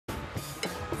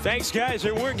Thanks, guys,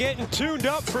 and we're getting tuned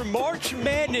up for March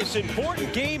Madness.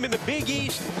 Important game in the Big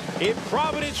East in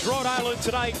Providence, Rhode Island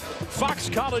tonight. Fox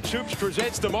College Hoops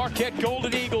presents the Marquette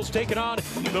Golden Eagles taking on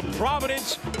the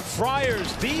Providence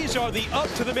Friars. These are the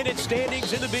up-to-the-minute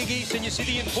standings in the Big East, and you see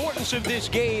the importance of this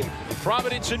game.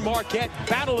 Providence and Marquette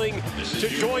battling to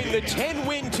join the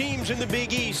 10-win teams in the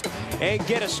Big East and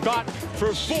get a spot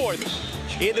for fourth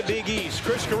in the Big East.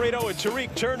 Chris Carreno and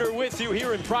Tariq Turner with you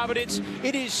here in Providence.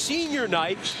 It is senior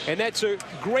night, and that's a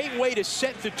great way to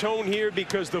set the tone here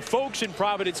because the folks in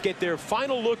Providence get their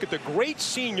final look at the great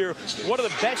senior, one of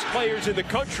the best players in the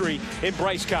country, in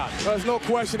Bryce Cotton. There's no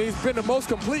question. He's been the most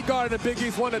complete guard in the Big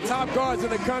East, one of the top guards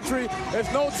in the country.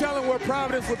 There's no telling where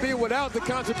Providence would be without the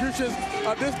contributions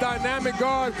of this dynamic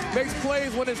guard. Makes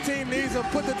plays when his team needs him,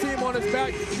 put the team on his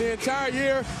back the entire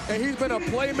year, and he's been a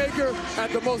playmaker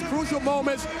at the most crucial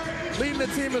moments, leading the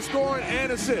team in scoring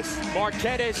and assists.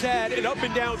 Marquette has had an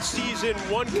up-and-down season.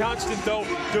 One constant, though,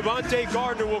 Devontae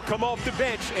Gardner will come off the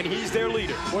bench, and he's their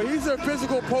leader. Well, he's their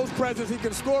physical post presence. He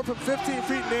can score from 15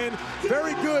 feet and in.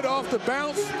 Very good off the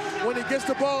bounce. When he gets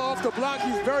the ball off the block,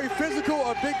 he's very physical,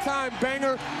 a big-time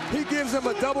banger. He gives them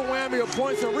a double whammy of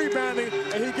points and rebounding,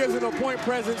 and he gives them a point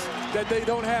presence that they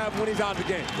don't have when he's out of the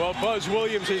game. Well, Buzz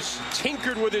Williams has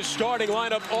tinkered with his starting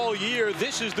lineup all year.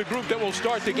 This is the group that will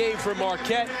start the game for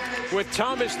Marquette, with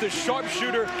Thomas, the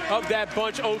sharpshooter of that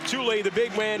bunch, Otule, the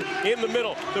big man, in the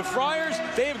middle. The Friars,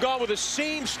 they have gone with the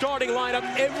same starting lineup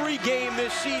every game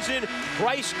this season.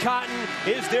 Bryce Cotton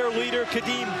is their leader.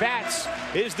 Kadeem Batts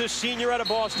is the senior out of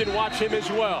Boston. Watch him as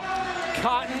well.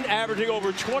 Cotton averaging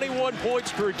over 21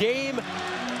 points per game.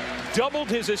 Doubled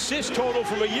his assist total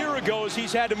from a year ago as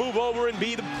he's had to move over and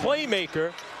be the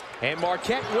playmaker. And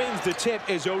Marquette wins the tip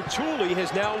as Otule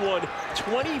has now won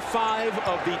 25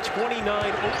 of the 29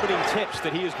 opening tips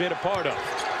that he has been a part of.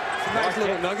 Nice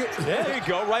little nugget. There you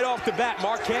go, right off the bat.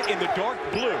 Marquette in the dark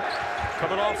blue,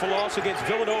 coming off a loss against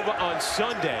Villanova on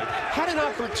Sunday. Had an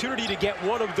opportunity to get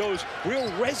one of those real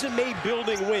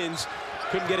resume-building wins.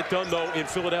 Couldn't get it done, though, in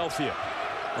Philadelphia.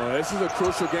 This is a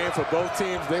crucial game for both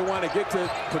teams. They want to get to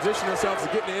position themselves to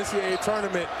get in the NCAA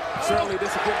tournament. Certainly,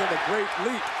 this will give them a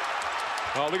great leap.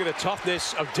 Oh, look at the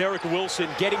toughness of Derek Wilson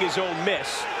getting his own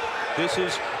miss. This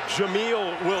is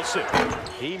Jameel Wilson.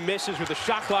 He misses with the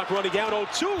shot clock running down.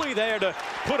 Otule there to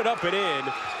put it up and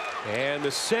in. And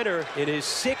the center in his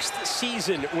 6th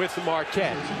season with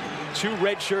Marquette. 2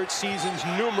 redshirt seasons,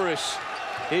 numerous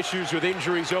issues with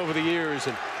injuries over the years.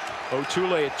 And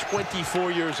Otule at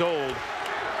 24 years old.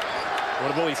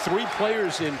 One of only 3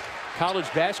 players in college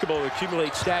basketball to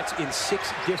accumulate stats in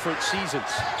 6 different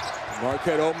seasons.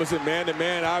 Marquette opens it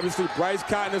man-to-man. Obviously, Bryce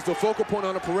Cotton is the focal point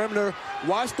on the perimeter.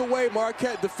 Watch the way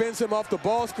Marquette defends him off the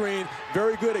ball screen.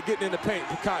 Very good at getting in the paint,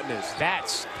 Cotton is.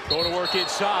 Batts going to work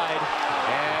inside,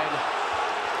 and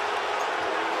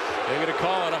they're going to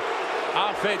call it an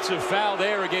offensive foul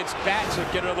there against Batts.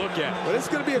 And get a look at it. But it's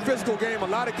going to be a physical game. A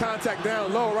lot of contact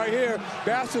down low. Right here,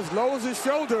 Batts just lowers his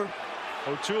shoulder.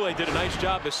 Otule did a nice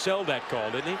job to sell that call,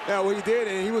 didn't he? Yeah, well, he did,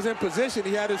 and he was in position.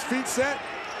 He had his feet set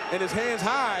and his hands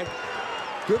high.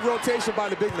 Good rotation by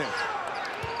the big man.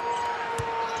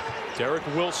 Derek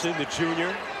Wilson, the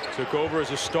junior, took over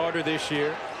as a starter this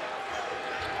year.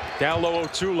 Down low,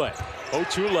 Otule.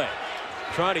 Otule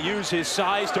trying to use his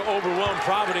size to overwhelm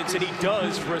Providence, and he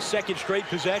does for a 2nd straight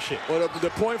possession. Well, the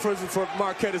point for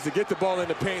Marquette is to get the ball in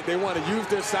the paint. They want to use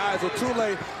their size.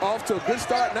 Otule off to a good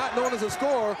start, not known as a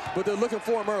scorer, but they're looking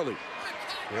for him early.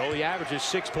 He only averages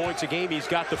 6 points a game. He's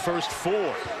got the first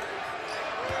 4.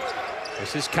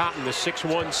 This is Cotton, the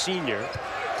 6'1 senior.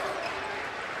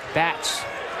 Batts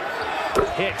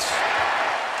hits.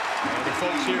 And the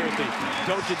folks here at the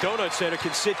Dunkin' Donut Center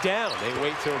can sit down. They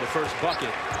wait till the first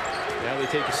bucket. Now they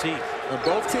take a seat. And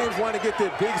both teams want to get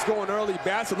their bigs going early.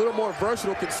 Batts a little more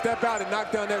versatile, can step out and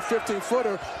knock down that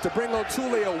 15-footer to bring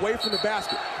Otule away from the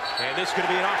basket. And this is going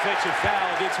to be an offensive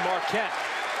foul against Marquette.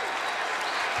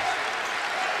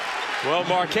 Well,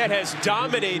 Marquette has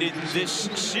dominated this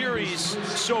series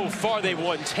so far. They've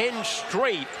won 10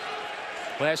 straight.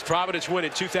 Last Providence win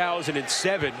in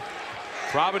 2007.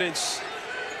 Providence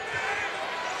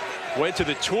went to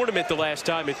the tournament the last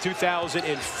time in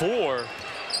 2004.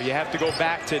 You have to go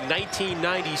back to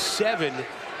 1997,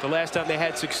 the last time they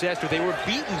had success, but they were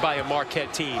beaten by a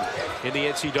Marquette team in the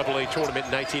NCAA tournament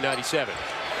in 1997.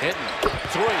 Hinton,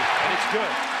 3, and it's good.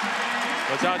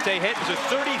 Dante Hinton's a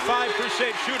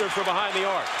 35% shooter from behind the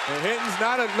arc. And Hinton's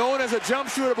not known as a jump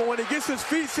shooter, but when he gets his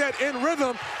feet set in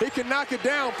rhythm, he can knock it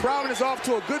down. Providence off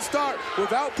to a good start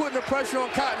without putting the pressure on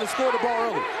Cotton to score the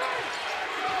ball early.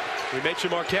 We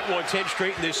mentioned Marquette won 10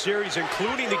 straight in this series,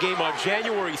 including the game on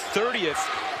January 30th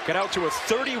got out to a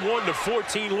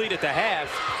 31-14 lead at the half.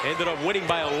 Ended up winning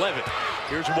by 11.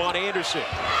 Here's Juan Anderson.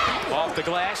 Off the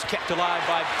glass, kept alive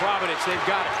by Providence. They've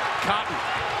got it. Cotton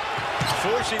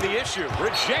forcing the issue.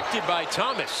 Rejected by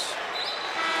Thomas.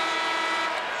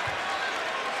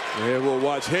 Yeah, we'll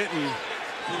watch Hinton,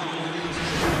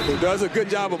 who does a good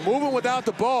job of moving without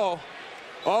the ball.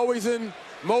 Always in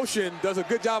motion, does a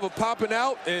good job of popping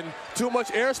out and too much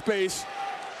airspace.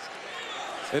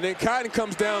 And then Cotton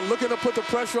comes down looking to put the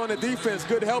pressure on the defense.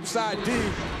 Good help side D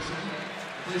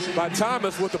by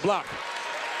Thomas with the block.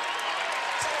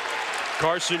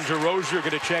 Carson DeRozier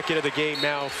going to check into the game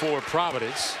now for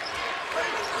Providence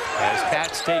as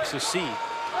Pats takes a seat.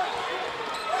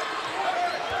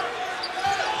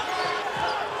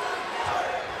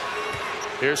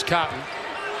 Here's Cotton.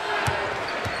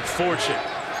 Fortune.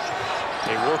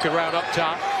 They work around up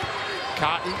top.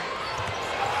 Cotton.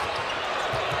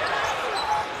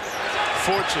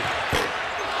 Fortune.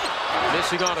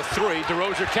 Missing on a three.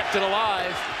 DeRozier kept it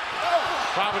alive.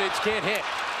 Providence can't hit.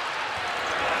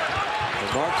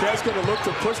 And Marquette's going to look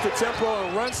to push the tempo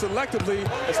and run selectively,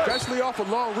 especially off of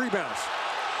long rebounds.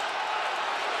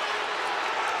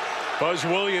 Buzz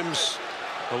Williams,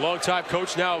 a longtime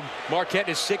coach, now Marquette in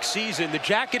his 6th season. The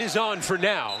jacket is on for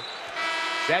now.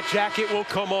 That jacket will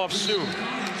come off soon.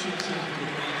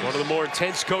 One of the more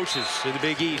intense coaches in the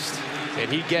Big East.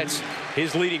 And he gets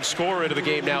his leading scorer into the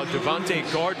game now,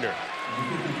 Devontae Gardner.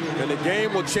 And the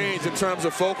game will change in terms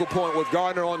of focal point with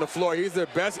Gardner on the floor. He's their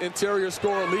best interior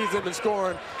scorer, leads them in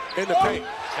scoring in the paint.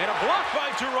 And a block by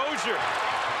DeRozier.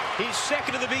 He's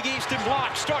second in the Big East in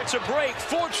blocks. Starts a break.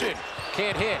 Fortune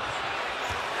can't hit.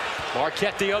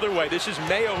 Marquette the other way. This is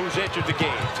Mayo who's entered the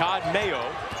game. Todd Mayo,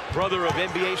 brother of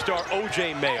NBA star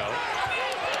O.J. Mayo.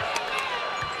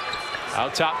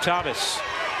 Out top, Thomas.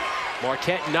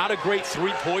 Marquette, not a great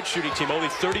three-point shooting team, only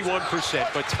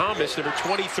 31%. But Thomas, number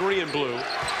 23 in blue,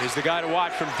 is the guy to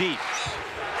watch from deep.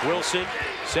 Wilson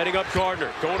setting up Gardner,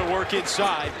 going to work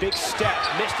inside. Big step,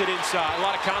 missed it inside. A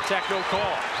lot of contact, no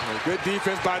call. And good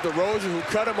defense by DeRozier, who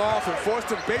cut him off and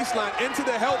forced him baseline into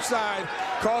the help side,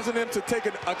 causing him to take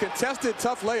a contested,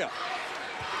 tough layup.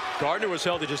 Gardner was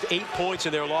held to just 8 points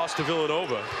in their loss to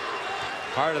Villanova.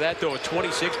 Prior to that, though, a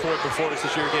 26-point performance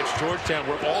this year against Georgetown,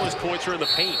 where all his points are in the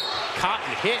paint. Cotton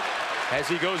hit as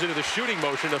he goes into the shooting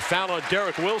motion. A foul on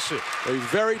Derek Wilson. He's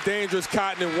very dangerous,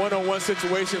 Cotton, in one-on-one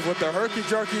situations with the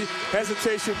herky-jerky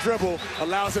hesitation dribble.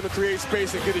 Allows him to create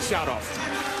space and get his shot off.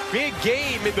 Big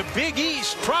game in the Big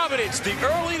East. Providence, the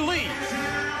early lead.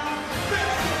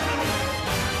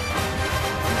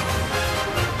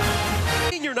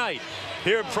 Senior night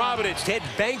here in Providence. Ted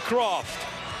Bancroft.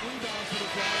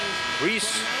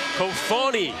 Reese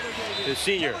Kofani, the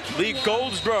senior. Lee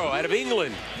Goldsboro out of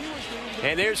England.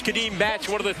 And there's Kadeem Batch,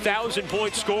 one of the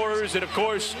 1,000-point scorers. And, of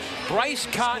course, Bryce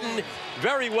Cotton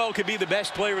very well could be the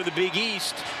best player in the Big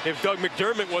East if Doug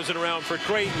McDermott wasn't around for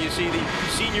Creighton. You see the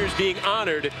seniors being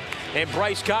honored. And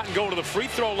Bryce Cotton going to the free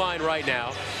throw line right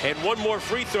now. And one more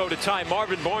free throw to tie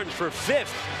Marvin Barnes for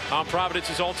 5th on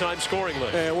Providence's all-time scoring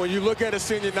list. And when you look at a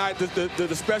senior night,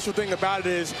 the special thing about it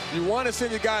is you want to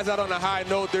send your guys out on a high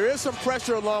note. There is some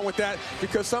pressure along with that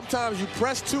because sometimes you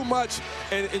press too much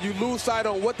and you lose sight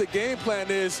on what the game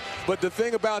plan is. But the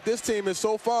thing about this team is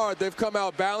so far they've come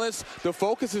out balanced. The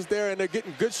focus is there, and they're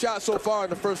getting good shots so far in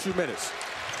the first few minutes.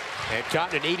 And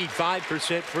Cotton, an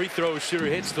 85% free throw shooter,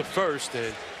 hits the first.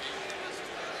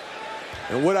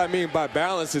 And what I mean by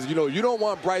balance is, you know, you don't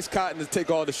want Bryce Cotton to take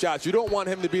all the shots. You don't want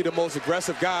him to be the most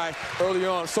aggressive guy early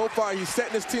on. So far, he's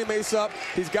setting his teammates up.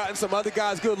 He's gotten some other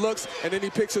guys good looks, and then he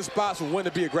picks his spots for when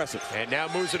to be aggressive. And now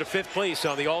moves to 5th place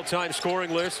on the all-time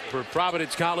scoring list for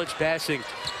Providence College, passing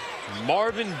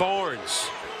Marvin Barnes.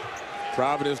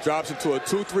 Providence drops into a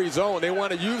 2-3 zone. They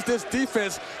want to use this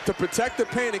defense to protect the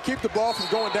paint and keep the ball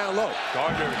from going down low.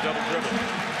 Gardner, double dribble.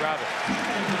 Travel.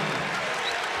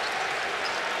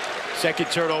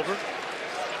 Second turnover.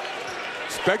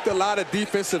 Expect a lot of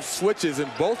defensive switches,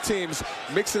 and both teams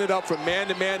mixing it up from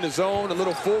man-to-man to zone. A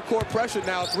little full-court pressure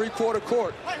now, three-quarter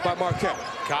court by Marquette.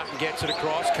 Cotton gets it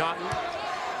across. Cotton,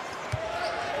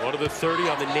 one of the 30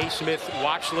 on the Naismith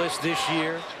watch list this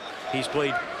year. He's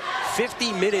played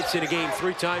 50 minutes in a game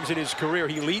 3 times in his career.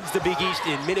 He leads the Big East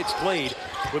in minutes played,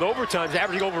 with overtimes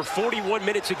averaging over 41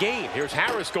 minutes a game. Here's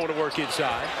Harris going to work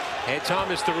inside, and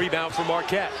Thomas the rebound for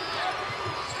Marquette.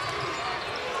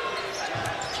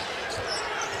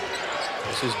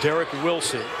 This is Derek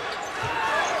Wilson.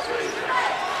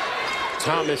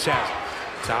 Thomas has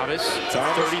it. Thomas,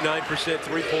 39%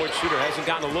 three-point shooter, hasn't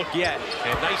gotten a look yet.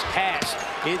 And nice pass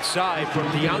inside from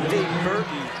Deontay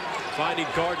Burton finding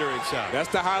Gardner inside. That's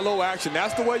the high-low action.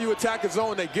 That's the way you attack a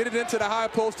zone. They get it into the high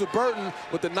post to Burton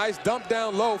with a nice dump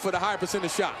down low for the high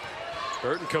percentage shot.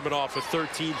 Burton coming off a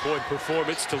 13-point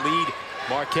performance to lead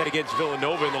Marquette against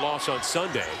Villanova in the loss on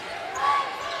Sunday.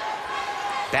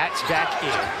 Bats back in.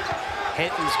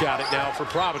 Henton's got it now for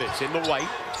Providence in the white.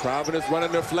 Providence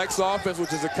running their flex offense,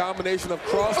 which is a combination of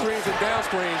cross screens and down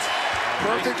screens.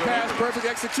 Perfect pass, perfect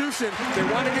execution. They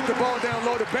want to get the ball down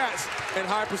low to Bats and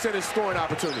high percentage scoring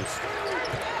opportunities.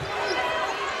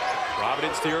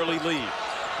 Providence the early lead.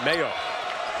 Mayo.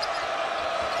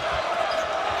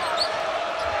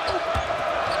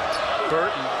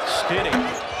 Burton spinning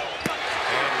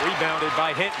and rebounded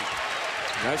by Hinton.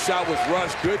 That shot was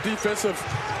rushed. Good defensive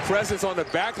presence on the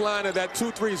back line of that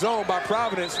 2-3 zone by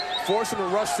Providence, forcing a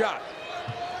rush shot.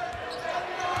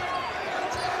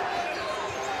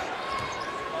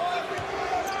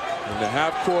 In the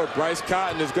half court, Bryce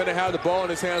Cotton is going to have the ball in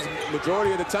his hands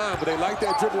majority of the time, but they like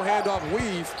that dribble handoff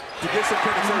weave to get some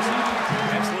penetration.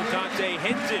 Excellent Dante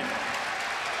Hinton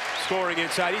scoring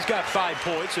inside. He's got 5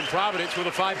 points, and Providence with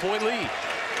a 5-point lead.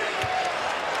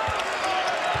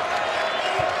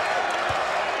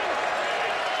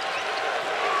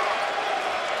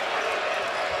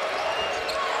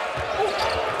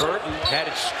 Burton had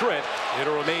it stripped.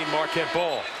 It'll remain Marquette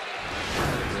ball.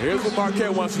 Here's what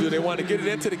Marquette wants to do. They want to get it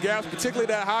into the gaps, particularly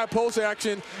that high post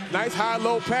action. Nice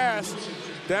high-low pass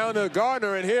down to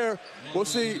Gardner. And here we'll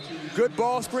see good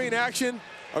ball screen action,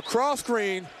 a cross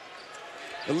screen.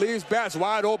 It leaves Bats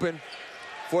wide open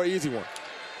for an easy one.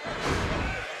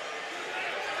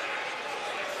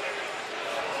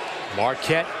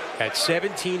 Marquette at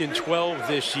 17-12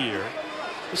 this year.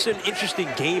 This is an interesting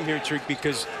game here, Trick,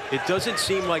 because it doesn't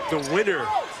seem like the winner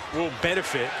will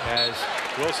benefit, as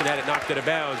Wilson had it knocked out of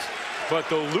bounds. But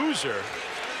the loser,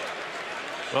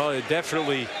 well, they're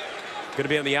definitely going to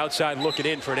be on the outside looking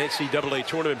in for an NCAA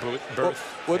tournament berth.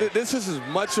 Well, this is as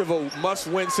much of a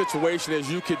must-win situation as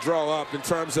you could draw up in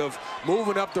terms of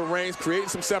moving up the ranks, creating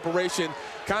some separation,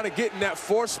 kind of getting that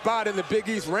 4th spot in the Big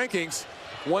East rankings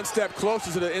one step closer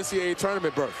to the NCAA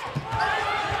tournament berth.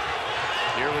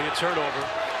 Nearly a turnover.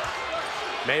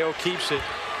 Mayo keeps it.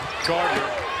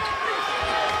 Gardner.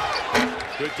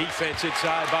 Good defense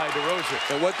inside by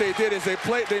DeRozier. And what they did is they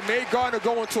made Gardner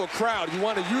go into a crowd. You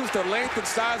want to use the length and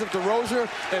size of DeRozier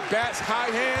and Bats'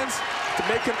 high hands to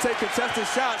make him take contested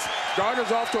shots.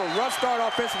 Gardner's off to a rough start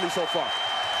offensively so far.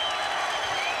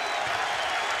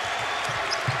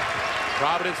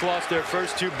 Providence lost their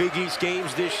first 2 Big East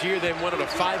games this year, then went on a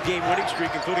 5-game winning streak,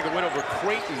 including a win over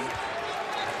Creighton.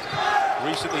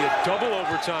 Recently a double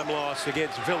overtime loss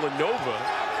against Villanova.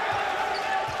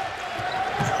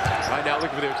 Right now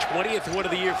looking for their 20th win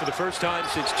of the year for the first time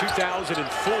since 2004. It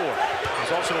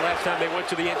was also the last time they went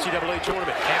to the NCAA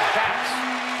tournament. And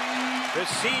Bats, the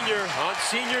senior on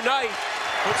senior night,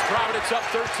 puts Providence up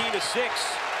 13-6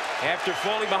 after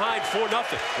falling behind 4-0.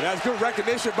 And that's good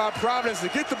recognition by Providence to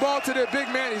get the ball to their big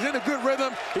man. He's in a good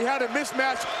rhythm. He had a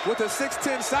mismatch with a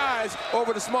 6'10" size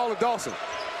over the smaller Dawson.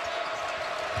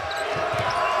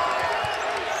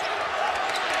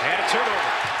 And a turnover.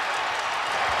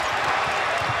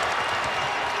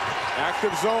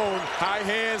 Active zone, high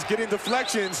hands, getting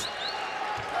deflections.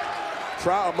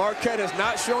 Marquette has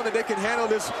not shown that they can handle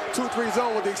this 2-3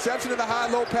 zone, with the exception of the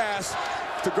high-low pass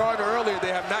to Gardner earlier.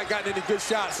 They have not gotten any good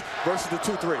shots versus the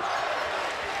 2-3.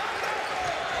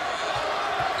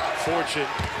 Fortune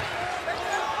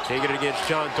taking it against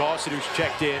John Dawson, who's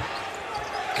checked in.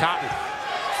 Cotton,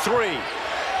 3.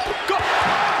 Go!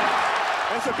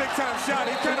 That's a big-time shot.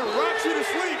 He kind of rocks you to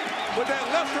sleep with that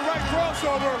left-to-right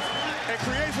crossover and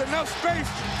creates enough space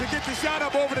to get the shot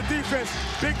up over the defense.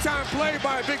 Big-time play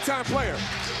by a big-time player.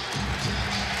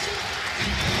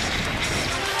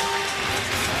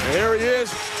 There he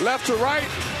is, left to right.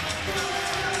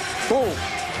 Boom.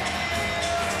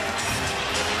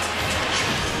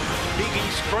 Big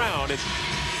East crown. And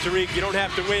Tariq, you don't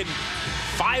have to win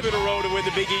 5 in a row to win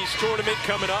the Big East tournament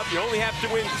coming up. You only have to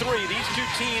win 3. These 2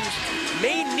 teams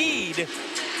may need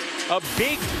a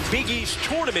Big East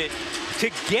tournament to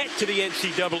get to the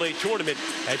NCAA tournament,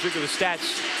 as you look at the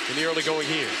stats in the early going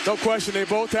here. No question, they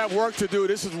both have work to do.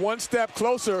 This is one step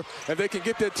closer, and they can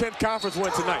get their 10th conference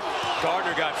win tonight.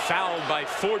 Gardner got fouled by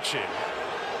Fortune.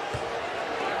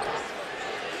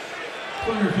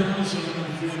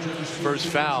 First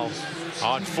foul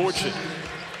on Fortune.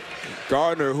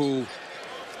 Gardner, who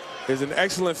is an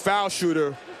excellent foul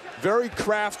shooter, very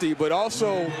crafty, but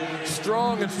also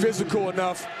strong and physical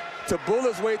enough to bull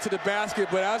his way to the basket,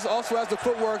 but also has the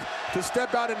footwork to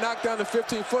step out and knock down the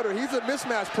 15-footer. He's a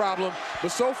mismatch problem, but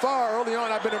so far, early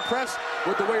on, I've been impressed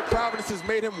with the way Providence has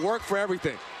made him work for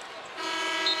everything.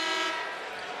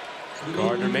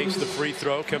 Gardner makes the free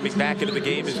throw. Coming back into the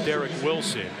game is Derek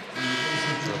Wilson,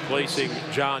 replacing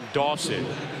John Dawson.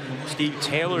 Steve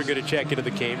Taylor going to check into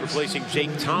the game, replacing Jake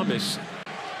Thomas.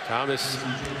 Thomas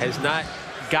has not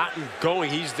gotten going.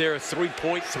 He's their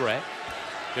three-point threat.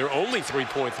 Their only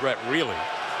three-point threat, really.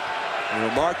 You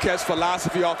know, Marquette's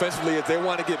philosophy offensively is they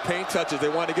want to get paint touches. They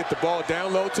want to get the ball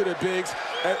down low to their bigs,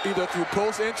 either through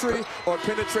post entry or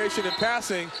penetration and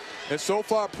passing. And so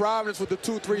far, Providence with the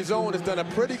 2-3 zone has done a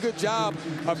pretty good job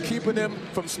of keeping them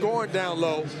from scoring down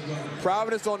low.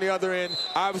 Providence on the other end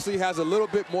obviously has a little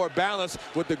bit more balance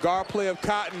with the guard play of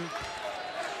Cotton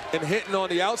and hitting on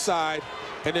the outside,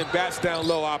 and then Bats down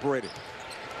low operating.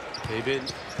 They've been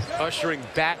ushering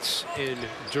Bats and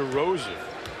DeRozan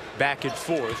back and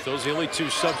forth. Those are the only two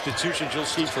substitutions you'll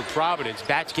see for Providence.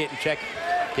 Bats getting set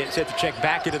to check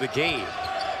back into the game.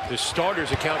 The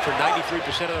starters account for 93%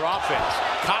 of their offense.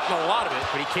 Cotton a lot of it,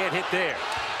 but he can't hit there.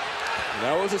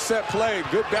 That was a set play.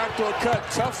 Good backdoor cut.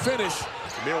 Tough finish.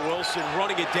 Jamil Wilson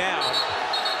running it down.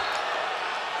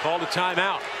 Called a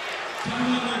timeout.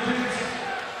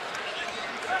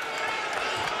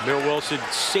 Jamil Wilson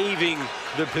saving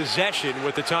the possession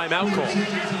with the timeout call.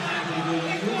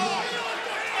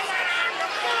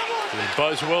 And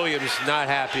Buzz Williams not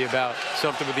happy about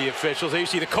something with the officials. There you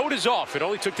see the code is off. It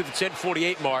only took to the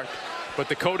 10:48 mark, but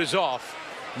the code is off.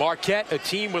 Marquette, a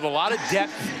team with a lot of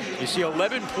depth. You see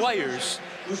 11 players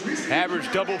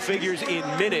average double figures in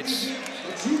minutes.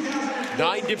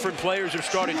 9 different players have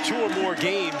started 2 or more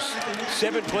games.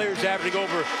 7 players averaging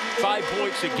over 5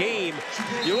 points a game.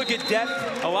 You look at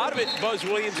depth, a lot of it Buzz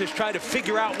Williams has tried to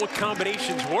figure out what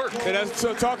combinations work. And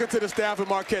so talking to the staff at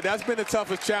Marquette, that's been the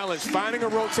toughest challenge. Finding a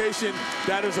rotation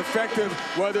that is effective,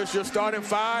 whether it's your starting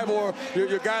 5 or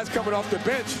your guys coming off the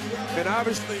bench. And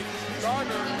obviously,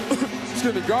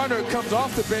 Gardner comes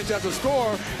off the bench as a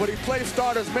scorer, but he plays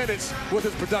starters minutes with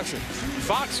his production.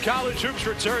 Fox College Hoops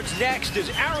returns next as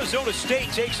Arizona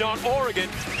State takes on Oregon,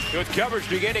 with coverage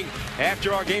beginning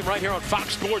after our game right here on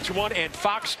Fox Sports 1 and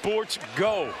Fox Sports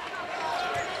Go.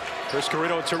 Chris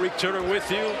Carino and Tariq Turner with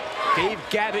you. Dave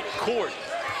Gavitt Court,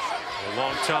 a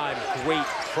longtime great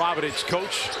Providence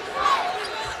coach,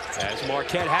 as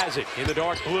Marquette has it in the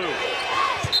dark blue.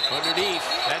 Underneath,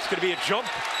 that's going to be a jump.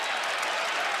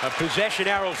 A possession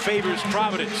arrow favors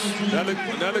Providence.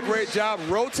 Another great job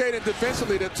rotating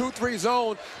defensively. The 2-3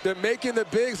 zone, they're making the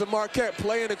bigs of Marquette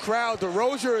play in the crowd.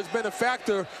 DeRozan has been a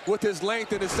factor with his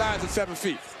length and his size at 7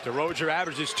 feet. DeRozan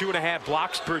averages 2.5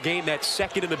 blocks per game. That's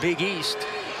second in the Big East.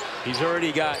 He's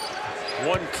already got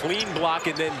 1 clean block,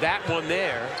 and then that one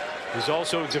there is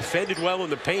also defended well in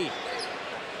the paint.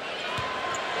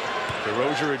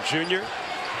 DeRozan, a junior,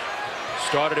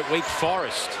 started at Wake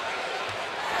Forest.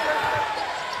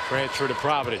 Transfer to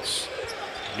Providence.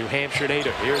 New Hampshire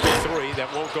native. Here's a 3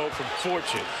 that won't go from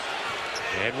Fortune.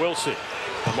 And Wilson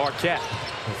for Marquette.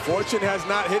 Fortune has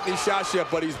not hit any shots yet,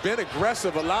 but he's been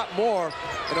aggressive a lot more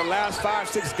in the last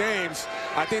 5-6 games.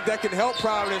 I think that can help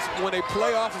Providence when they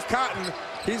play off of Cotton.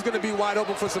 He's going to be wide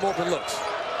open for some open looks.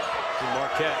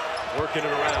 Marquette working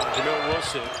it around. Jamil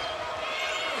Wilson.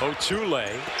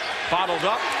 Otule bottled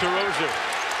up. DeRozan.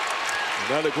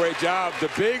 Another great job.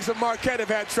 The bigs of Marquette have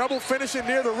had trouble finishing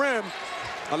near the rim.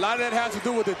 A lot of that has to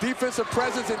do with the defensive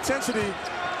presence, intensity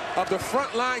of the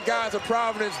front line guys of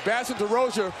Providence. Bats and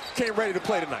DeRozan came ready to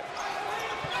play tonight.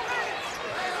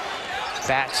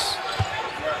 Bats.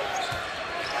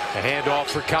 A handoff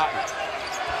for Cotton.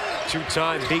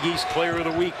 2-time Big East Player of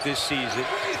the Week this season.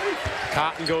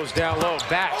 Cotton goes down low.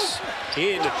 Bats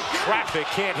in traffic.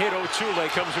 Can't hit. Otule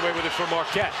comes away with it for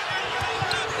Marquette.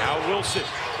 Now Wilson.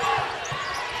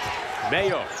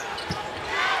 Mayo,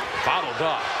 bottled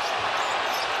up.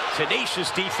 Tenacious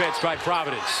defense by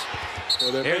Providence.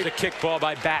 Well, there's a kick ball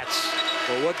by Bats.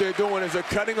 Well, what they're doing is they're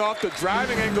cutting off the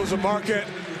driving angles of Marquette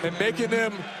and making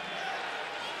them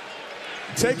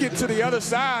take it to the other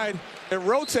side and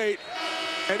rotate.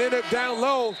 And then down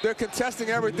low, they're contesting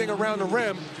everything around the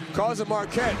rim, causing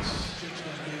Marquette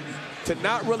to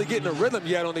not really get in a rhythm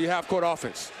yet on the half-court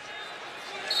offense.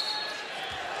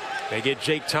 They get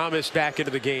Jake Thomas back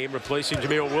into the game, replacing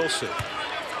Jamil Wilson.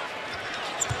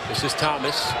 This is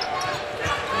Thomas.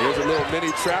 Here's a little mini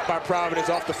trap by Providence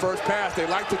off the first pass. They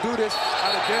like to do this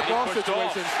out of dead ball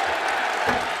situations.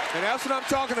 And that's what I'm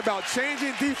talking about,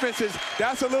 changing defenses.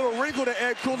 That's a little wrinkle that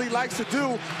Ed Cooley likes to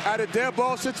do out of dead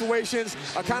ball situations,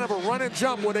 a kind of a run and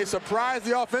jump where they surprise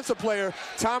the offensive player.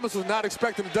 Thomas was not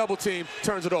expecting to double team,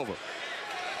 turns it over.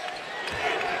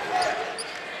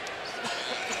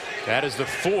 That is the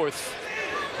 4th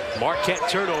Marquette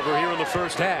turnover here in the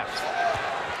first half.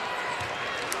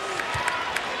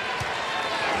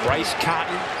 Bryce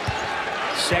Cotton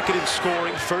Second in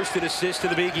scoring, first in assists in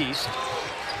the Big East.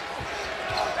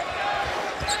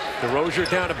 DeRozier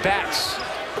down to Batts.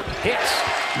 Hits.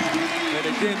 And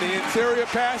again, the interior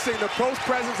passing, the post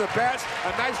presence of Batts,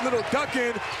 a nice little duck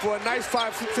in for a nice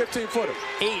 15-footer.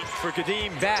 8 for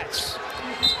Kadeem Batts.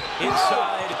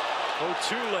 Inside,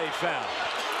 Otule foul.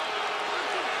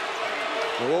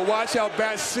 We'll watch how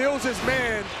Batts seals his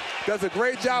man, does a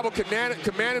great job of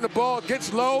commanding the ball,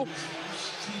 gets low,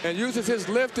 and uses his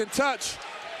lift and touch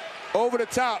over the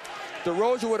top.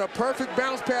 DeRozier with a perfect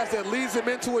bounce pass that leads him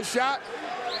into a shot.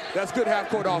 That's good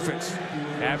half-court offense.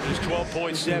 Averages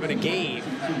 12.7 a game,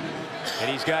 and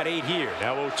he's got 8 here.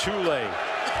 Now Otule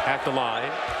at the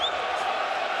line.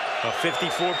 A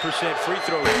 54% free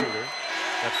throw shooter.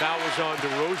 That foul was on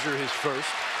DeRozier, his first.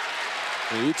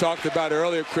 And you talked about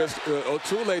earlier, Chris,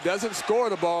 Otule doesn't score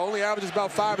the ball, only averages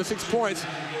about 5 or 6 points.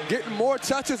 Getting more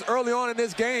touches early on in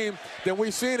this game than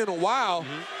we've seen in a while.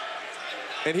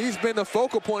 And he's been the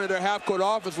focal point of their half-court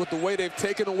offense with the way they've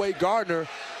taken away Gardner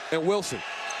and Wilson.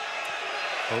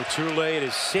 Otule in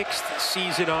his 6th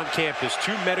season on campus,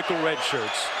 2 medical red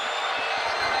shirts.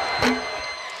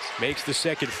 Makes the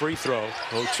second free throw.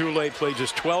 Otule played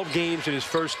just 12 games in his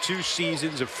first 2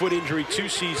 seasons. A foot injury 2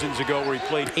 seasons ago where he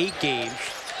played 8 games.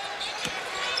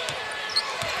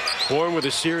 Born with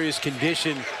a serious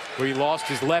condition where he lost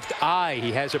his left eye.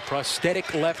 He has a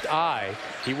prosthetic left eye.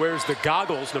 He wears the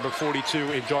goggles, number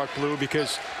 42, in dark blue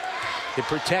because it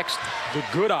protects the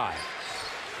good eye.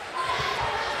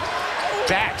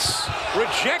 Batts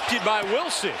rejected by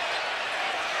Wilson.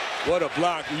 What a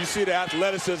block. You see the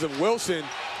athleticism. Wilson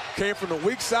came from the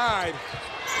weak side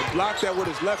and blocked that with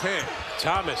his left hand.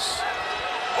 Thomas.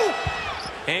 Ooh.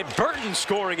 And Burton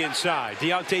scoring inside.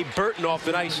 Deontay Burton off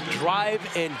the nice drive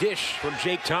and dish from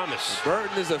Jake Thomas.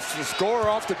 Burton is a scorer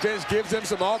off the bench, gives him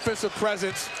some offensive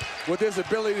presence with his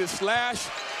ability to slash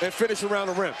and finish around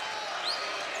the rim.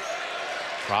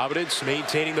 Providence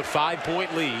maintaining the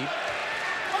 5-point lead.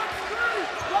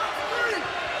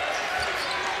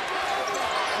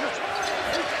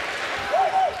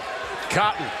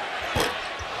 Cotton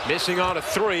missing on a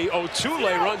 3.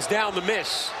 Otule runs down the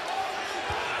miss.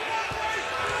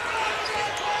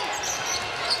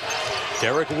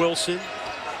 Derek Wilson.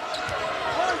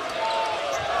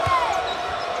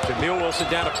 Jamil Wilson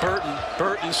down to Burton.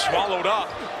 Burton swallowed up.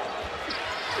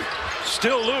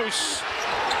 Still loose.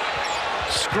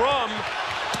 Scrum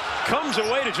comes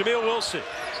away to Jamil Wilson.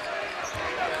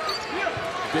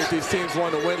 I think these teams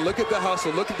want to win. Look at the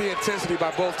hustle. Look at the intensity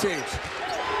by both teams.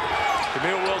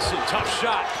 Jamil Wilson, tough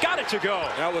shot, got it to go.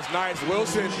 That was nice.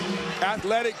 Wilson,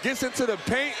 athletic, gets into the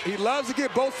paint. He loves to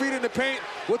get both feet in the paint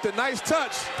with a nice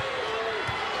touch,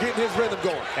 getting his rhythm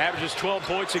going. Averages 12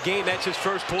 points a game. That's his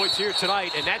first points here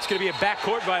tonight, and that's going to be a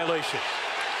backcourt violation.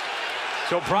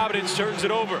 So Providence turns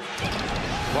it over.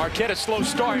 Marquette a slow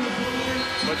start,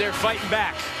 but they're fighting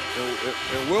back.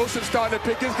 And Wilson starting to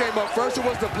pick his game up. First it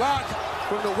was the block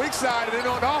from the weak side, and then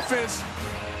on offense,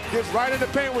 gets right in the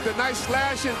paint with a nice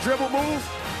slash and dribble move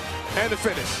and the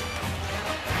finish.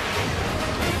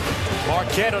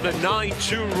 Marquette on a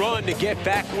 9-2 run to get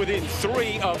back within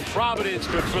 3 of Providence,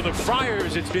 but for the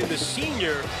Friars, it's been the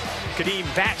senior Kadeem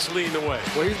Batts leading the way.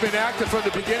 Well, he's been active from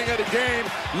the beginning of the game,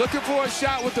 looking for a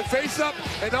shot with the face-up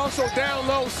and also down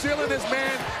low, sealing his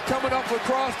man, coming up for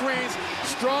cross screens.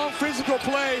 Strong physical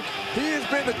play. He has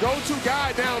been the go-to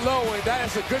guy down low, and that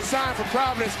is a good sign for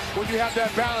Providence when you have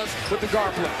that balance with the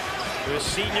guard play. The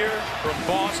senior from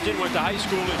Boston went to high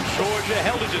school in Georgia,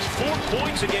 held to just 4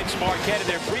 points against Marquette in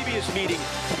their previous meeting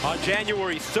on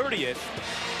January 30th.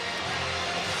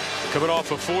 Coming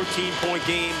off a 14-point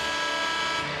game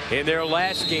in their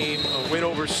last game, a win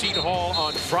over Seton Hall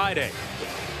on Friday.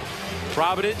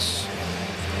 Providence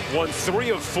won 3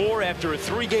 of 4 after a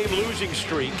 3-game losing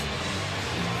streak.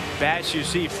 Batts, you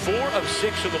see, 4 of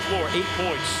 6 on the floor, 8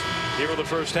 points here in the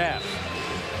first half.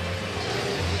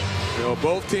 You know,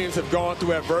 both teams have gone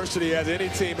through adversity as any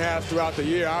team has throughout the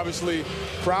year. Obviously,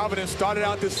 Providence started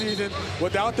out this season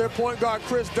without their point guard,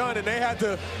 Chris Dunn, and they had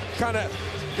to kind of,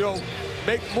 you know,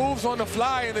 make moves on the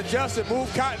fly and adjust and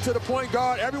move Cotton to the point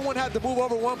guard. Everyone had to move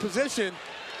over one position.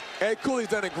 Ed Cooley's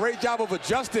done a great job of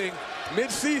adjusting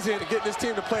mid-season and getting this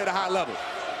team to play at a high level.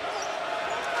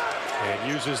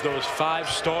 And uses those 5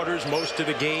 starters most of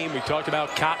the game. We talked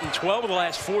about Cotton. 12 of the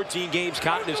last 14 games,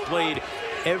 Cotton has played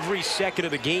every second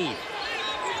of the game.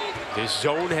 This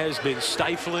zone has been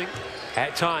stifling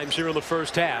at times here in the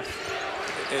first half.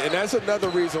 And that's another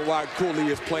reason why Cooley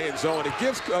is playing zone.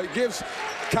 It gives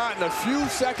Cotton a few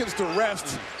seconds to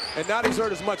rest and not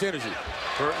exert as much energy.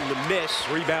 Burton the miss,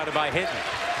 rebounded by Hinton.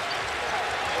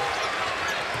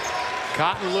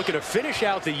 Cotton looking to finish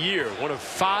out the year, one of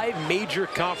 5 major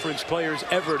conference players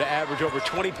ever to average over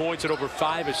 20 points and over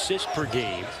 5 assists per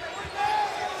game.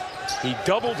 He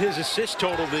doubled his assist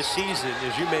total this season,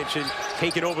 as you mentioned,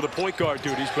 taking over the point guard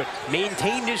duties, but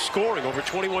maintained his scoring over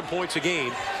 21 points a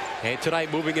game. And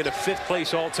tonight moving into 5th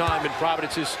place all-time in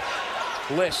Providence's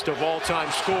list of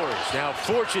all-time scorers. Now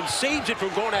Fortune saves it from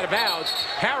going out of bounds.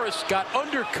 Harris got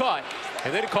undercut,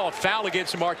 and then called a foul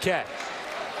against Marquette.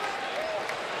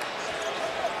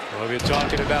 Well, we're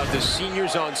talking about the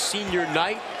seniors on senior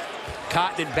night.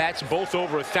 Cotton and Batts both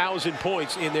over 1,000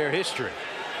 points in their history.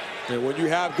 And when you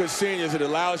have good seniors, it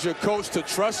allows your coach to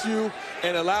trust you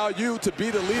and allow you to be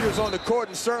the leaders on the court.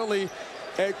 And certainly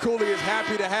Ed Cooley is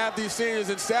happy to have these seniors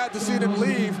and sad to see them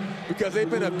leave because they've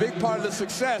been a big part of the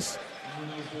success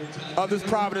of this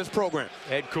Providence program.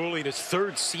 Ed Cooley in his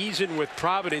 3rd season with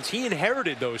Providence, he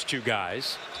inherited those 2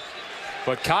 guys.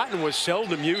 But Cotton was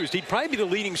seldom used. He'd probably be the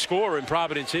leading scorer in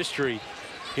Providence history.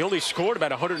 He only scored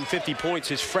about 150 points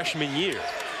his freshman year.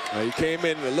 He came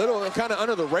in a little kind of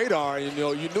under the radar. You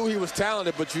knew he was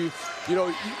talented, but you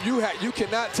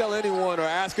cannot tell anyone or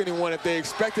ask anyone if they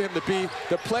expected him to be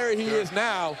the player he is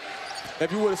now if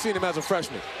you would have seen him as a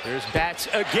freshman. There's Batts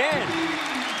again.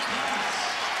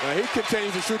 He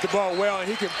continues to shoot the ball well, and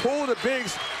he can pull the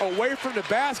bigs away from the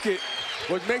basket,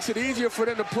 which makes it easier for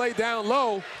them to play down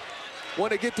low when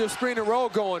they get their screen and roll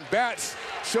going. Batts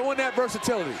showing that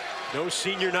versatility. No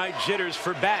senior night jitters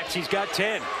for Batts. He's got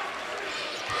 10.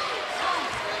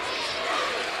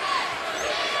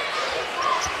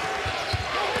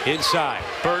 Inside,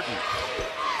 Burton,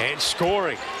 and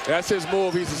scoring. That's his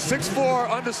move. He's a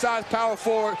 6'4", undersized power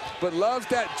forward, but loves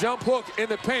that jump hook in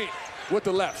the paint with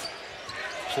the left.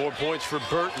 4 points for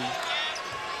Burton,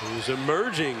 who's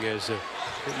emerging as a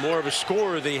bit more of a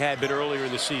scorer than he had been earlier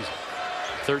in the season.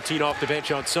 13 off the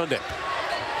bench on Sunday.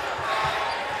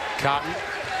 Cotton.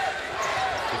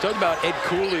 We talked about Ed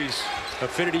Cooley's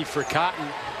affinity for Cotton,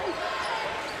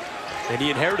 and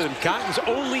he inherited him. Cotton's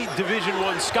only Division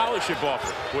I scholarship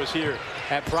offer was here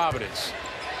at Providence,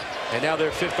 and now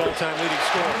their 5th all-time leading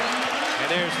scorer. And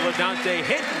there's LaDante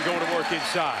Hinton going to work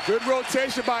inside. Good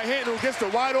rotation by Hinton, who gets the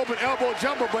wide-open elbow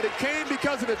jumper, but it came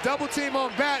because of the double team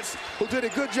on Batts, who did a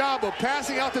good job of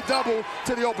passing out the double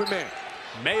to the open man.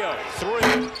 Mayo, 3.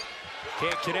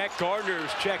 Can't connect.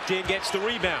 Gardner's checked in, gets the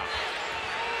rebound.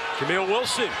 Jamil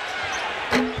Wilson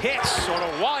hits on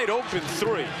a wide-open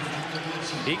 3.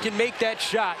 He can make that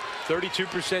shot,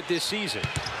 32% this season.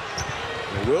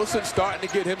 And Wilson starting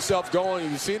to get himself going.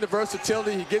 You've seen the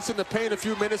versatility. He gets in the paint a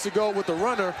few minutes ago with the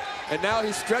runner, and now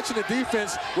he's stretching the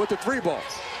defense with the 3 ball.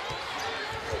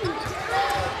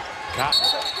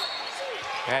 Cotton.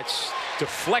 That's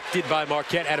deflected by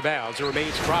Marquette out of bounds. It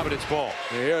remains Providence ball.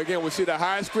 And here again, we see the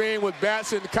high screen with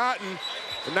Batts and Cotton.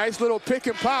 A nice little pick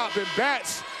and pop, and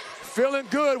Batts feeling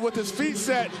good with his feet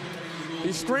set.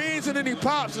 He screens and then he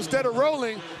pops instead of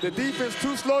rolling. The defense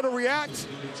too slow to react.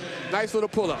 Nice little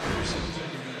pull-up.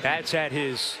 Batts had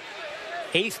his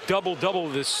 8th double-double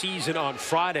of the season on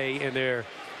Friday, and they're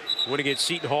winning at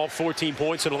Seton Hall, 14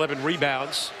 points and 11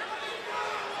 rebounds.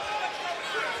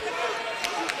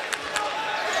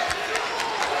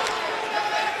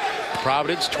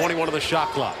 Providence 21 on the shot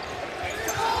clock.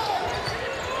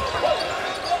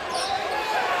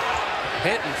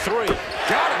 Hinton 3.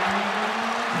 Got it.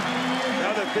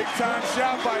 Another big-time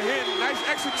shot by Hinton. Nice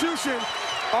execution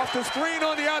off the screen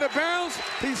on the out of bounds.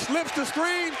 He slips the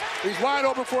screen. He's wide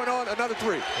open for another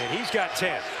 3. And he's got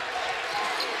 10.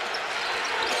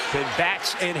 Been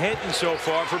Batts and Hinton so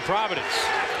far for Providence.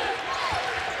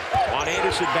 Juan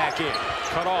Anderson back in.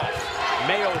 Cut off.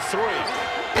 Mayo 3.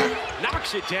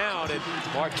 Knocks it down, and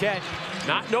Marquette,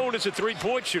 not known as a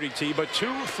 3-point shooting team, but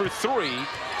 2 for 3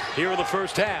 here in the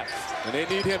first half. And they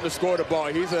need him to score the ball.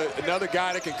 He's another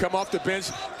guy that can come off the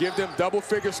bench, give them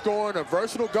double-figure scoring, a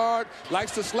versatile guard,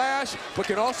 likes to slash, but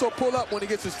can also pull up when he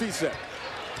gets his feet set.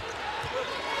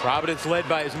 Providence led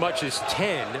by as much as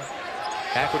 10.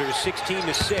 Back when it was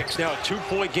 16-6. Now a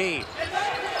 2-point game.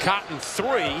 Cotton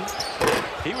 3.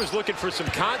 He was looking for some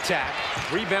contact.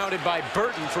 Rebounded by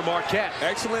Burton for Marquette.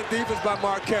 Excellent defense by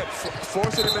Marquette,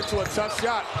 forcing him into a tough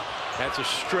shot. That's a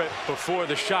strip before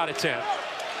the shot attempt.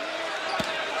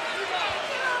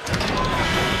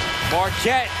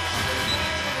 Marquette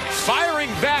firing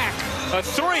back. A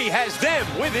 3 has them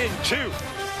within 2.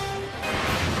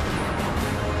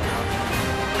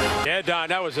 Yeah, Don,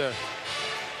 that was a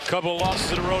couple of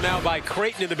losses in a row now by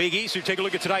Creighton in the Big East. You take a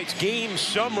look at tonight's game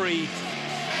summary.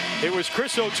 It was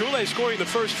Chris O'Toole scoring the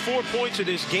first 4 points of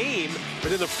this game,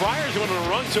 but then the Friars went on a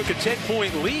run, took a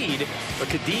 10-point lead. But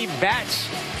Kadeem Batts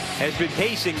has been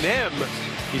pacing them.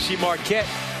 You see Marquette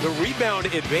the rebound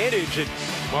advantage. And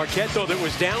Marquette, though, that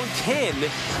was down 10,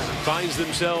 finds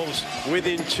themselves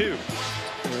within 2.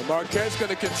 Marquette's going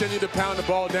to continue to pound the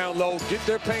ball down low, get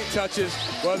their paint touches,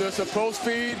 whether it's a post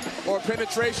feed or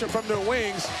penetration from their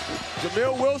wings.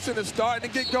 Jamil Wilson is starting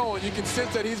to get going. You can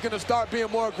sense that he's going to start being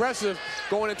more aggressive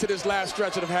going into this last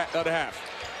stretch of the half.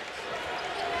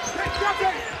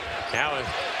 Now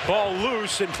a ball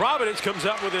loose, and Providence comes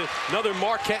up with another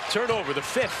Marquette turnover, the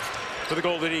 5th for the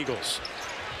Golden Eagles.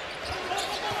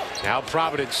 Now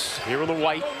Providence here on the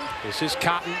white. This is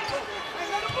Cotton.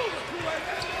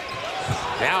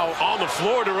 Now on the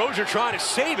floor, DeRozier trying to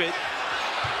save it.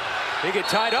 They get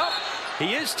tied up.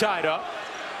 He is tied up.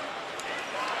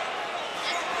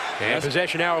 And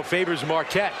possession arrow favors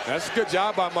Marquette. That's a good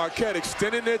job by Marquette,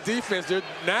 extending their defense. They're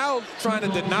now trying to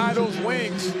deny those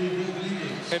wings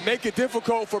and make it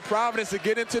difficult for Providence to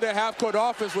get into their half-court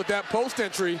offense with that post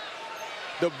entry.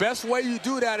 The best way you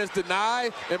do that is deny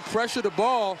and pressure the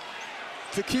ball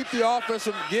to keep the offense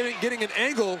from getting an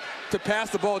angle to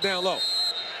pass the ball down low.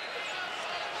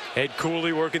 Ed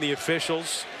Cooley working the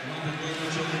officials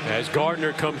as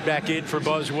Gardner comes back in for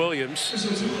Buzz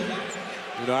Williams.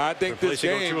 You know, I think this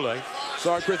game,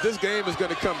 sorry, Chris, this game is going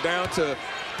to come down to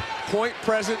point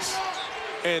presence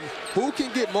and who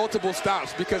can get multiple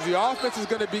stops, because the offense is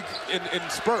going to be in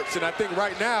spurts. And I think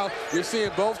right now you're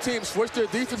seeing both teams switch their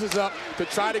defenses up to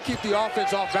try to keep the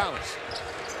offense off balance.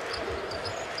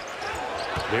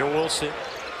 Neil Wilson,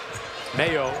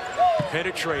 Mayo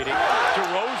penetrating,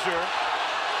 DeRozier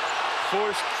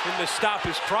forced him to stop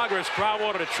his progress. Crowd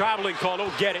wanted a traveling call,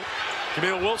 don't get it.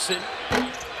 Jamil Wilson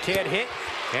can't hit,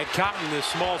 and Cotton, the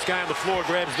smallest guy on the floor,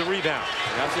 grabs the rebound.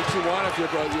 And that's what you want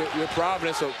if you're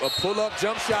Providence, a pull-up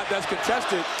jump shot that's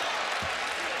contested.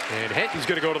 And Henton's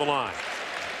going to go to the line.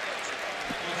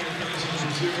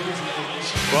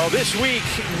 Well, this week,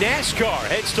 NASCAR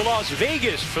heads to Las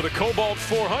Vegas for the Cobalt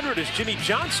 400 as Jimmy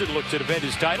Johnson looks to defend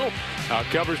his title. Our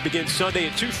coverage begins Sunday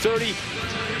at 2:30.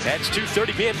 That's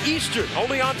 2:30 p.m. Eastern,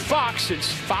 only on Fox,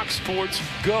 since Fox Sports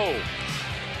Go.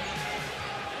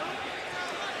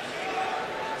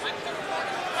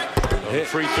 The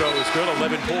free throw is good,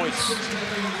 11 points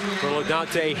for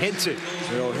LaDontae Hinton.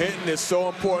 You know, Hinton is so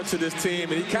important to this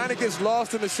team, and he kind of gets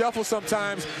lost in the shuffle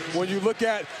sometimes when you look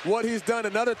at what he's done.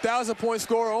 Another 1,000-point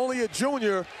scorer, only a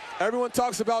junior. Everyone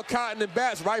talks about Cotton and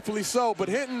Bats, rightfully so, but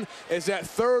Hinton is that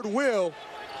third wheel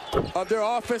of their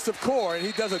offensive core, and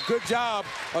he does a good job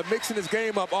of mixing his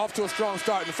game up, off to a strong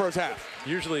start in the first half.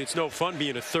 Usually it's no fun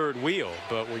being a third wheel,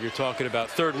 but when you're talking about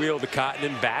third wheel to Cotton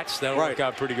and Bats, that'll work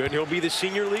out pretty good. And he'll be the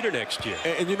senior leader next year.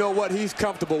 And you know what? He's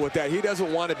comfortable with that. He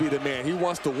doesn't want to be the man. He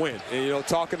wants to win. And, you know,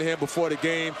 talking to him before the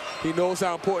game, he knows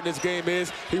how important this game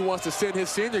is. He wants to send his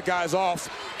senior guys off,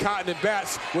 Cotton and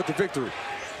Bats, with the victory.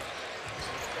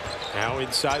 Now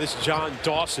inside, this is John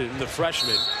Dawson, the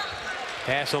freshman.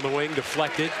 Pass on the wing,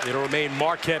 deflected. It'll remain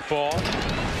Marquette ball.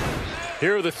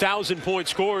 Here are the 1,000-point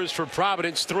scorers for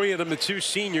Providence. 3 of them, the 2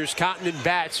 seniors, Cotton and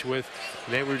Bats, with,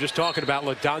 and then we were just talking about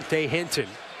LaDontae Hinton,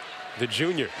 the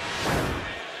junior.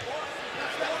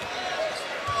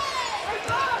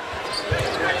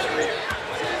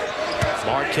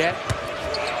 Marquette.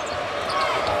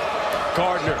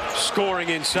 Gardner scoring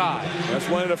inside. That's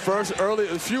one of the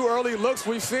few early looks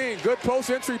we've seen. Good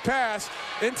post-entry pass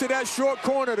into that short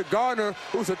corner to Gardner,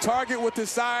 who's a target with his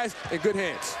size and good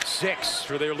hands. 6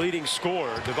 for their leading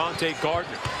scorer, Devontae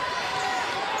Gardner.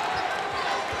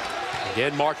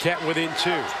 Again, Marquette within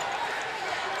 2.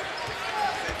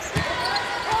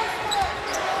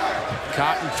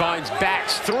 Cotton finds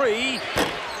Bats, 3.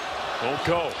 Won't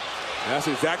go. That's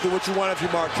exactly what you want if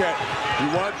you're Marquette.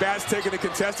 You want Bats taking a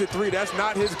contested 3. That's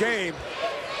not his game.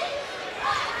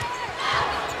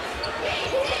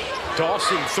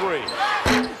 Dawson, 3.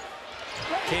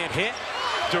 Can't hit.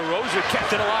 DeRozier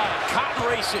kept it alive. Cotton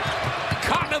racing.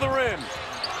 Cotton to the rim.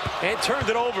 And turned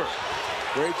it over.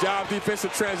 Great job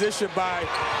defensive transition by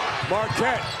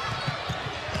Marquette.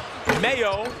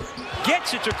 Mayo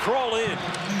gets it to crawl in.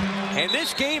 And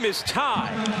this game is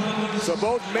tied. So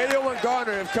both Mayo and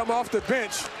Gardner have come off the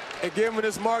bench and given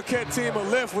this Marquette team a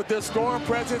lift with their scoring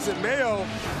presence. And Mayo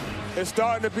is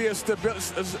starting to be a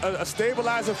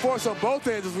stabilizing force on both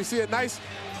ends as we see a nice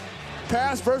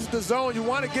pass versus the zone. You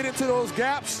want to get into those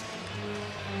gaps.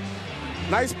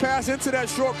 Nice pass into that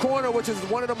short corner, which is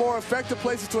one of the more effective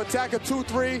places to attack a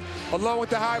 2-3 along with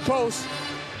the high post.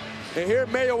 And here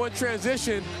Mayo in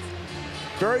transition.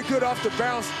 Very good off the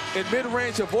bounce in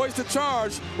mid-range, avoids the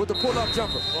charge with the pull-up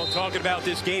jumper. Well, talking about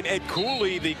this game, Ed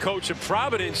Cooley, the coach of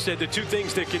Providence, said the 2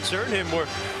 things that concern him were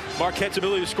Marquette's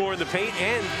ability to score in the paint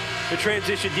and the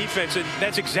transition defense. And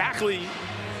that's exactly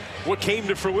what came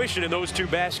to fruition in those two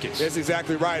baskets. That's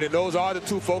exactly right, and those are the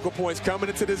two focal points coming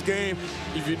into this game.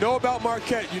 If you know about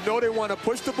Marquette, you know they want to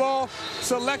push the ball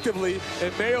selectively,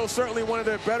 and Mayo's certainly one of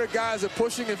their better guys at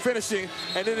pushing and finishing.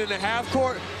 And then in the half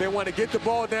court, they want to get the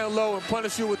ball down low and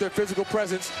punish you with their physical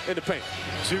presence in the paint.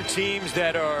 Two teams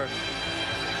that are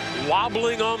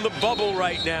wobbling on the bubble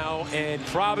right now, and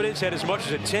Providence had as much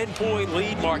as a 10-point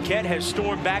lead. Marquette has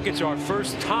stormed back. It's our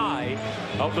first tie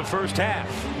of the first half.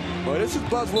 Well, this is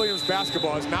Buzz Williams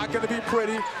basketball. It's not going to be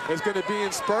pretty. It's going to be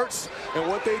in spurts. And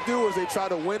what they do is they try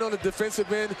to win on the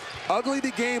defensive end, ugly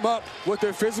the game up with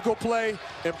their physical play,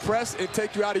 and press and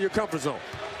take you out of your comfort zone.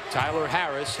 Tyler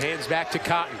Harris hands back to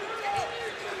Cotton.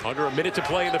 Under a minute to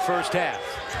play in the first half.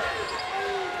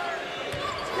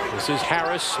 This is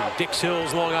Harris from Dix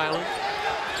Hills, Long Island.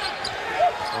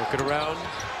 Working around.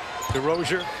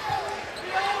 DeRozier.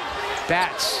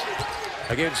 Bats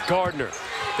against Gardner.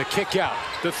 The kick out.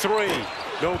 The three.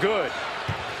 No good.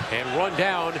 And run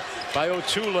down by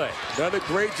Otule. Done a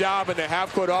great job in the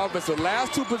half-court offense. The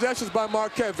last two possessions by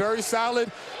Marquette, very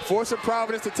solid. Forcing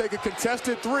Providence to take a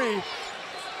contested three.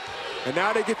 And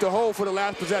now they get the hold for the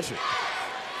last possession.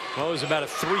 Well, there's about a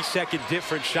 3-second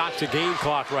difference shot to game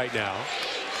clock right now.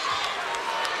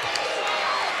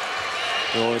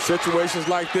 You know, in situations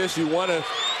like this, you want to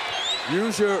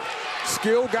use your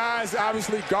skill guys,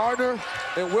 obviously Gardner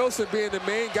and Wilson being the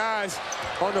main guys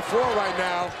on the floor right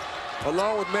now,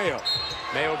 along with Mayo.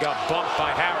 Mayo got bumped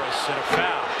by Harris and a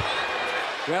foul.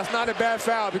 That's not a bad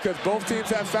foul because both teams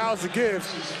have fouls to give.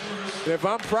 And if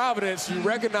I'm Providence, you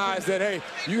recognize that, hey,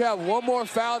 you have one more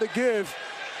foul to give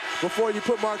before you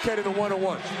put Marquette in a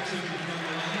one-on-one.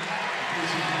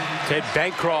 Ted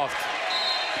Bancroft,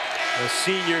 a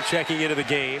senior, checking into the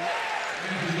game.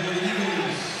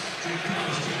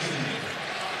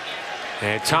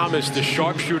 And Thomas, the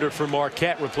sharpshooter for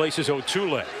Marquette, replaces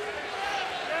Otule.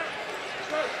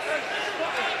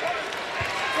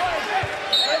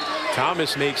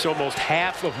 Thomas makes almost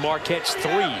half of Marquette's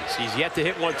threes. He's yet to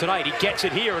hit one tonight. He gets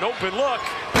it here, an open look,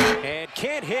 and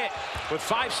can't hit with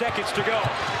 5 seconds to go.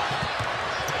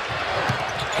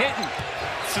 Hinton,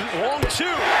 long two,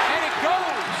 and it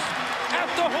goes at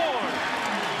the horn.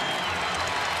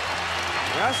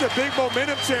 That's a big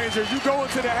momentum changer. You go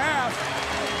into the half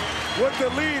with the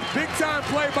lead. Big time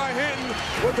play by Hinton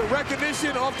with the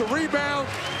recognition off the rebound.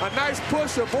 A nice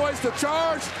push, avoids the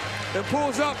charge, and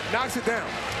pulls up, knocks it down.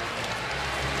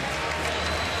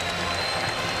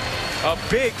 A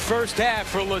big first half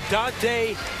for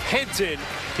LaDontae Hinton.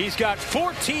 He's got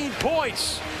 14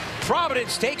 points.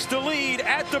 Providence takes the lead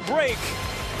at the break.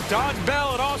 Don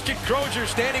Bell and Austin Crozier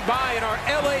standing by in our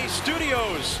LA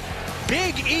studios.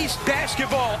 Big East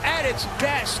basketball at its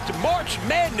best. March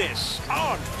Madness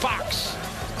on Fox.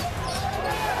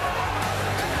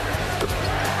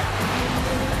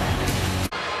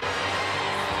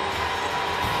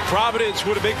 Providence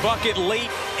with a big bucket late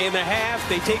in the half.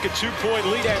 They take a 2-point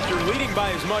lead after leading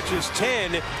by as much as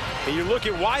 10. And you look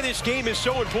at why this game is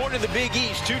so important in the Big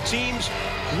East. Two teams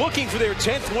looking for their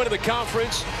 10th win of the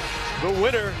conference. The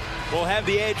winner will have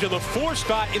the edge on the 4th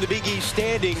spot in the Big East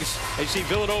standings. As you see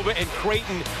Villanova and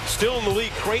Creighton still in the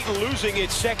league. Creighton losing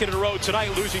its second in a row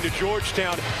tonight, losing to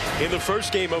Georgetown in the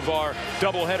first game of our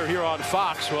doubleheader here on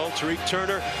Fox. Well, Tariq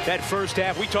Turner, that first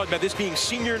half, we talked about this being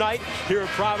senior night here in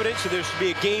Providence, so there should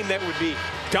be a game that would be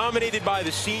dominated by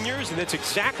the seniors, and that's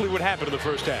exactly what happened in the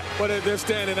first half. But they're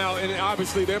standing out, and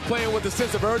obviously they're playing with a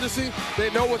sense of urgency. They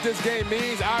know what this game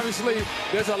means. Obviously,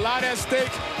 there's a lot at stake.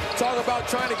 Talk about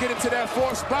trying to get into that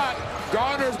 4th spot.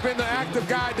 Gardner's been the active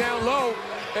guy down low,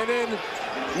 and then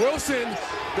Wilson,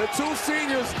 the two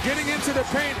seniors getting into the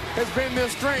paint has been their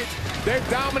strength. They've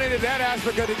dominated that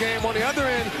aspect of the game. On the other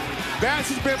end,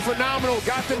 Bass has been phenomenal,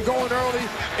 got them going early,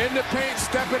 in the paint,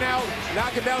 stepping out,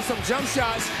 knocking down some jump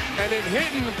shots, and then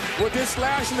Hinton with his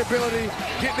slashing ability,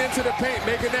 getting into the paint,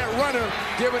 making that runner,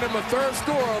 giving him a 3rd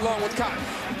score along with Cotton.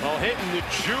 Well, Hinton, the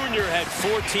junior, had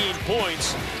 14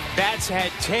 points. Bats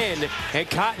had 10, and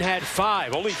Cotton had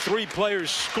 5. Only 3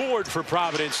 players scored for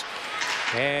Providence.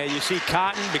 And you see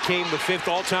Cotton became the 5th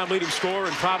all-time leading scorer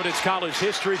in Providence College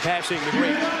history, passing the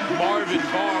great Marvin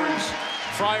Barnes.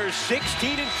 Friars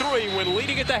 16-3 when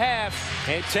leading at the half,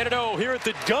 and 10-0 here at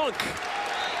the Dunk.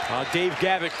 Dave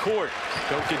Gavitt Court,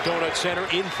 Dunkin' Donut Center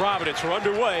in Providence. We're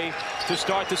underway to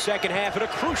start the second half at a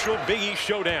crucial Big East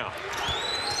showdown.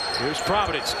 Here's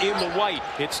Providence in the white.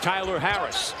 It's Tyler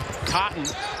Harris. Cotton.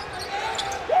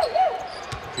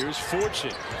 Here's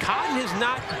Fortune. Cotton has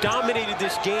not dominated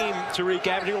this game, Tariq,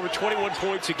 averaging over 21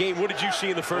 points a game. What did you see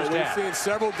in the first half? We've seen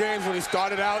several games when he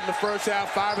started out in the first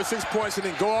half, 5 or 6 points, and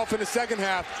then go off in the second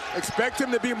half. Expect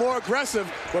him to be more aggressive,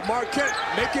 but Marquette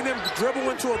making him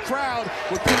dribble into a crowd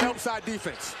with good outside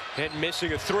defense. Hinton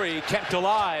missing a three, kept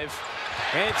alive,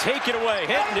 and taken away.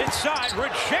 Hinton inside,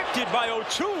 rejected by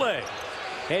Otule.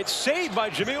 And saved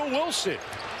by Jameel Wilson.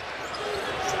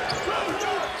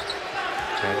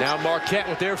 And now Marquette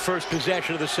with their first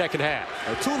possession of the second half.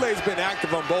 Tule's been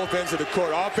active on both ends of the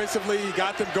court. Offensively, he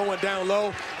got them going down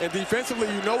low. And defensively,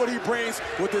 you know what he brings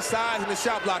with his size and his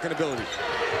shot blocking ability.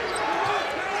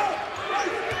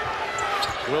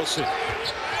 Wilson.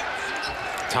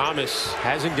 Thomas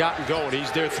hasn't gotten going.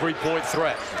 He's their three-point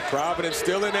threat. Providence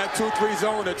still in that 2-3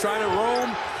 zone. They're trying to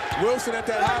roam Wilson at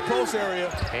that high post area.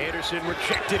 Anderson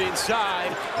rejected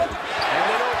inside. And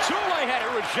then Otule had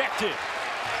it rejected.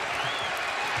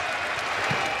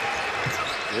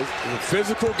 It's a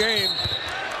physical game.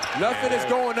 Nothing is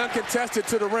going uncontested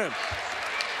to the rim.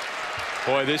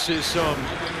 Boy, this is some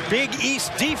Big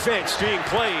East defense being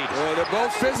played. Well, they're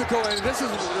both physical, and this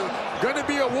is going to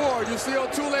be a war. You see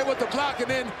Otule with the block, and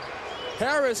then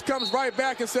Harris comes right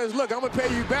back and says, look, I'm going to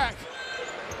pay you back.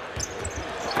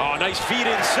 Oh, nice feed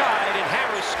inside, and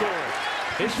Harris scored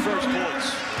his first points.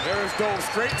 Harris goes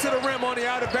straight to the rim on the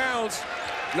out of bounds.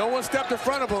 No one stepped in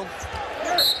front of him.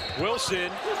 Wilson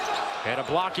had a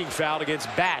blocking foul against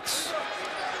Batts.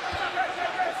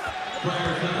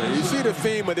 You see the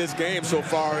theme of this game so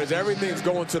far is everything's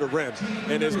going to the rim.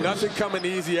 And there's nothing coming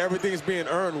easy. Everything's being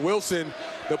earned. Wilson,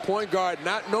 the point guard,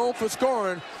 not known for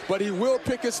scoring, but he will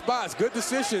pick his spots. Good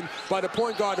decision by the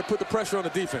point guard to put the pressure on the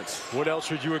defense. What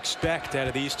else would you expect out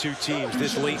of these two teams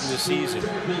this late in the season?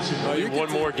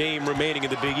 One more game remaining in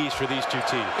the Big East for these two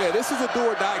teams. Yeah, this is a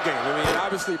do-or-die game. I mean,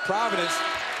 obviously, Providence,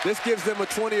 this gives them a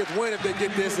 20th win if they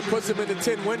get this. It puts them in the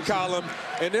 10-win column.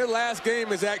 And their last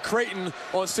game is at Creighton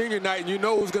on senior night, and you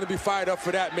know who's going to be fired up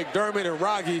for that. McDermott and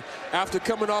Raggi, after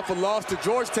coming off a loss to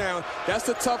Georgetown, that's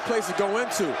a tough place to go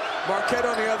into. Marquette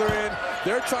on the other end,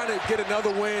 they're trying to get another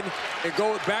win and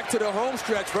go back to the home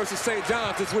stretch versus St.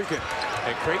 John's this weekend.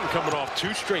 And Creighton coming off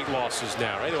 2 straight losses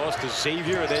now, right? They lost to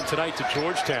Xavier and then tonight to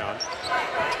Georgetown.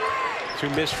 2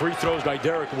 missed free throws by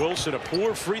Derek Wilson, a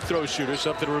poor free throw shooter,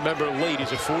 something to remember late.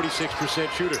 He's a 46%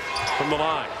 shooter from the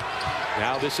line.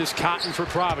 Now this is Cotton for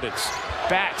Providence.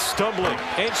 Batts stumbling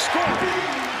and scoring.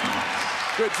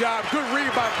 Good job, good read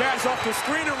by Batts off the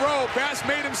screen and roll. Batts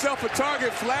made himself a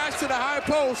target, flash to the high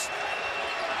post,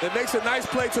 and makes a nice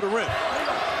play to the rim.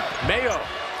 Mayo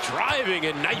driving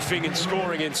and knifing and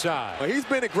scoring inside. Well, he's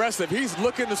been aggressive. He's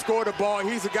looking to score the ball.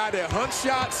 He's a guy that hunts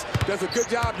shots, does a good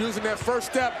job using that first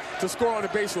step to score on the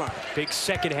baseline. Big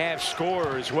second half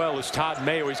scorer as well as Todd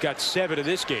Mayo. He's got 7 in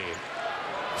this game.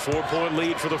 4-point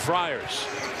lead for the Friars.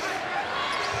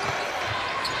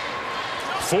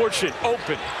 Fortune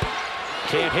open.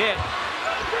 Can't hit.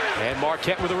 And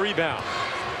Marquette with a rebound.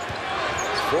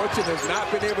 Fortune has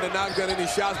not been able to knock down any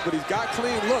shots, but he's got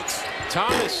clean looks.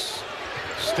 Thomas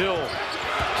still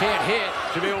can't hit.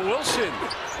 Jameel Wilson.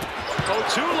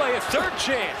 Otule, a third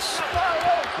chance.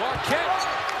 Marquette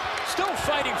still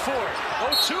fighting for it.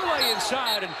 Otule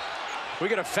inside, and we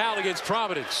get a foul against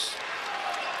Providence.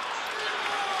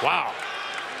 Wow.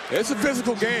 It's a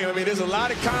physical game. I mean, there's a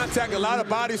lot of contact, a lot of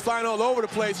bodies flying all over the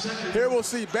place. Here we'll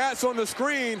see Batts on the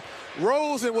screen.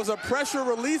 Rosen was a pressure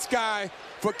release guy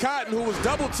for Cotton, who was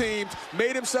double teamed,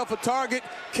 made himself a target,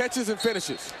 catches and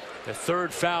finishes. The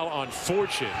third foul on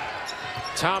Fortune.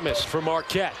 Thomas for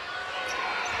Marquette.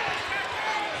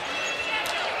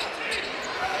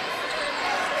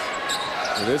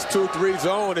 And this 2-3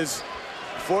 zone is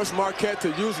forced Marquette to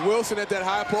use Wilson at that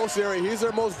high post area. He's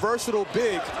their most versatile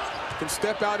big. Can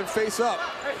step out and face up.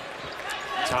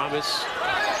 Thomas,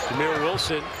 Jameel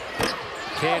Wilson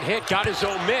can't hit, got his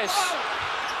own miss.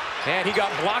 And he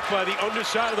got blocked by the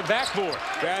underside of the backboard.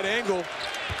 Bad angle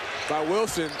by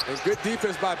Wilson, and good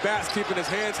defense by Batts, keeping his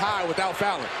hands high without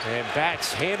fouling. And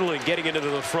Batts handling, getting into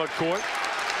the front court.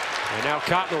 And now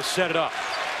Cotton will set it up.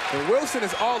 And Wilson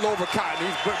is all over Cotton.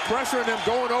 He's pressuring him,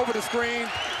 going over the screen,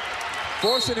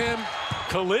 forcing him.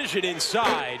 Collision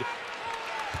inside.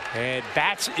 And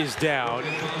Batts is down.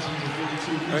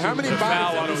 And how many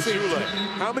bodies have we seen?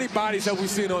 How many bodies have we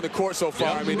seen on the court so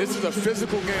far? I mean, this is a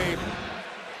physical game.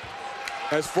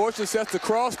 As Fortune sets the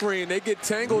cross screen, they get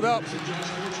tangled up.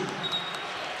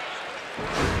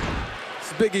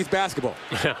 It's Big East basketball.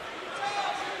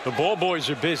 The ball boys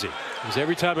are busy, because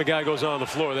every time a guy goes on the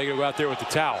floor, they go out there with the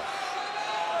towel.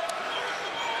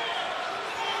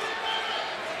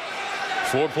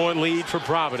 4-point lead for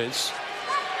Providence.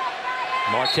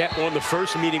 Marquette won the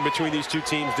first meeting between these two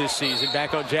teams this season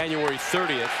back on January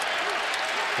 30th.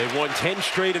 They've won 10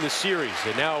 straight in the series,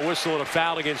 and now a whistle and a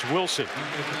foul against Wilson.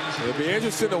 It'll be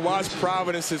interesting to watch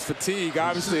Providence's fatigue.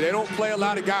 Obviously, they don't play a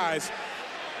lot of guys.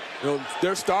 You know,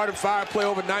 their starting five play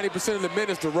over 90% of the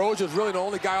minutes. DeRozier's really the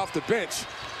only guy off the bench.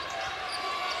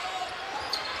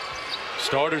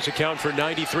 Starters account for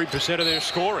 93% of their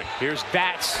scoring. Here's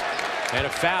Batts, and a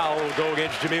foul will go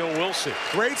against Jameel Wilson.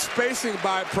 Great spacing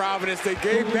by Providence. They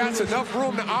gave Batts enough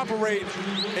room to operate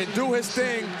and do his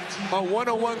thing on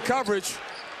one-on-one coverage.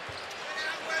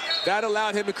 That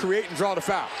allowed him to create and draw the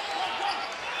foul.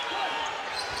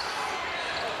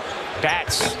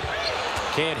 Batts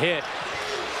can't hit.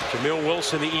 Jameel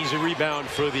Wilson, the easy rebound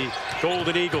for the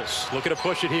Golden Eagles. Looking to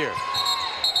push it here.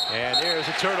 And there's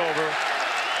a turnover.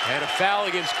 And a foul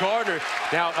against Gardner.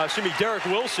 Now, Derek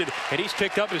Wilson, and he's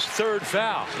picked up his third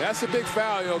foul. That's a big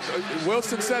foul. You know,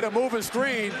 Wilson set a moving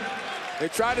screen. They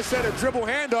tried to set a dribble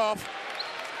handoff.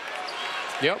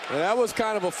 Yep. And that was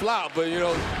kind of a flop, but, you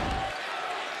know,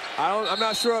 I'm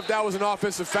not sure if that was an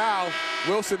offensive foul.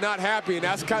 Wilson not happy, and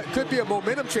that could be a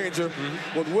momentum changer.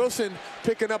 With Wilson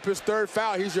picking up his third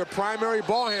foul, he's your primary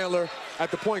ball handler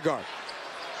at the point guard.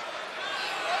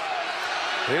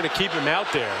 They're going to keep him out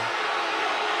there.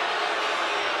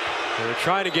 They're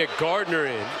trying to get Gardner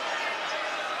in.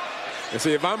 And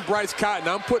see, if I'm Bryce Cotton,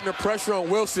 I'm putting the pressure on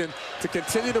Wilson to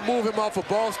continue to move him off of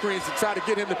ball screens to try to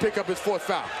get him to pick up his fourth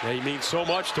foul. That means so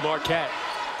much to Marquette.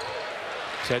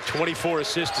 He's had 24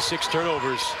 assists to 6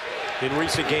 turnovers in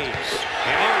recent games.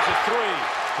 And there's a three.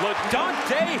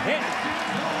 LaDonte Hinton.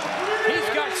 He's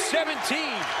got 17.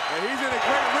 And he's in a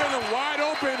great rhythm, wide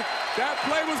open. That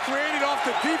play was created off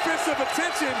the defensive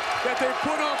attention that they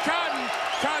put on Cotton.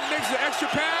 Cotton makes the extra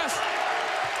pass,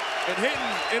 and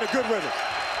Hinton in a good rhythm.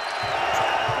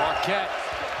 Marquette.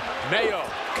 Mayo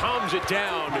calms it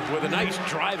down with a nice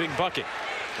driving bucket.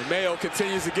 And Mayo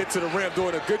continues to get to the rim,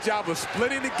 doing a good job of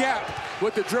splitting the gap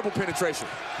with the dribble penetration.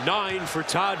 9 for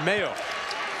Todd Mayo.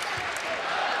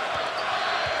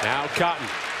 Now Cotton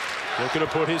looking to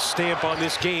put his stamp on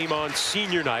this game on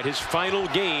senior night, his final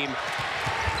game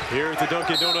here at the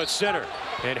Dunkin' Donuts Center.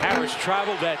 And Harris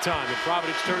traveled that time, and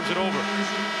Providence turns it over.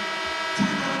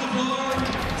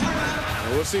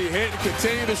 And we'll see Hinton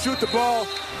continue to shoot the ball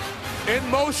in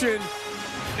motion.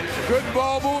 Good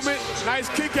ball movement, nice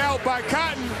kick out by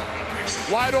Cotton.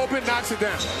 Wide open, knocks it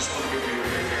down.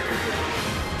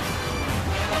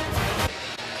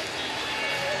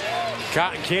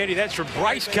 Cotton candy, that's for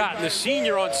Bryce Cotton, the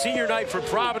senior on senior night for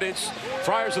Providence.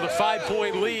 Friars with a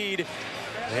 5-point lead.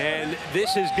 And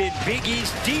this has been Big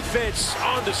East defense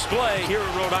on display here in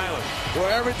Rhode Island.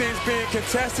 Where everything's being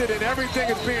contested and everything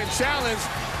is being challenged.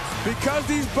 Because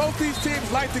both these teams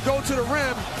like to go to the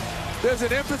rim, there's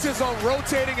an emphasis on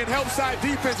rotating and help side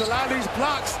defense. A lot of these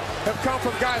blocks have come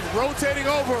from guys rotating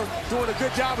over, doing a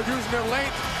good job of using their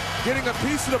length, getting a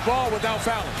piece of the ball without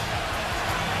fouling.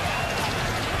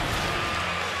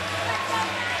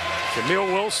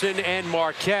 Jameel Wilson and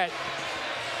Marquette.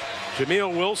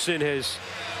 Jameel Wilson has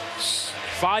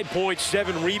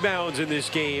 5.7 rebounds in this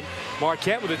game.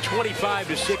 Marquette with a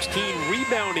 25-16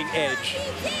 rebounding edge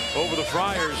over the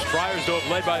Friars. Friars, though, have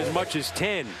led by as much as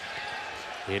 10.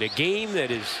 In a game that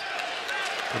is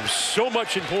of so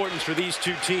much importance for these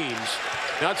two teams.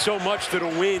 Not so much that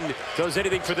a win does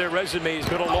anything for their resumes,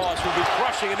 but a loss will be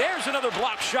crushing. And there's another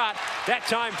block shot, that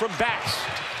time from Batts.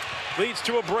 Leads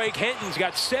to a break. Hinton's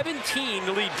got 17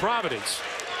 to lead Providence.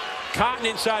 Cotton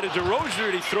inside of DeRozier,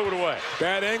 and he threw it away.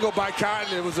 Bad angle by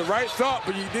Cotton. It was the right thought,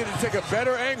 but you needed to take a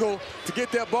better angle to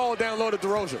get that ball down low to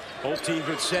DeRozier. Both teams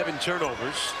with 7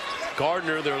 turnovers.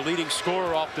 Gardner, their leading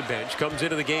scorer off the bench, comes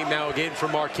into the game now again for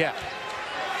Marquette.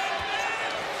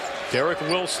 Derek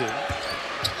Wilson.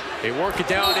 They work it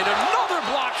down, and another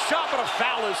block shot, but a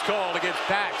foul is called against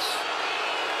Batts.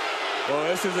 Well,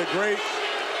 this is a great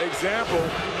example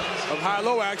of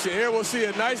high-low action. Here we'll see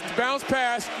a nice bounce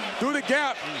pass through the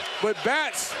gap, but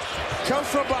Batts comes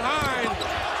from behind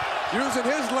using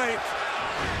his length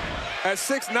at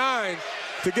 6'9"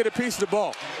 to get a piece of the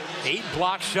ball. 8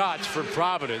 block shots for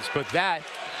Providence, but that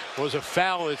was a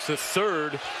foul. It's the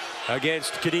third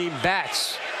against Kadeem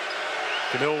Batts.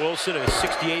 Jameel Wilson, a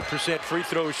 68% free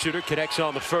throw shooter, connects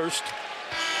on the first.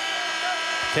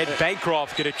 Ted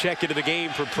Bancroft going to check into the game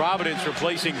for Providence,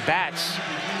 replacing Batts.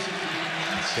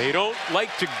 They don't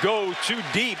like to go too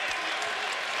deep,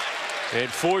 and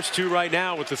forced to right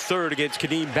now with the third against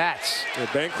Kadeem Batts.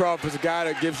 Yeah, Bancroft is a guy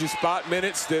that gives you spot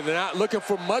minutes. They're not looking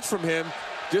for much from him,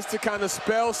 just to kind of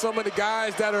spell some of the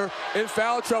guys that are in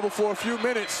foul trouble for a few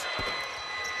minutes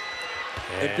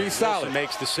and be solid. Wilson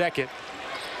makes the second.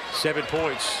 7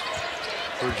 points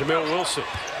for Jamil Wilson.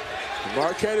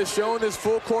 Marquette has shown his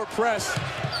full court press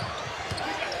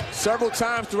several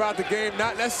times throughout the game,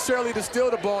 not necessarily to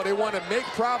steal the ball. They want to make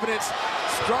Providence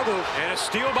struggle. And a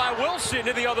steal by Wilson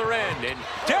to the other end. And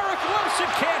Derek Wilson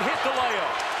can't hit the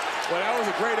layup. Well, that was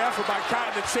a great effort by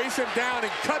Cotton to chase him down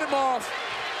and cut him off,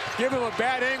 give him a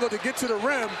bad angle to get to the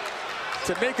rim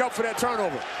to make up for that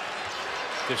turnover.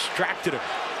 Distracted him.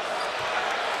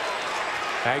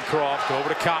 Bancroft over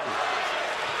to Cotton.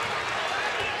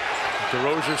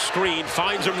 DeRozier's screen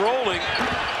finds him rolling,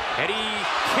 and he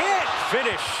can't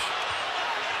finish.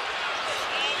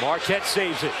 Marquette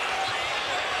saves it.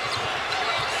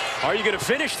 Are you going to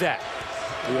finish that?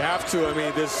 You have to. I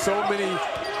mean, there's so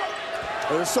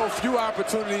few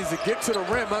opportunities to get to the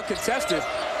rim uncontested.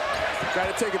 Got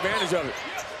to take advantage of it.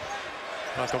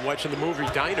 Like I'm watching the movie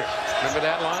Diner. Remember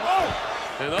that line? Oh!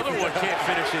 Another one can't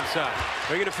finish inside.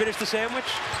 Are you going to finish the sandwich?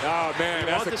 Oh, man,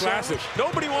 that's a classic. Sandwich?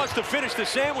 Nobody wants to finish the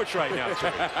sandwich right now.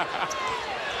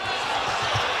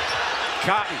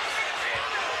 Cotton.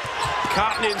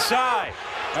 Cotton inside.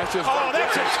 That's just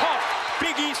that's a tough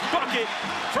Big East bucket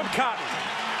from Cotton.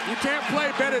 You can't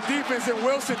play better defense than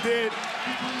Wilson did.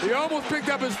 He almost picked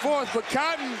up his fourth, but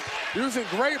Cotton using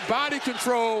great body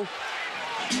control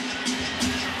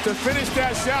to finish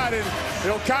that shot. And,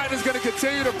 Cotton is going to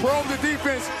continue to probe the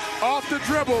defense off the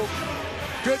dribble.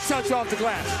 Good touch off the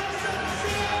glass.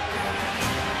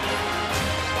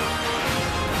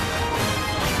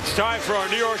 It's time for our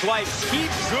New York Life Keep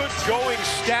Good Going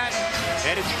stat.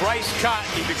 And it's Bryce Cotton.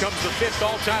 He becomes the 5th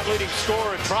all-time leading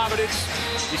scorer in Providence.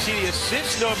 You see the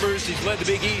assist numbers. He's led the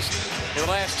Big East in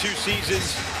the last 2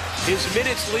 seasons. His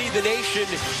minutes lead the nation.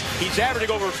 He's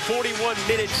averaging over 41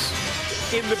 minutes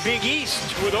in the Big East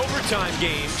with overtime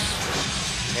games.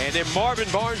 And then Marvin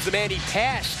Barnes, the man he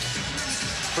passed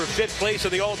for 5th place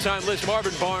on the all-time list.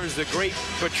 Marvin Barnes, the great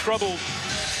but troubled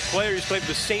player. He's played with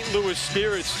the St. Louis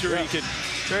Spirits.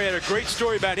 They had a great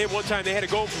story about him. One time they had to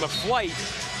go from a flight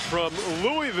from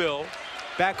Louisville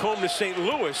back home to St.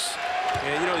 Louis.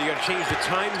 And, you got to change the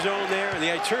time zone there. And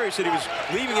the itinerary said he was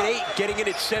leaving at 8, getting in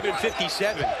at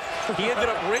 7:57. He ended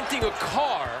up renting a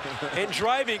car and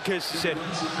driving because he said,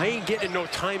 I ain't getting no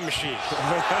time machine.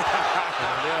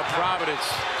 Providence.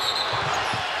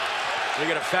 They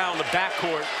got a foul in the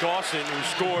backcourt. Dawson, who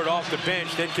scored off the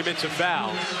bench, then commits a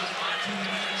foul.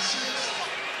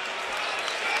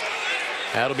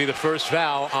 That'll be the first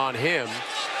foul on him.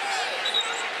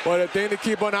 Well, the thing to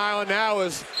keep an eye on now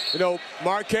is,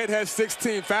 Marquette has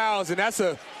 16 fouls, and that's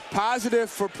a positive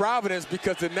for Providence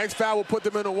because the next foul will put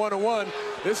them in a 1-on-1.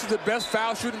 This is the best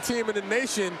foul shooting team in the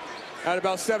nation at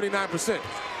about 79%.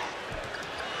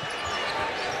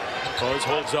 Buzz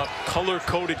holds up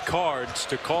color-coded cards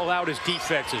to call out his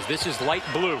defenses. This is light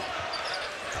blue.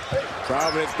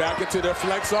 Providence back into their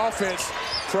flex offense.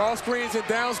 Cross screens and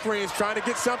down screens, trying to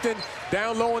get something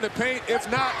down low in the paint. If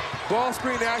not, ball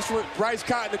screen action with Bryce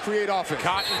Cotton to create offense.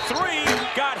 Cotton 3,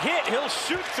 got hit, he'll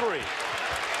shoot 3.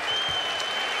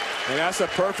 And that's a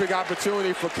perfect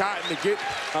opportunity for Cotton to get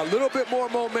a little bit more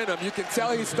momentum. You can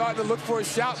tell he's starting to look for a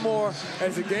shot more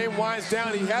as the game winds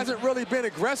down. He hasn't really been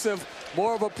aggressive,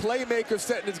 more of a playmaker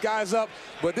setting his guys up.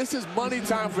 But this is money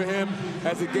time for him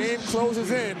as the game closes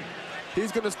in.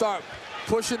 He's going to start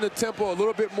pushing the tempo a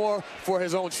little bit more for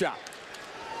his own shot.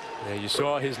 Yeah, you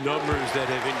saw his numbers that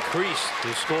have increased,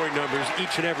 his scoring numbers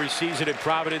each and every season at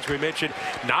Providence. We mentioned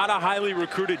not a highly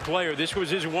recruited player. This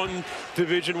was his one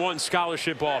Division I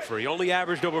scholarship offer. He only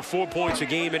averaged over 4 points a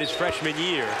game in his freshman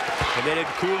year. And then Ed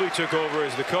Cooley took over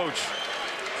as the coach.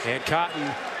 And Cotton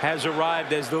has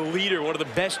arrived as the leader, one of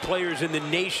the best players in the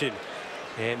nation.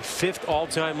 And 5th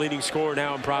all-time leading scorer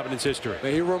now in Providence history. Now,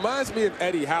 he reminds me of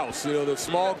Eddie House, the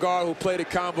small guard who played a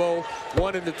combo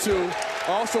 1 and 2.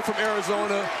 Also from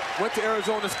Arizona, went to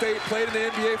Arizona State, played in the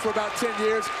NBA for about 10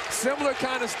 years. Similar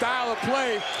kind of style of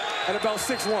play at about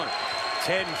 6'1".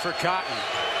 10 for Cotton.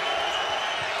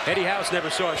 Eddie House never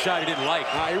saw a shot he didn't like.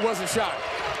 He wasn't shot.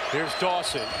 Here's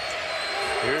Dawson.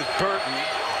 Here's Burton.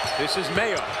 This is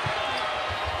Mayo.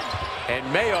 And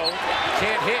Mayo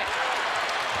can't hit.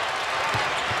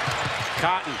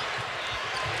 Cotton.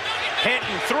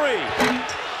 Hinton 3.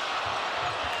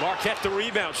 Marquette the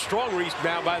rebound. Strong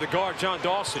rebound by the guard, John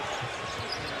Dawson.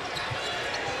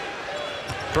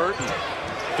 Burton.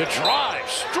 The drive.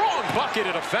 Strong bucket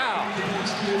and a foul.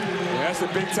 Yeah, that's a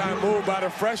big-time move by the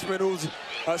freshman who's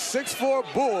a 6'4"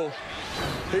 bull.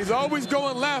 He's always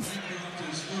going left.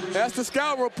 That's the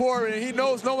scout report, and he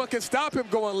knows no one can stop him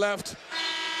going left.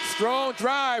 Strong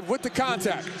drive with the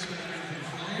contact.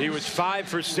 He was 5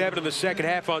 for 7 in the second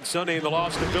half on Sunday in the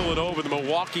loss to Villanova. The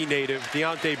Milwaukee native,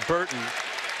 Deontay Burton,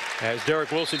 as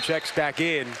Derek Wilson checks back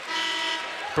in.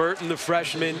 Burton, the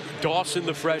freshman, Dawson,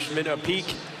 the freshman, a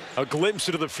peek, a glimpse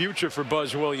into the future for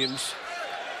Buzz Williams.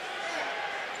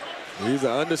 He's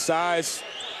an undersized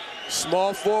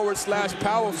small forward slash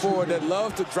power forward that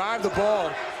loves to drive the ball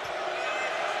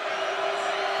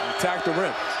and attack the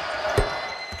rim.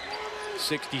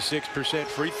 66%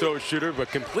 free throw shooter, but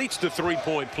completes the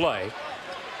three-point play.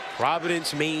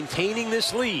 Providence maintaining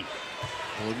this lead.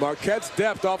 With Marquette's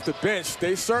depth off the bench,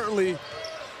 they certainly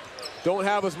don't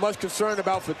have as much concern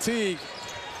about fatigue.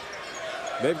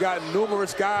 They've got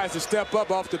numerous guys to step up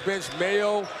off the bench.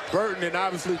 Mayo, Burton, and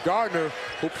obviously Gardner,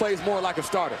 who plays more like a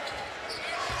starter.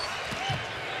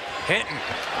 Hinton.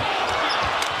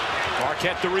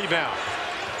 Marquette the rebound.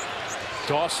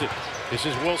 Dawson. This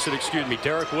is Wilson, excuse me,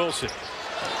 Derek Wilson.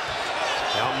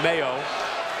 Now Mayo.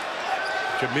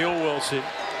 Jamil Wilson.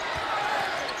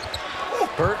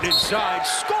 Burton inside,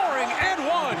 scoring and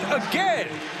one again.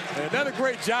 And another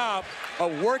great job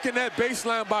of working that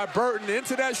baseline by Burton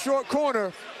into that short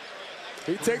corner.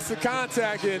 He takes the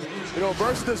contact and,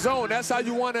 versus the zone. That's how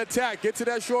you want to attack. Get to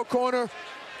that short corner,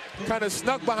 kind of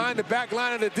snuck behind the back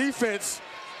line of the defense,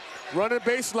 running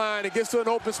the baseline and gets to an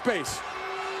open space.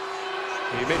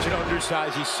 You mentioned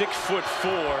undersized. He's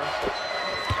 6'4".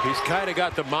 He's kind of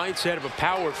got the mindset of a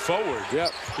power forward.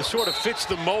 Yep. It sort of fits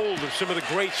the mold of some of the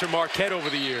greats from Marquette over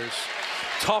the years.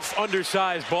 Tough,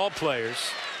 undersized ball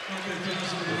players.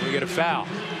 And we get a foul.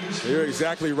 You're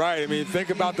exactly right. I mean,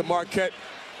 think about the Marquette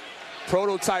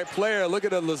prototype player. Look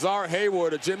at a Lazar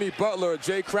Hayward, a Jimmy Butler, a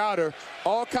Jay Crowder.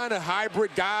 All kind of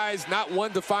hybrid guys, not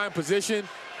one defined position.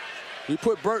 You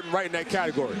put Burton right in that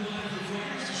category.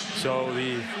 So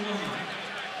the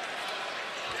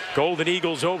Golden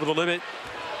Eagles over the limit.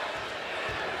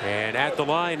 And at the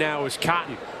line now is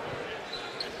Cotton.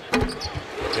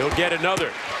 He'll get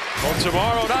another. Well,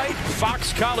 tomorrow night,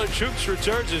 Fox College Hoops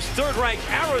returns as third-ranked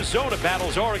Arizona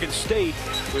battles Oregon State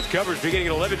with coverage beginning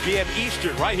at 11 p.m.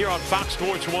 Eastern right here on Fox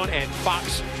Sports 1 and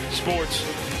Fox Sports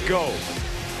Go.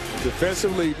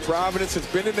 Defensively, Providence has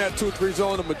been in that 2-3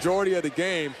 zone the majority of the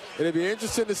game. And it'd be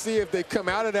interesting to see if they come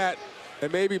out of that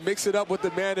and maybe mix it up with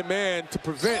the man-to-man to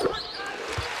prevent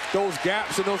those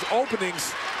gaps and those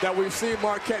openings that we've seen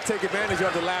Marquette take advantage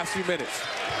of the last few minutes.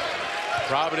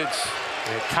 Providence,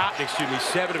 Cotton, excuse me,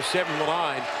 7 of 7 from the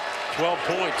line, 12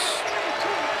 points.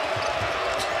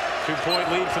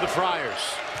 2-point lead for the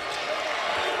Friars.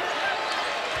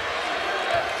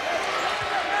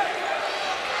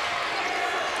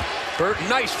 Burton,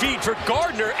 nice feed for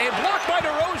Gardner and blocked by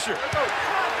DeRozier.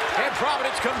 And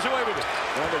Providence comes away with it.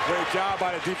 Another great job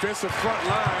by the defensive front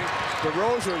line.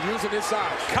 DeRozier using his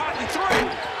size. Cotton three.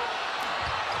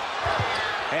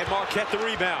 And Marquette the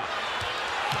rebound.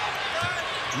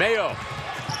 Mayo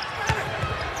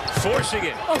forcing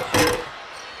it.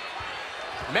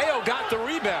 Mayo got the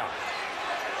rebound.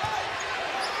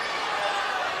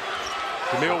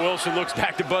 Jamil Wilson looks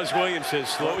back to Buzz Williams, says,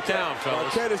 slow it down,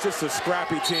 fellas. Marquette is just a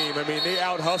scrappy team. I mean, they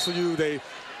out-hustle you. They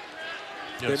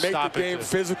make the game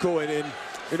physical. And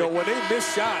when they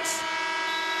miss shots,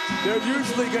 they're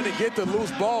usually going to get the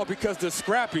loose ball because they're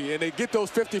scrappy. And they get those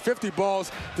 50-50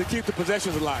 balls to keep the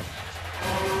possessions alive.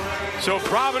 So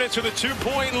Providence with a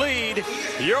 2-point lead.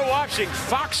 You're watching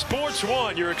Fox Sports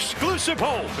 1, your exclusive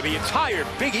home for the entire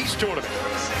Big East tournament.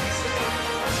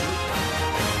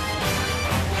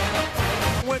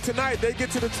 Win tonight, they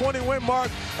get to the 20-win mark,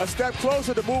 a step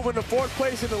closer to moving to 4th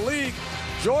place in the league.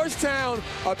 Georgetown,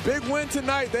 a big win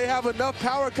tonight. They have enough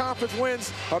power conference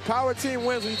wins, or power team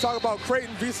wins. When you talk about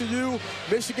Creighton, VCU,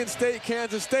 Michigan State,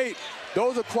 Kansas State,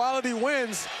 those are quality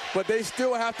wins, but they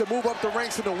still have to move up the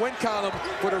ranks in the win column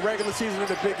for the regular season in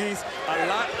the Big East. A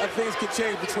lot of things can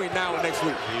change between now and next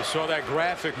week. You saw that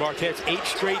graphic. Marquette's 8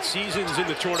 straight seasons in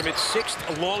the tournament,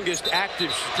 6th longest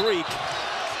active streak.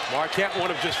 Marquette,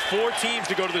 one of just 4 teams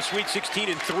to go to the Sweet 16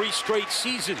 in 3 straight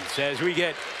seasons. As we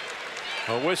get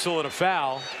a whistle and a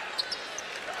foul,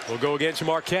 we'll go against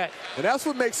Marquette. And that's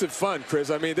what makes it fun, Chris.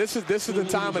 I mean, this is the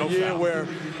time of the year where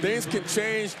things can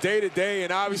change day to day,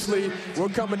 and obviously we're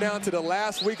coming down to the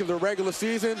last week of the regular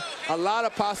season. A lot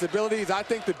of possibilities. I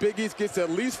think the Big East gets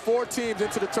at least 4 teams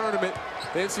into the tournament,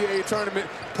 the NCAA tournament,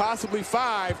 possibly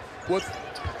 5 with,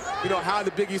 how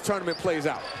the Big East tournament plays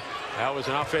out. That was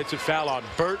an offensive foul on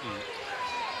Burton.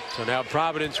 So now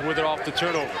Providence with it off the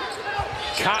turnover.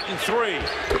 Cotton 3.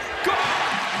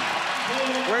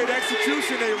 Great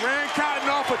execution. They ran Cotton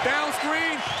off a down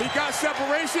screen. He got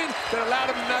separation that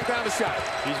allowed him to knock down the shot.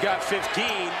 He's got 15.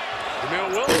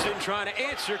 Jamil Wilson trying to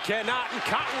answer, cannot, and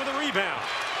Cotton with a rebound.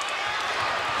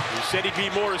 He said he'd be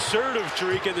more assertive,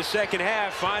 Tariq, in the second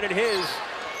half, finding his,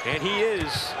 and he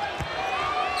is.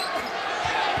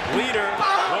 Leader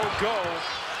won't go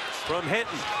from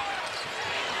Hinton.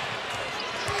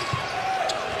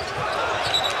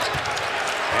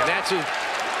 that's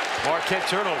a Marquette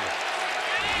turnover.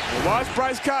 And watch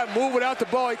Bryce Cotton move without the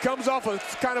ball. He comes off a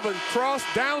kind of a cross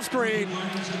down screen.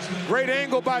 Great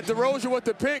angle by DeRozan with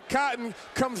the pick. Cotton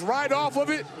comes right off of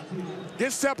it,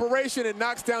 gets separation, and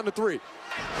knocks down the three.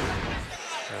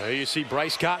 There you see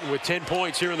Bryce Cotton with 10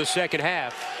 points here in the second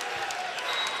half.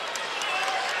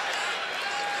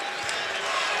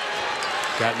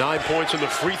 Got 9 points on the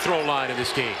free throw line in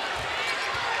this game.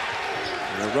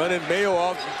 And they're running Mayo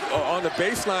off on the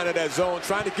baseline of that zone,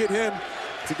 trying to get him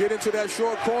to get into that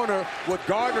short corner with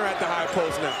Gardner at the high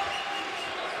post now.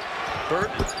 Burt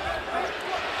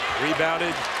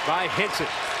rebounded by Henson.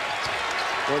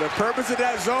 Well, the purpose of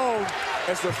that zone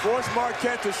is to force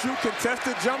Marquette to shoot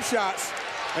contested jump shots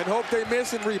and hope they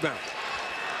miss and rebound.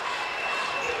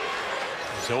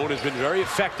 The zone has been very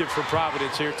effective for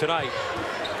Providence here tonight.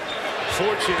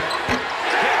 Fortune hits.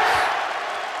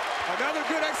 Another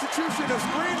good execution of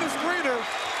screen to screener.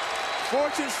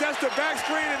 Fortune sets the back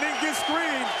screen and then gets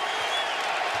screened.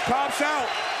 Pops out.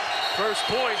 First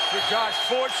point for Josh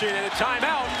Fortune and a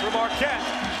timeout for Marquette.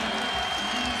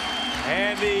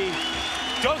 And the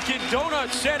Dunkin'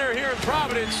 Donuts Center here in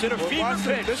Providence in a fever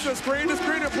pitch. This is a screen to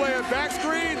screener play, a back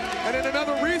screen and then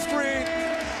another rescreen.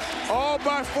 All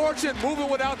by Fortune, moving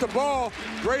without the ball.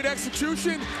 Great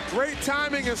execution, great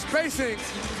timing and spacing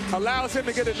allows him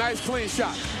to get a nice clean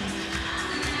shot.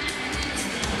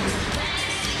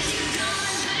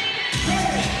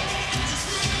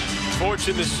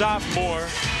 Fortune, the sophomore,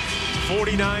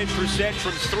 49%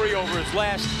 from three over his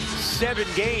last 7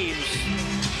 games.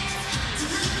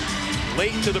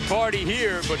 Late to the party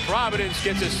here, but Providence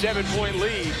gets a 7-point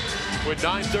lead with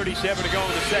 9:37 to go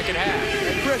in the second half.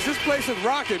 Hey, Chris, this place is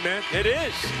rocking, man. It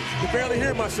is. I can barely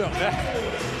hear myself.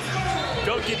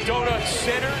 Dunkin' Donuts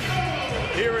Center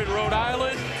here in Rhode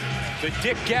Island. The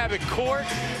Dick Gavitt Court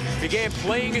began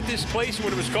playing at this place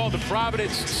when it was called the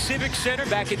Providence Civic Center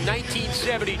back in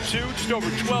 1972. Just over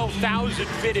 12,000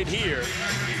 fit in here.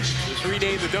 It was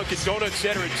renamed the Dunkin' Donuts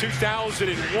Center in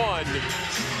 2001.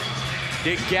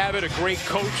 Dick Gavitt, a great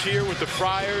coach here with the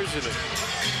Friars in the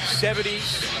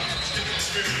 70s.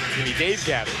 Maybe Dave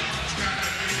Gavitt.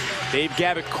 Dave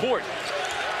Gavitt Court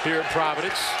here at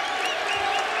Providence.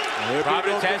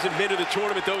 Providence hasn't been to the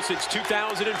tournament, though, since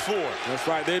 2004. That's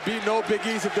right. There'd be no Big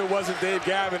East if there wasn't Dave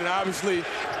Gavitt, and obviously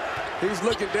he's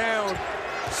looking down,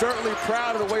 certainly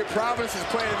proud of the way Providence is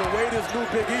playing and the way this new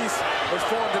Big East was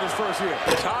formed in his first year.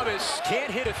 Thomas can't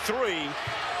hit a three.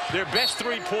 Their best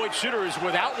three-point shooter is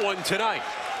without one tonight.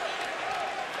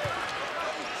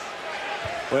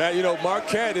 Well, you know,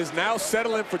 Marquette is now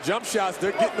settling for jump shots.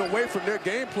 They're getting away from their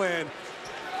game plan.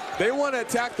 They want to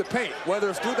attack the paint, whether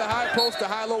it's through the high post, the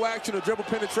high-low action, or dribble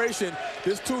penetration.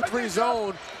 This 2-3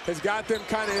 zone has got them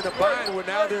kind of in a bind where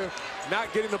now they're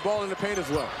not getting the ball in the paint as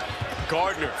well.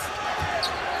 Gardner.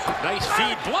 Nice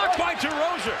feed. Blocked by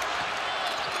DeRozan.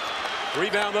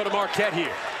 Rebound, though, to Marquette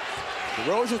here.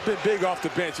 DeRozan's been big off the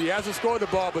bench. He hasn't scored the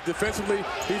ball, but defensively,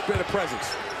 he's been a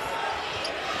presence.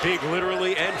 Big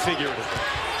literally and figuratively.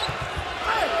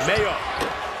 Mayo.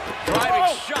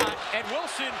 Driving shot, and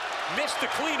Wilson missed the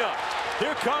cleanup.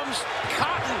 Here comes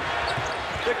Cotton.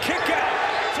 The kick out.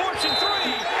 Fortune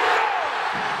three.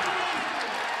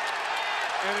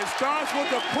 And it starts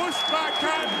with a push by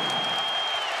Cotton.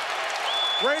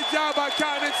 Great job by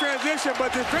Cotton in transition,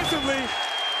 but defensively,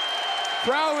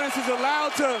 Providence is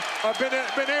allowed to,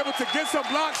 been able to get some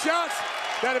block shots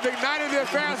that have ignited their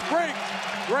fast break.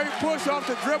 Great push off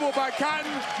the dribble by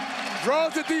Cotton.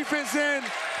 Draws the defense in.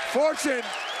 Fortune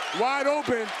wide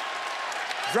open.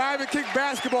 Drive and kick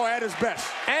basketball at his best.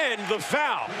 And the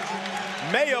foul.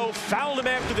 Mayo fouled him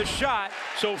after the shot.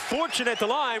 So Fortune at the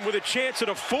line with a chance at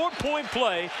a 4-point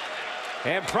play.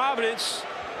 And Providence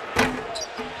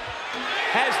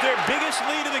has their biggest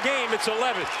lead of the game. It's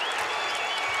 11.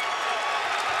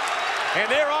 And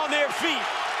they're on their feet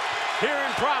here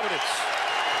in Providence.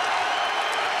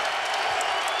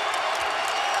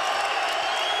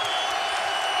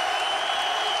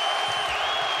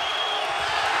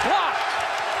 Blocked.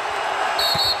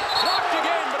 Blocked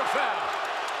again, but a foul.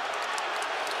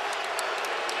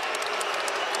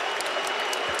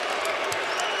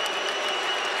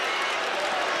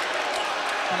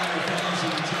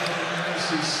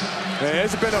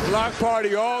 It's been a block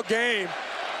party all game.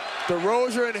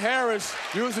 DeRozan and Harris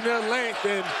using their length,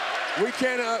 and we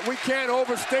can't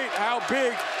overstate how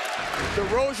big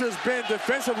DeRozan's been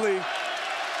defensively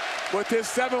with his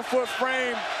 7-foot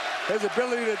frame, his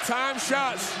ability to time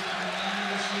shots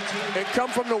and come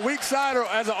from the weak side or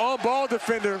as an on-ball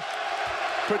defender,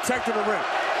 protecting the rim.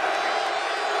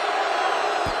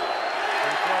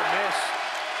 Miss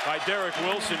by about Derek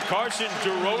Wilson. Carson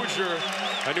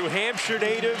DeRozier, a New Hampshire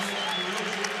native,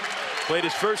 played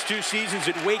his first 2 seasons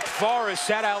at Wake Forest,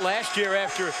 sat out last year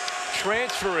after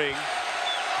transferring.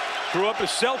 Grew up a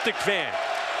Celtic fan.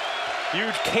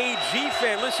 Huge KG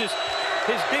fan. This is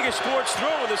his biggest sports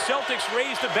thrill when the Celtics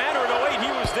raised the banner in 08.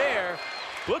 He was there,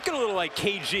 looking a little like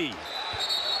KG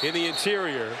in the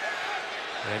interior.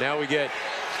 And now we get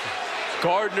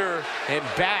Gardner and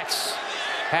Batts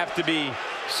have to be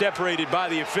separated by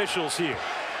the officials here.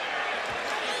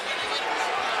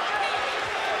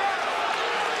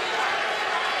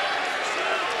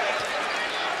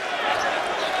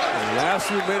 In the last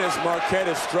few minutes, Marquette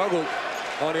has struggled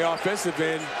on the offensive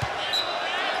end,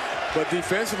 but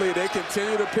defensively they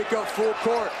continue to pick up full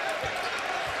court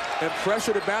and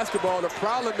pressure the basketball. The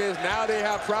problem is now they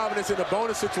have Providence in a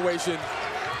bonus situation.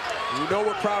 You know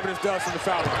what Providence does from the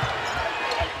foul line.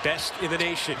 Best in the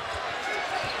nation.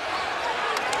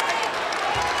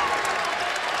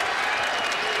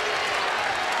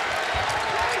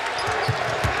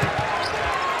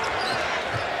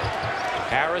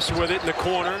 Harris with it in the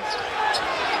corner.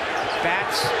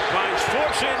 Batts finds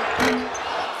Fortune.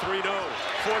 3-0.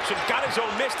 Fortune got his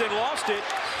own missed and lost it.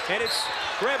 And it's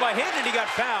grabbed by hand and he got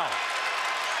fouled.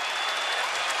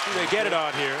 They get it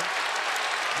on here.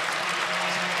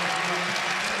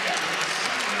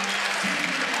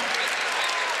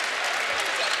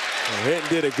 Hinton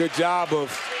did a good job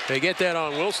of. They get that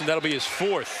on Wilson. That'll be his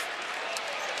 4th.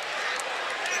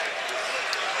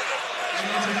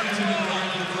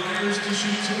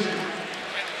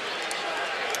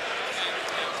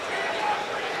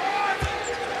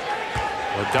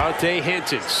 Dante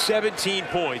Hinton, 17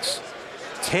 points,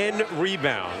 10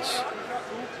 rebounds.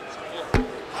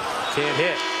 Can't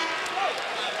hit.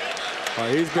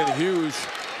 He's been huge.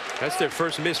 That's their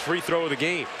first missed free throw of the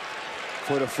game.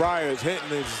 For the Friars,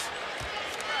 Hinton has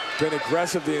been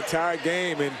aggressive the entire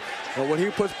game, and when he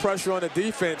puts pressure on the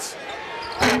defense,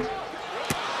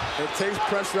 it takes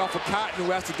pressure off of Cotton,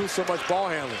 who has to do so much ball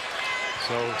handling.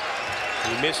 So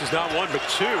he misses not 1 but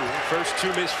 2. First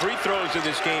 2 missed free throws in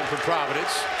this game for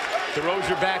Providence.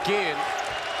 DeRozier back in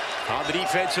on the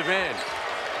defensive end.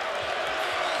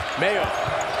 Mayo.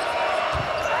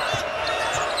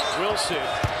 Wilson.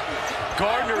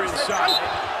 Gardner inside.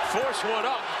 Force one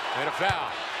up and a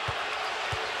foul.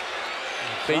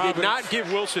 They did not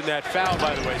give Wilson that foul,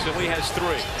 by the way, so he has 3.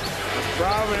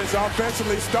 Providence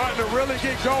offensively starting to really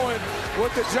get going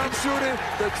with the jump shooting,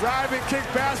 the driving kick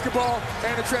basketball,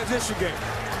 and the transition game.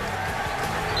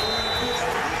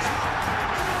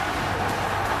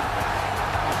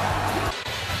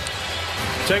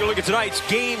 Take a look at tonight's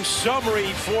game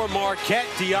summary for Marquette.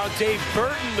 Deontay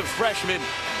Burton, the freshman,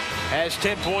 has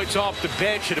 10 points off the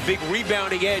bench and a big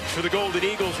rebounding edge for the Golden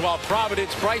Eagles, while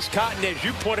Providence, Bryce Cotton, as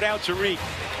you pointed out, Tariq,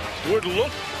 would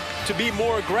look to be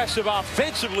more aggressive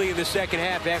offensively in the second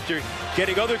half after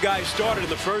getting other guys started in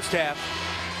the first half.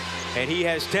 And he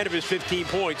has 10 of his 15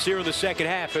 points here in the second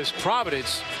half as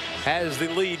Providence has the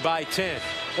lead by 10.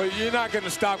 Well, you're not going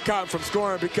to stop Cotton from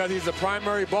scoring because he's a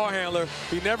primary ball handler.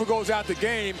 He never goes out the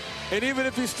game. And even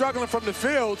if he's struggling from the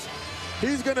field,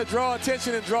 he's going to draw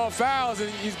attention and draw fouls. And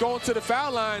he's going to the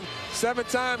foul line 7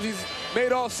 times. He's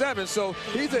made all 7. So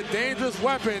he's a dangerous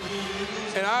weapon.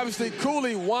 And obviously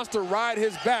Cooley wants to ride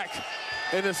his back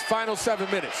in his final 7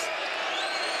 minutes.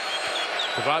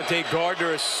 Devontae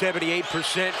Gardner, a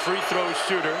 78% free throw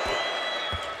shooter,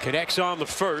 connects on the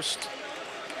first.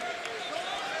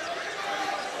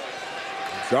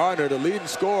 Gardner, the leading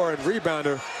scorer and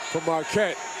rebounder for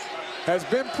Marquette, has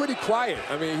been pretty quiet.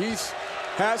 I mean, he's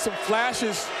had some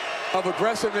flashes of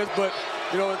aggressiveness, but,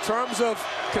 you know, in terms of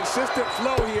consistent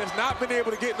flow, he has not been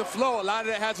able to get in the flow. A lot of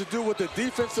that has to do with the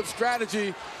defensive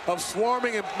strategy of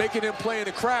swarming and making him play in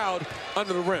the crowd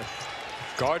under the rim.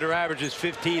 Gardner averages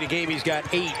 15 a game. He's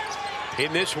got 8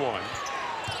 in this one.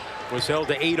 Was held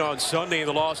to 8 on Sunday in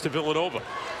the loss to Villanova.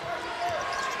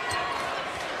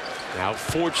 Now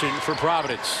Fortune for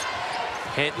Providence.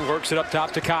 Hinton works it up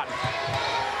top to Cotton.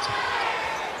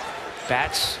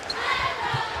 Batts.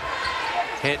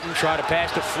 Hinton try to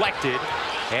pass deflected.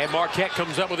 And Marquette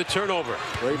comes up with a turnover.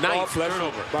 Ninth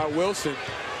turnover by Wilson.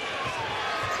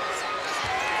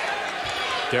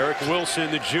 Derek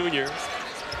Wilson, the junior,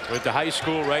 with the high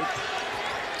school, right?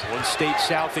 1 state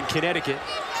south in Connecticut.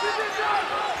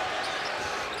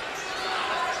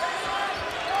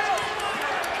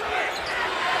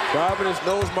 Providence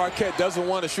knows Marquette doesn't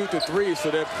want to shoot the 3, so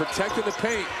they're protecting the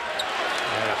paint.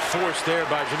 And a force there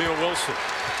by Jameel Wilson.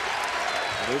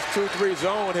 And this 2-3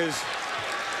 zone has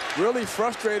really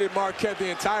frustrated Marquette the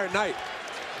entire night.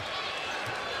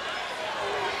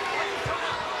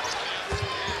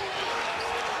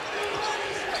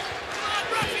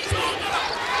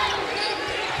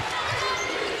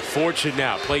 Fortune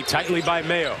now, played tightly by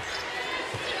Mayo.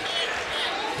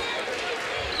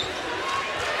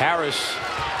 Harris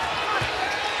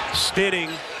spinning,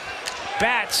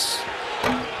 bats,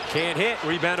 can't hit.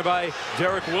 Rebounded by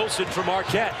Derek Wilson from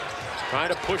Marquette. Trying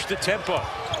to push the tempo.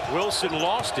 Wilson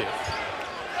lost it.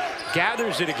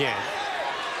 Gathers it again.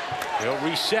 They'll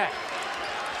reset.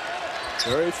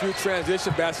 Very few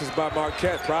transition baskets by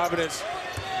Marquette. Providence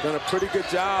done a pretty good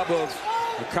job of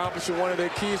accomplishing one of their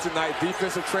keys tonight.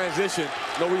 Defensive transition.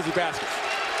 No easy baskets.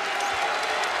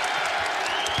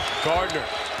 Gardner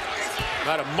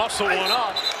got to muscle one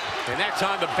up. And that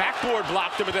time the backboard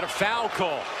blocked him, and then a foul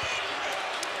call.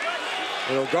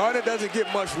 You know, Gardner doesn't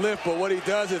get much lift, but what he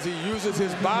does is he uses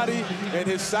his body and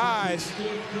his size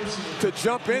to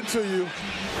jump into you.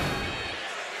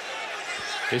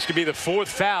 This could be the 4th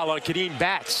foul on Kadeem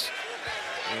Batts.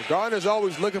 And Gardner's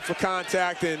always looking for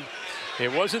contact, and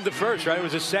it wasn't the first, right? It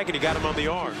was the second. He got him on the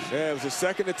arm. Yeah, it was the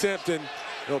second attempt, and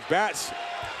you know, Batts,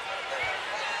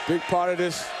 big part of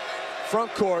this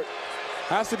front court,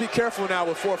 has to be careful now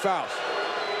with 4 fouls.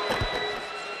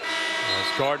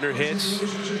 As Gardner hits,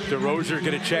 DeRozier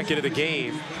going to check into the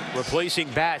game, replacing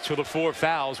Batts with the 4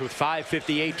 fouls with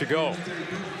 5:58 to go.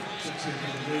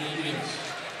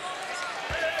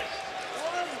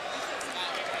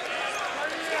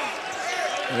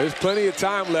 There's plenty of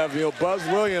time left. You know, Buzz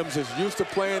Williams is used to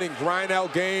playing in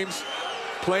grind-out games,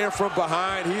 playing from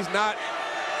behind.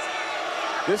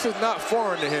 This is not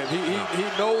foreign to him. He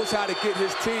knows how to get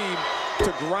his team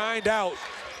to grind out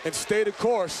and stay the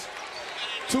course.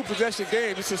 2-possession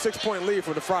game. It's a 6-point lead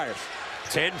for the Friars.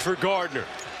 10 for Gardner.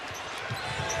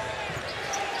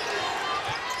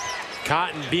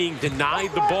 Cotton being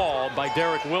denied the ball by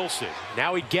Derek Wilson.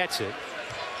 Now he gets it.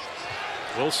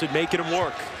 Wilson making him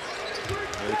work.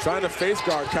 They're trying to face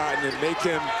guard Cotton and make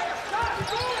him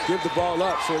give the ball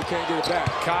up so he can't get it back.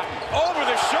 Cotton over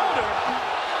the shoulder.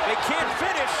 They can't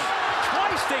finish.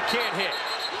 Twice they can't hit.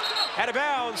 Out of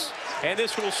bounds, and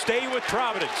this will stay with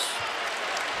Providence.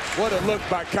 What a look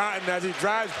by Cotton as he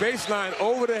drives baseline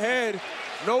over the head.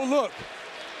 No look.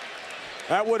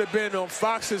 That would have been on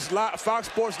Fox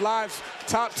Sports Live's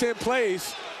top 10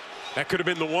 plays. That could have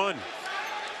been the one.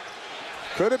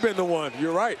 Could have been the one.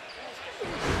 You're right.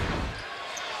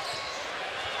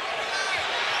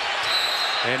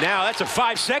 And now that's a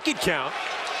 5-second count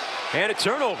and a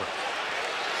turnover.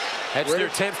 That's their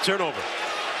 10th turnover.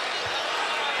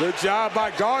 Good job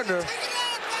by Gardner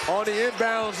on the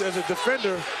inbounds as a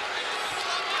defender.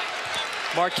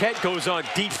 Marquette goes on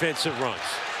defensive runs.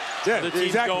 Yeah, the teams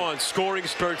exactly. go on scoring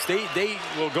spurts. They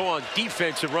will go on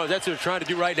defensive runs. That's what they're trying to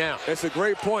do right now. That's a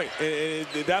great point. And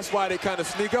that's why they kind of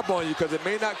sneak up on you, because it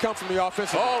may not come from the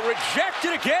offensive. Oh,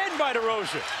 rejected again by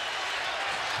DeRozier.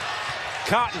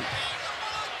 Cotton.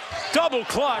 Double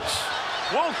clutch.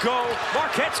 Won't go.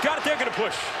 Marquette's got it. They're going to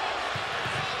push.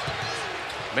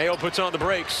 Mayo puts on the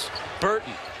brakes.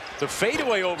 Burton. The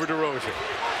fadeaway over DeRozier.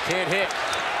 Can't hit.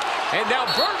 And now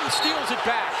Burton steals it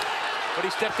back. But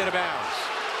he stepped out of bounds.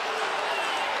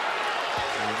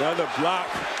 Another block.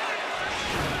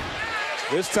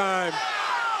 This time,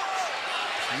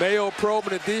 Mayo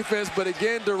probing the defense. But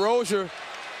again, DeRozier,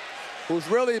 who's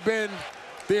really been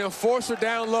the enforcer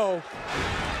down low,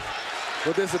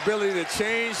 with this ability to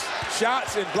change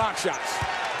shots and block shots.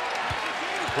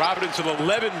 Providence with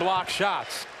 11 block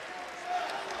shots.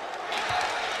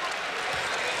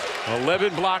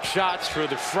 11 block shots for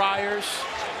the Friars.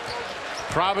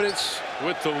 Providence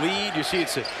with the lead. You see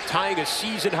it's tying a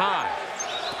season high.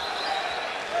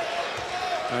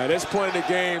 At this point in the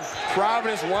game,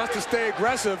 Providence wants to stay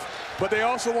aggressive, but they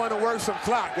also want to work some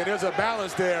clock. And there's a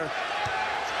balance there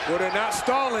where they're not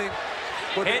stalling,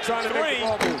 but they're trying to make the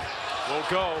ball move. Won't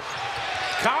go.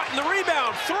 Cotton the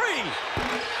rebound. 3.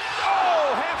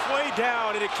 Oh, halfway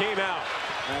down, and it came out.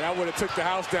 Man, that would have took the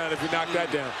house down if you knocked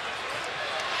that down.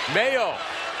 Mayo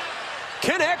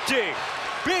connecting.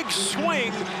 Big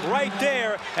swing right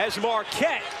there as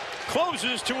Marquette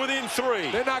closes to within 3.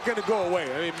 They're not going to go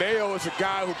away. I mean, Mayo is a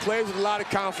guy who plays with a lot of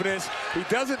confidence. He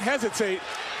doesn't hesitate.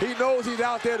 He knows he's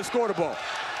out there to score the ball.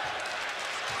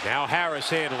 Now Harris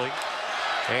handling,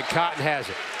 and Cotton has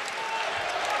it.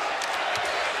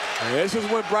 And this is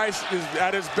when Bryce is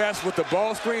at his best with the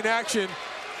ball screen action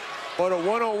or the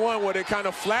one-on-one where they kind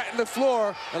of flatten the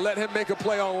floor and let him make a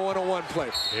play on one-on-one play.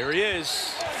 Here he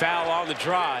is. Foul on the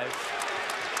drive.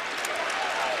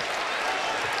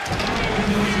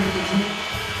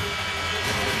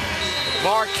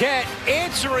 Marquette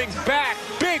answering back.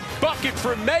 Big bucket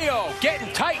for Mayo.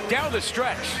 Getting tight down the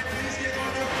stretch.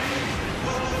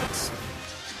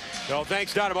 So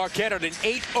thanks down to Marquette on an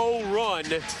 8-0 run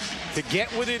to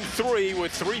get within 3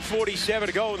 with 3:47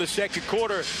 to go in the second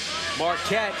quarter.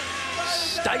 Marquette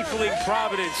stifling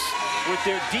Providence with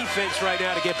their defense right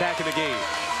now to get back in the game.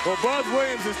 Well, Buzz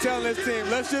Williams is telling his team,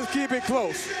 let's just keep it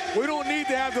close. We don't need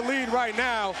to have the lead right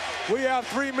now. We have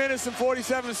 3 minutes and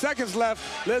 47 seconds left.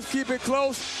 Let's keep it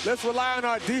close. Let's rely on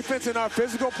our defense and our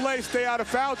physical play, stay out of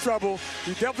foul trouble.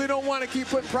 You definitely don't want to keep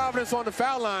putting Providence on the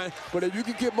foul line, but if you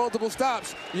can get multiple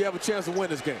stops, you have a chance to win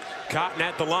this game. Cotton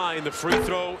at the line. The free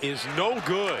throw is no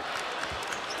good.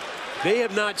 They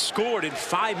have not scored in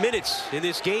 5 minutes in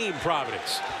this game,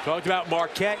 Providence. Talked about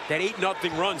Marquette, that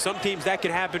 8-0 run. Some teams that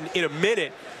can happen in a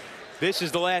minute. This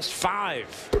is the last 5.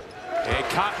 And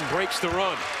Cotton breaks the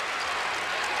run.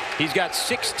 He's got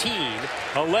 16,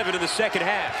 11 in the second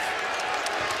half.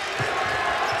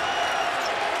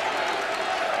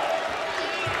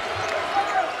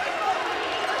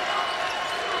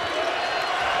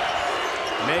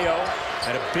 Mayo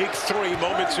had a big 3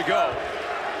 moments ago.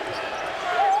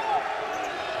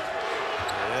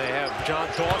 John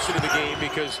Dawson in the game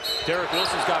because Derek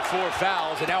Wilson's got 4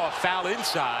 fouls, and now a foul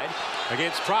inside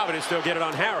against Providence. They'll get it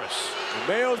on Harris.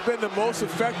 Mayo's been the most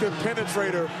effective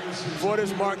penetrator for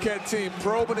this Marquette team,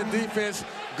 probing the defense,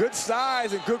 good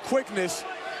size and good quickness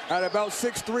at about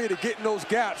 6'3" to get in those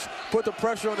gaps, put the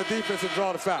pressure on the defense and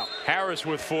draw the foul. Harris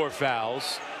with 4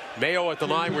 fouls. Mayo at the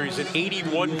line where he's an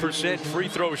 81% free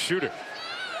throw shooter.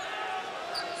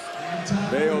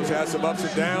 Mayo's had some ups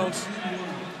and downs,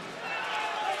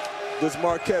 this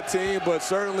Marquette team, but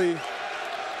certainly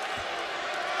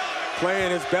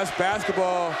playing his best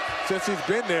basketball since he's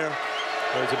been there.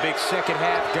 Well, he's a big second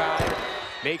half guy.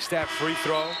 Makes that free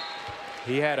throw.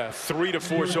 He had a 3 to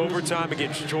force overtime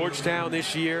against Georgetown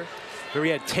this year, where he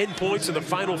had 10 points in the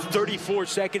final 34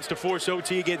 seconds to force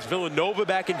OT against Villanova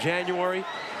back in January.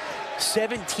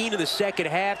 17 in the second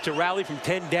half to rally from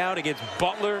 10 down against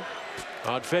Butler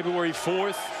on February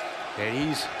 4th. And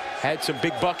he's had some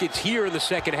big buckets here in the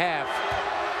second half,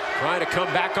 trying to come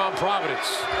back on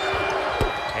Providence.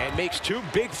 And makes 2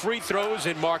 big free throws,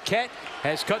 and Marquette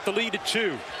has cut the lead to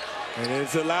 2. And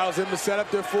it allows them to set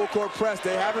up their full court press.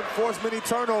 They haven't forced many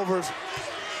turnovers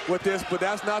with this, but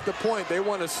that's not the point. They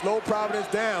want to slow Providence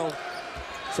down,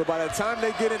 so by the time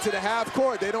they get into the half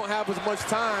court, they don't have as much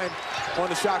time on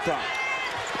the shot clock.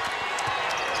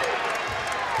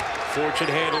 Fortune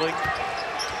handling.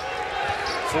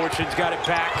 Fortune's got it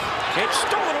back. And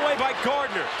stolen away by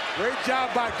Gardner. Great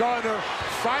job by Gardner,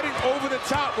 fighting over the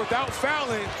top without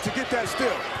fouling to get that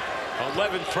steal.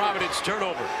 11th Providence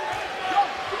turnover.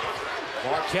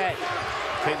 Marquette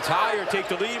can tie or take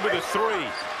the lead with a 3.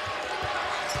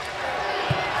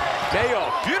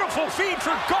 Mayo, beautiful feed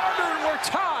for Gardner, and we're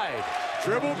tied.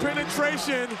 Dribble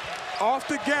penetration off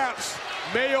the gaps.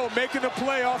 Mayo making the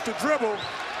play off the dribble.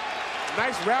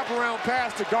 Nice wraparound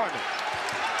pass to Gardner.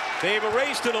 They've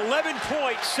erased an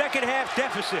 11-point second half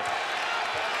deficit.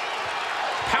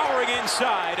 Powering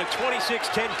inside, a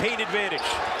 26-10 paint advantage.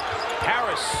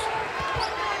 Harris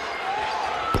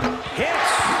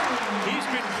hits. He's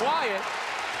been quiet.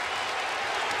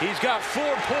 He's got 4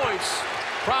 points.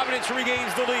 Providence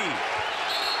regains the lead.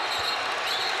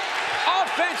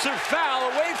 Offensive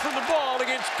foul away from the ball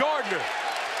against Gardner.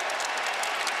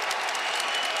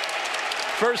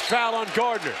 First foul on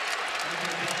Gardner.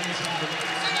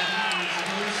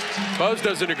 Buzz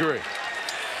doesn't agree.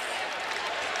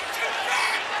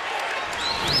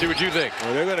 See what you think.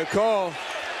 Well, they're going to call.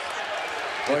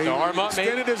 Well, he arm up,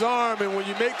 extended his arm, and when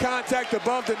you make contact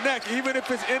above the neck, even if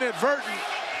it's inadvertent,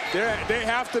 they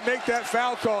have to make that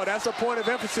foul call. That's a point of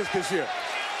emphasis this year.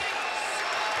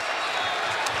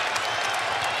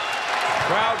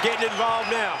 Crowd getting involved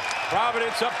now.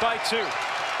 Providence up by 2.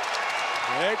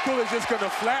 Ed Cool is just going to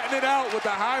flatten it out with a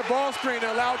high ball screen and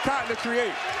allow Cotton to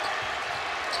create.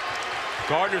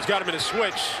 Gardner's got him in a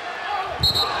switch.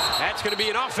 That's going to be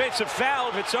an offensive foul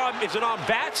if it's on. Is it on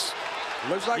Bats?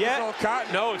 Looks like it's on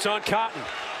Cotton. No, it's on Cotton.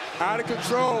 Out of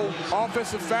control,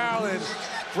 offensive foul, and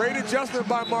great adjustment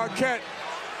by Marquette,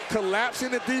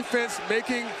 collapsing the defense,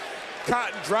 making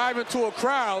Cotton drive into a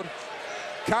crowd.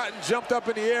 Cotton jumped up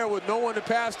in the air with no one to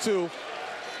pass to.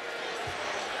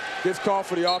 Gets called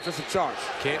for the offensive charge.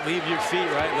 Can't leave your feet,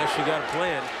 right, unless you got a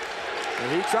plan.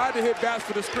 And he tried to hit Bats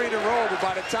for the screen and roll, but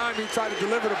by the time he tried to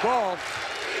deliver the ball,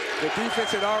 the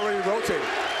defense had already rotated.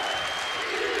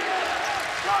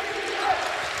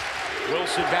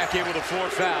 Wilson back in with the 4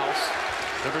 fouls.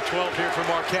 Number 12 here for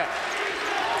Marquette.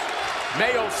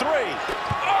 Mayo 3.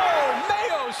 Oh,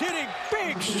 Mayo's hitting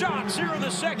big shots here in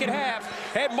the second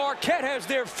half. And Marquette has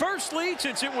their first lead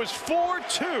since it was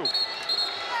 4-2.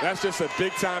 That's just a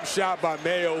big-time shot by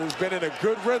Mayo, who's been in a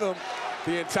good rhythm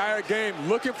the entire game,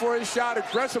 looking for his shot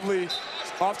aggressively,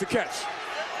 off the catch.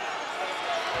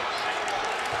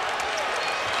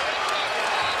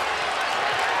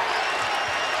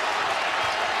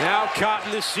 Now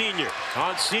Cotton, the senior,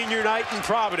 on senior night in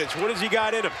Providence. What has he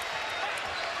got in him?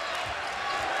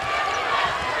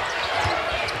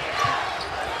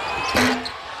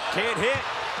 Can't hit.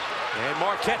 And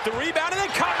Marquette the rebound, and then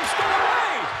Cotton stole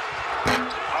away.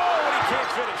 Oh, and he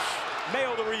can't finish.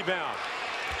 Mayo the rebound.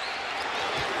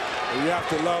 You have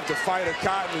to love the fight of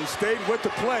Cotton, who stayed with the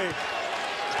play.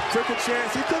 Took a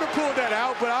chance. He could have pulled that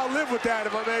out, but I'll live with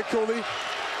that, my man Cooley.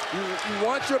 You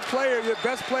want your player, your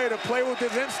best player, to play with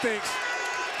his instincts.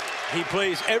 He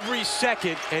plays every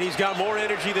second, and he's got more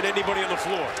energy than anybody on the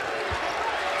floor.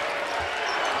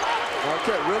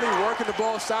 Marquette really working the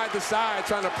ball side to side,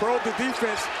 trying to probe the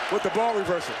defense with the ball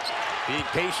reversal. Being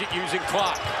patient, using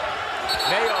clock.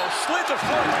 Mayo slid the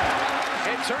foot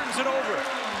and turns it over.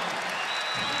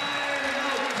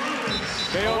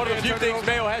 Mayo, one of the few things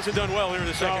Mayo hasn't done well here in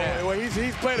the second half. Well,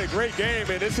 he's played a great game,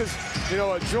 and this is,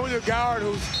 a junior guard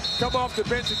who's come off the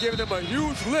bench and given them a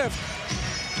huge lift,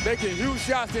 making huge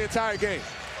shots the entire game.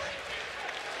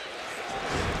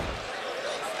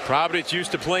 Providence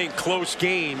used to playing close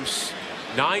games.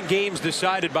 9 games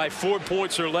decided by 4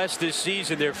 points or less this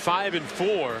season. They're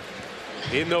 5-4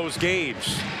 in those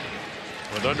games.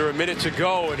 With under a minute to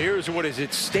go, and here's what is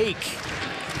at stake.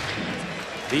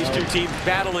 These two teams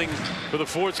battling for the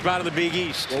 4th spot in the Big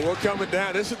East. Well, we're coming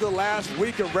down. This is the last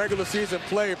week of regular season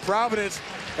play. Providence,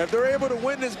 if they're able to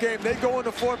win this game, they go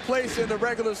into 4th place in the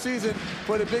regular season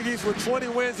for the Big East with 20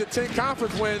 wins and 10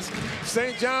 conference wins.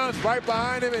 St. John's right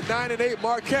behind them at 9-8.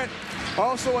 Marquette,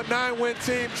 also a 9-win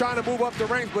team, trying to move up the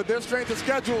ranks, but their strength of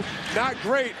schedule not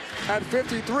great at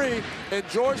 53. And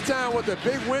Georgetown with a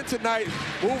big win tonight,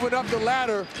 moving up the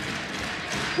ladder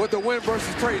with the win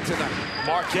versus Creighton tonight.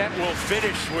 Marquette will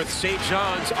finish with St.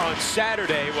 John's on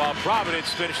Saturday, while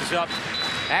Providence finishes up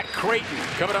at Creighton.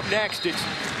 Coming up next, it's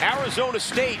Arizona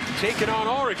State taking on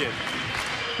Oregon.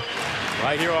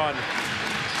 Right here on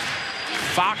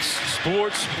Fox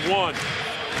Sports 1.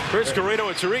 Chris Carrino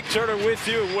and Tariq Turner with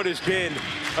you in what has been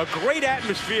a great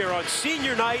atmosphere on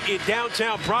senior night in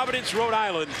downtown Providence, Rhode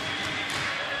Island.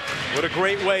 What a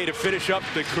great way to finish up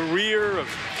the career of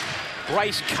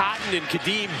Bryce Cotton and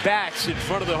Kadeem Batts in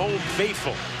front of the home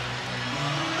faithful.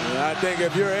 And I think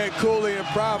if you're Ed Cooley in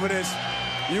Providence,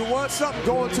 you want something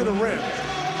going to the rim.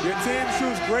 Your team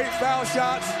shoots great foul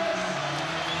shots.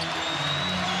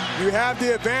 You have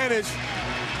the advantage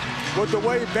with the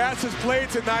way Batts has played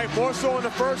tonight, more so in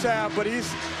the first half, but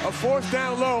he's a force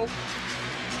down low.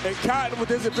 And Cotton, with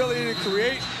his ability to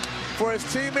create for his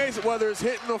teammates, whether it's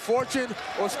hitting a fortune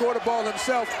or score the ball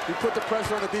himself, he put the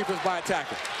pressure on the defense by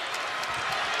attacking.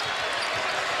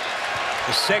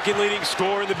 The second leading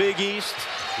scorer in the Big East,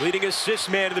 leading assist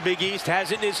man in the Big East,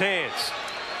 has it in his hands.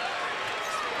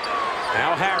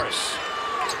 Now Harris.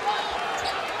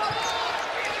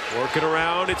 Working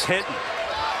around, it's Hinton.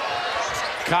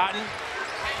 Cotton.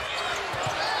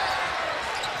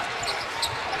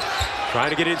 Trying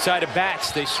to get inside of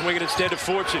Batts. They swing it instead to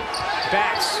Fortune.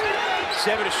 Batts,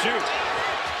 7 to shoot.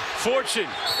 Fortune,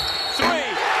 3.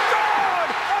 Gone!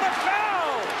 On a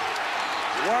foul!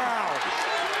 Wow.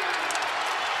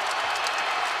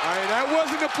 I mean, that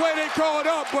wasn't the play they called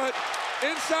up, but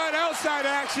inside-outside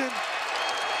action.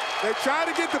 They tried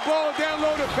to get the ball down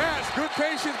low to Batts. Good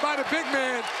patience by the big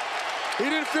man. He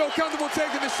didn't feel comfortable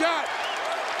taking the shot.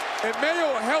 And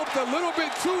Mayo helped a little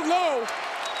bit too low.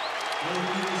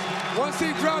 Once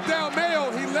he dropped down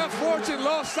Mayo, he left Fortune,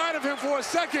 lost sight of him for a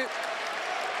second.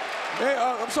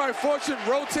 Fortune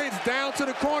rotates down to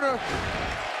the corner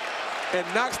and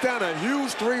knocks down a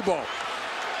huge 3-ball.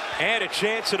 And a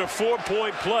chance at a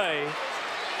 4-point play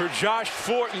for Josh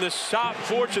Fortune,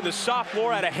 the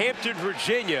sophomore out of Hampton,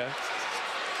 Virginia.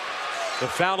 The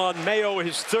foul on Mayo,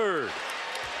 his 3rd.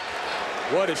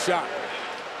 What a shot.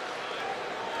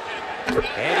 And he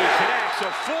connects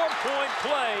a 4-point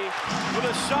play for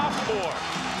the sophomore.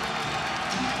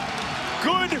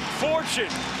 Good fortune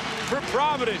for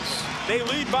Providence. They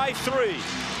lead by 3.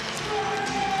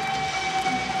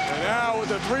 And now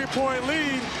with a 3-point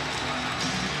lead,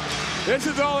 this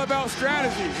is all about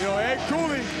strategy. Ed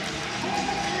Cooley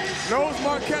knows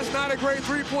Marquette's not a great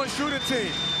 3-point shooting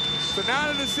team. So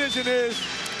now the decision is,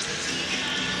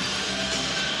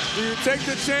 do you take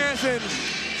the chance and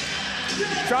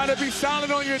try to be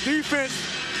solid on your defense,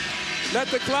 let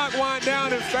the clock wind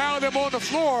down and foul them on the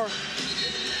floor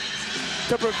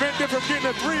to prevent them from getting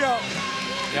a 3 up?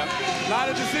 Yep. A lot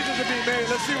of decisions to be made.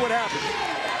 Let's see what happens.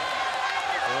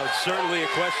 Well, it's certainly a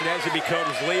question as it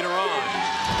becomes later on.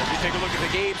 As we take a look at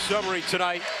the game summary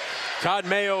tonight, Todd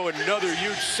Mayo, another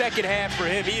huge second half for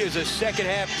him. He is a second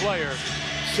half player.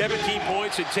 17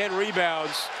 points and 10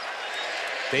 rebounds.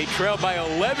 They trailed by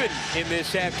 11 in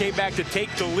this half, came back to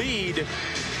take the lead.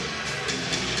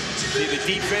 See the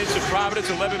defense of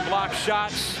Providence, 11 block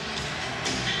shots.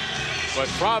 But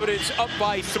Providence up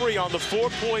by 3 on the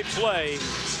 4-point play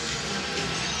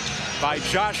by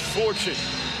Josh Fortune.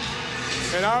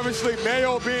 And obviously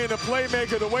Mayo being the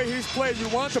playmaker, the way he's played, you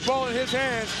want the ball in his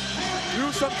hands.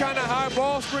 Use some kind of high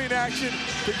ball screen action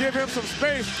to give him some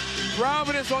space.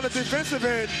 Providence on the defensive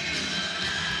end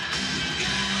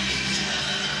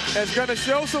is going to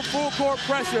show some full court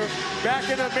pressure back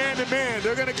in a man-to-man.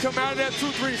 They're going to come out of that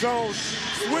 2-3 zone,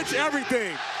 switch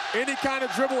everything. Any kind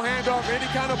of dribble handoff, any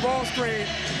kind of ball screen.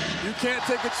 You can't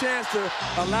take a chance to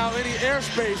allow any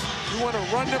airspace. You want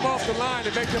to run them off the line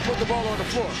and make them put the ball on the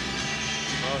floor.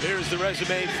 Well, here's the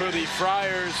resume for the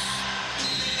Friars.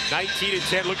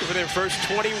 19-10, looking for their first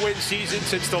 20-win season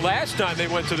since the last time they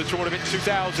went to the tournament in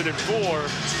 2004.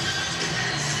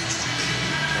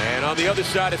 And on the other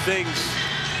side of things,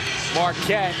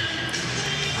 Marquette,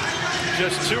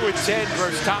 just 2-10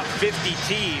 versus top 50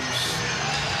 teams.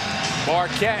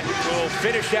 Marquette will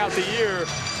finish out the year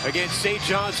against St.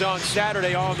 John's on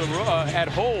Saturday on the at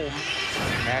home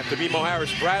at the Mimo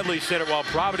Harris Bradley Center, while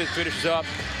Providence finishes up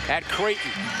at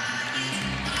Creighton.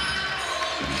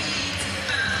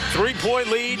 3-point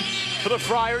lead for the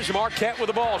Friars. Marquette with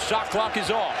the ball. Shot clock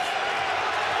is off.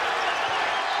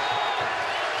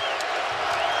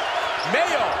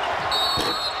 Mayo.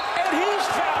 And he's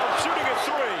fouled shooting a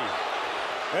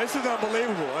 3. This is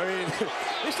unbelievable. I mean,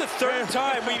 this is the third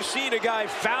time we've seen a guy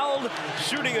fouled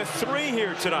shooting a 3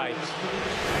 here tonight.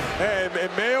 And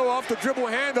Mayo off the dribble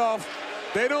handoff.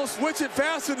 They don't switch it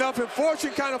fast enough, and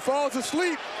Fortune kind of falls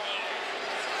asleep.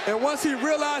 And once he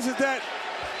realizes that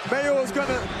Mayo is going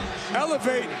to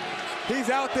elevate, he's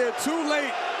out there too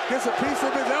late, gets a piece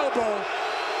of his elbow.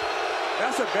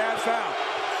 That's a bad foul.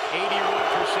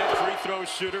 81% free throw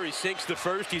shooter. He sinks the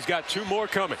first. He's got 2 more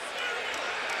coming.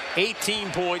 18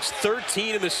 points,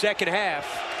 13 in the second half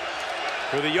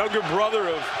for the younger brother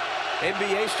of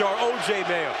NBA star O.J.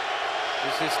 Mayo.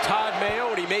 This is Todd Mayo,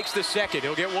 and he makes the second.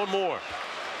 He'll get 1 more.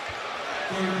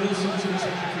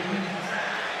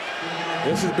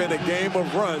 This has been a game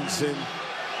of runs, and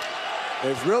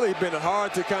it's really been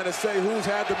hard to kind of say who's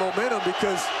had the momentum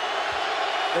because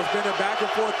it's been a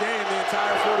back-and-forth game the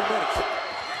entire 40 minutes.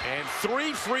 And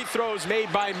 3 free throws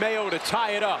made by Mayo to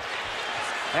tie it up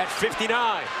at 59.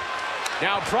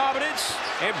 Now Providence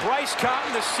and Bryce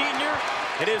Cotton, the senior,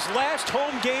 in his last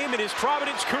home game in his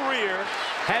Providence career,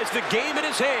 has the game in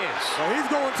his hands. Well, he's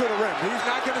going to the rim. He's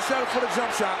not going to settle for the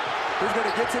jump shot. He's going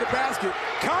to get to the basket.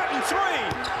 Cotton 3.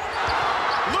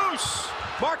 Loose.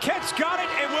 Marquette's got it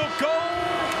and will go.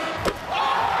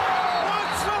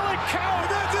 What's will it count?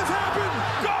 That just happened.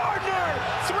 Gardner.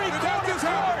 3-quarter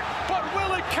court. But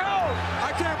will it count?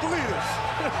 I can't believe this.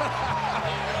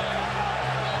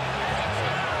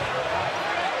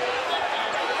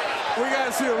 We got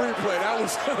to see a replay. That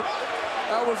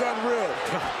was unreal.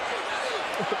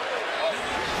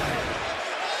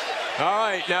 All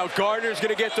right, now Gardner's going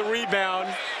to get the rebound.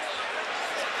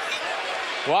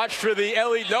 Watch for the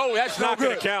LED. No, that's not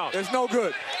going to count. It's no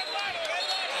good.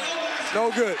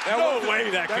 No good. No way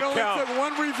that could count. That only took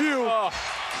 1 review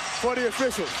for the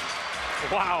officials.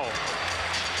 Wow.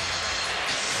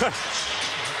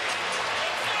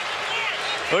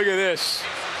 Look at this.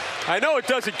 I know it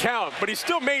doesn't count, but he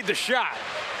still made the shot.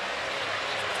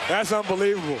 That's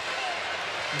unbelievable.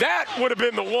 That would have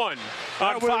been the one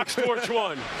on Fox Sports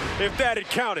 1 if that had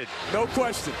counted. No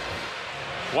question.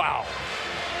 Wow.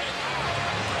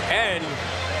 And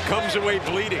comes away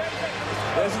bleeding.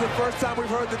 This is the first time we've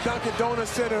heard the Dunkin' Donuts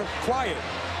Center quiet.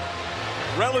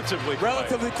 Relatively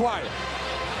quiet.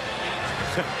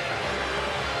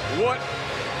 What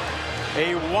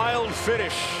a wild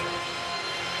finish.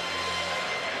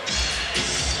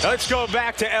 Let's go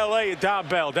back to L.A. and Don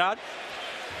Bell. Don?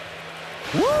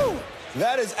 Woo!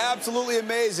 That is absolutely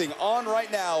amazing. On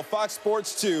right now, Fox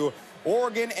Sports 2,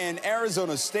 Oregon and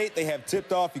Arizona State. They have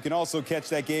tipped off. You can also catch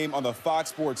that game on the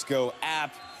Fox Sports Go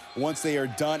app. Once they are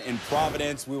done in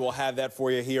Providence, we will have that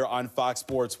for you here on Fox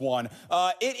Sports 1.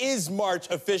 It is March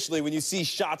officially when you see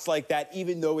shots like that,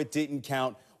 even though it didn't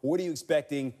count. What are you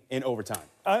expecting in overtime?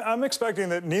 I'm expecting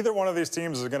that neither one of these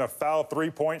teams is going to foul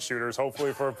 3-point shooters,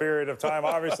 hopefully, for a period of time.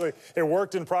 Obviously, it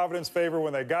worked in Providence's favor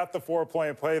when they got the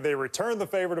 4-point play. They returned the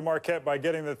favor to Marquette by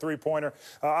getting the 3-pointer.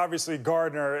 Obviously,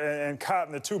 Gardner and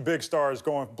Cotton, the 2 big stars,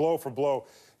 going blow for blow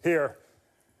here.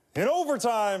 In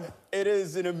overtime, it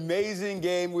is an amazing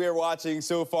game we are watching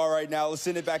so far right now. Let's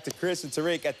send it back to Chris and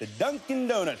Tariq at the Dunkin'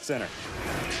 Donuts Center.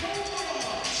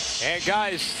 And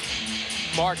guys,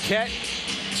 Marquette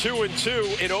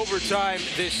 2-2 in overtime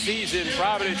this season.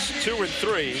 Providence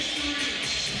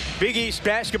 2-3. Big East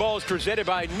basketball is presented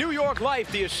by New York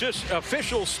Life, the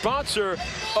official sponsor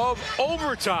of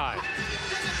overtime.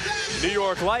 New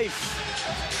York Life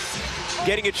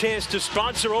getting a chance to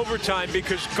sponsor overtime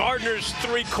because Gardner's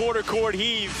three-quarter court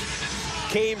heave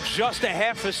came just a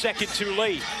half a second too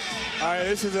late. All right,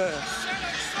 this is a,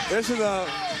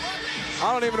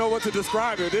 I don't even know what to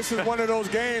describe it. This is one of those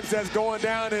games that's going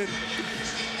down in,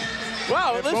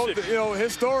 wow, listen, both, you know,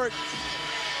 historic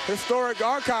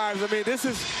archives. I mean, this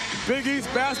is Big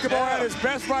East basketball at its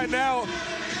best right now.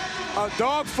 A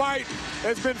dogfight.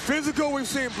 It's been physical. We've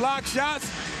seen block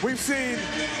shots. We've seen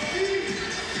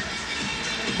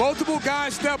multiple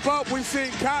guys step up. We've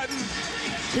seen Cotton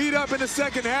heat up in the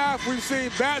second half. We've seen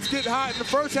Bats get hot in the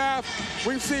first half.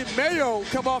 We've seen Mayo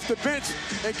come off the bench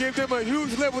and give them a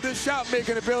huge lift with his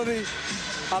shot-making ability.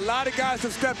 A lot of guys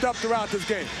have stepped up throughout this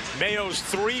game. Mayo's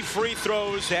 3 free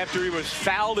throws after he was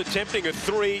fouled attempting a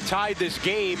 3 tied this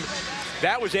game.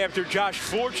 That was after Josh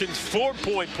Fortune's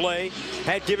 4-point play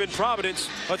had given Providence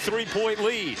a 3-point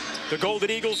lead. The Golden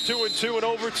Eagles 2-2 in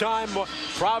overtime.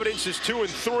 Providence is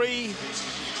 2-3.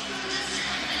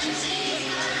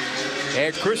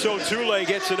 And Chris O'Toole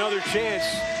gets another chance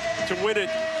to win it.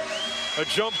 A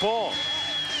jump ball.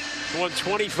 Won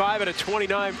 25 out of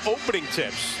 29 opening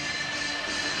tips.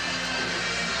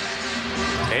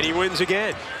 And he wins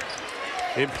again.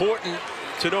 Important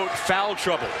to note foul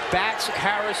trouble. Bats,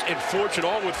 Harris, and Fortune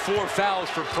all with 4 fouls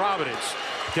for Providence.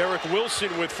 Derek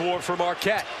Wilson with 4 for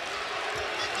Marquette.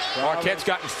 Marquette's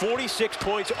gotten 46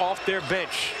 points off their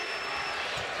bench.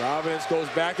 Providence goes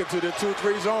back into the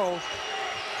 2-3 zone.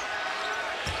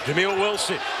 Jameel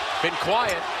Wilson, been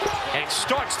quiet, and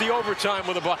starts the overtime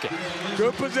with a bucket.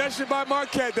 Good possession by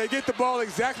Marquette. They get the ball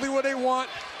exactly where they want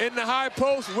in the high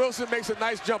post. Wilson makes a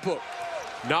nice jump hook.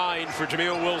 9 for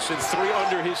Jameel Wilson, 3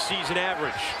 under his season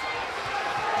average.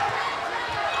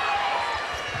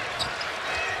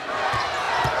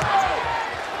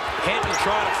 Hinton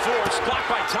trying to force, blocked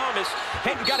by Thomas.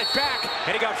 Hinton got it back,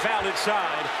 and he got fouled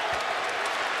inside.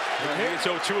 It's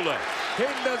O'Toole.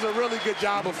 Hinton does a really good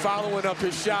job of following up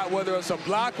his shot, whether it's a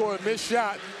block or a missed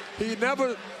shot. He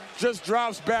never just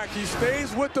drops back. He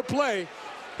stays with the play.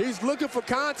 He's looking for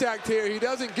contact here. He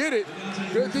doesn't get it.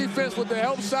 Good defense with the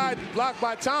help side, blocked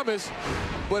by Thomas,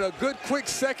 but a good quick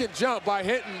second jump by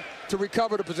Hinton to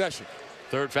recover the possession.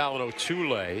 Third foul on O'Toole.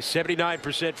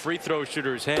 79% free throw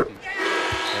shooter is Hinton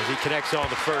as he connects on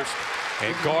the first.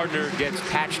 And Gardner gets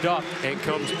patched up and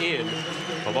comes in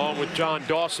along with John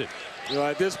Dawson. You know,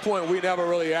 at this point, we never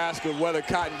really ask him whether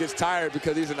Cotton gets tired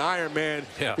because he's an Iron Man.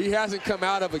 Yeah. He hasn't come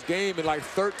out of a game in like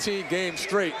 13 games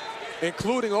straight,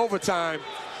 including overtime.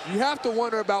 You have to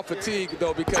wonder about fatigue,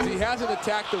 though, because he hasn't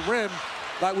attacked the rim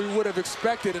like we would have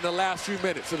expected in the last few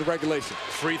minutes of the regulation.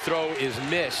 Free throw is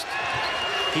missed.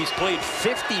 He's played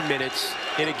 50 minutes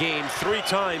in a game 3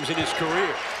 times in his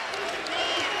career.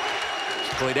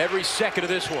 He's played every second of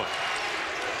this one.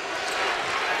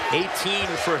 18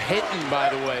 for Hinton, by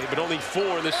the way, but only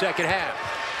 4 in the second half.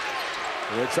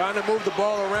 They're trying to move the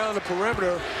ball around the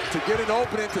perimeter to get an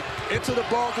opening to enter the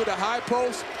ball through the high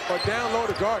post or down low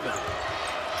to Gardner.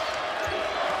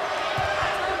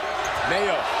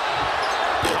 Mayo.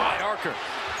 High archer.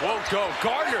 Won't go.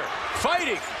 Gardner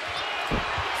fighting.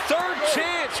 Third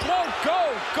chance. Won't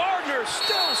go. Gardner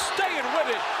still staying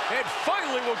with it. And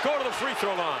finally will go to the free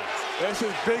throw line. This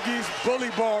is Big East bully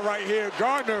ball right here.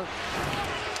 Gardner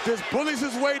just bullies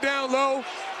his way down low,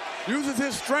 uses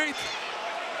his strength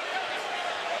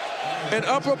and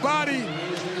upper body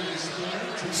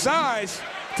size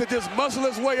to just muscle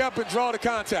his way up and draw the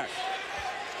contact.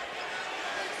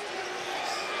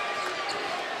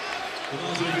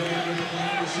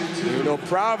 You know,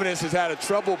 Providence has had a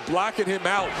trouble blocking him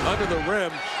out under the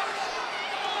rim.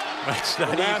 That's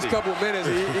not the last easy. Couple minutes.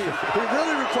 He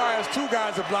really requires 2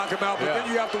 guys to block him out, but then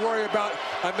you have to worry about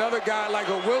another guy like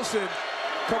a Wilson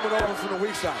coming over from the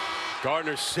weak side.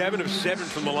 Gardner 7 of 7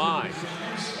 from the line.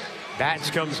 Bats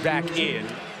comes back in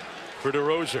for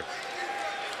DeRozier.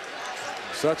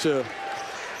 Such a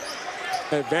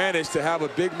advantage to have a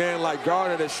big man like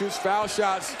Gardner that shoots foul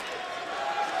shots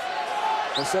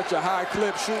at such a high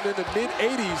clip, shooting in the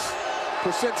mid-80s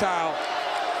percentile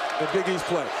in Big East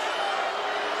play.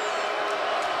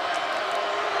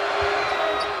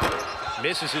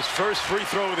 Misses his first free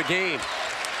throw of the game.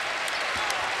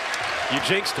 You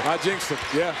jinxed him. I jinxed him,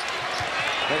 yeah.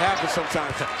 That happens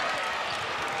sometimes.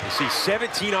 You see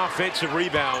 17 offensive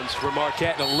rebounds for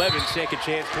Marquette and 11 second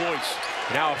chance points.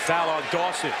 Now a foul on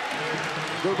Dawson.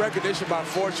 Good recognition by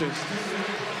Fortune.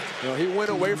 You know, he went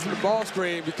away from the ball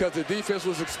screen because the defense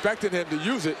was expecting him to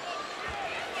use it.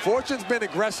 Fortune's been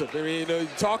aggressive. I mean, you know, you're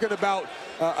talking about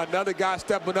another guy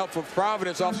stepping up for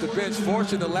Providence off the bench.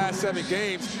 Fortune the last 7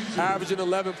 games, averaging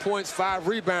 11 points, 5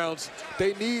 rebounds.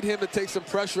 They need him to take some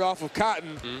pressure off of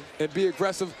Cotton and be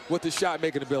aggressive with his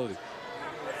shot-making ability.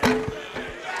 And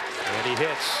he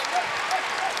hits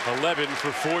 11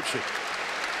 for Fortune,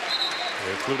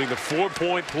 including the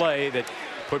 4-point play that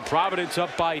put Providence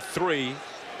up by 3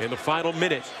 in the final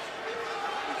minute.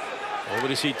 Only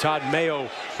to see Todd Mayo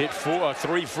hit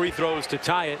 3 free throws to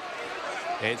tie it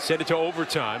and send it to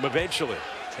overtime eventually,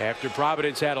 after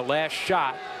Providence had a last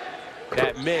shot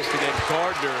that missed, and then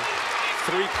Gardner,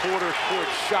 3/4 court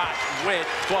shot went,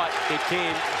 but it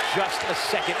came just a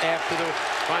second after the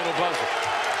final buzzer.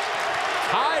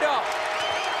 Tied up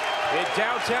in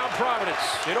downtown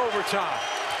Providence in overtime.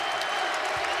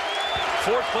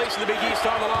 4th place in the Big East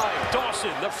on the line.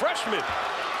 Dawson, the freshman.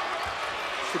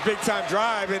 It's a big-time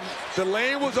drive, and the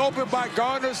lane was open by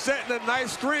Gardner, setting a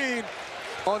nice screen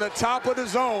on the top of the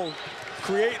zone,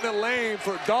 creating a lane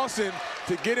for Dawson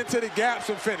to get into the gaps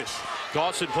and finish.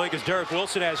 Dawson playing as Derek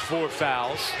Wilson has 4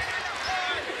 fouls.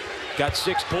 Got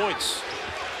 6 points.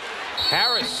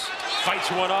 Harris fights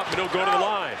one up, and he'll go to the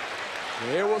line.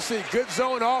 Here we'll see good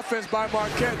zone offense by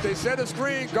Marquette. They set a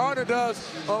screen. Gardner does.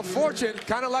 Unfortunate,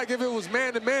 kind of like if it was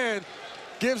man-to-man,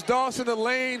 gives Dawson the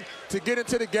lane to get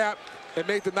into the gap and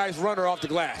make the nice runner off the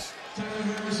glass.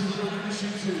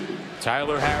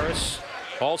 Tyler Harris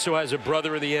also has a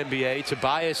brother in the NBA,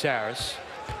 Tobias Harris.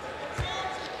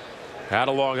 Out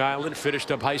of Long Island,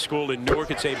 finished up high school in Newark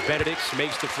at St. Benedict's,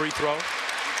 makes the free throw.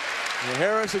 And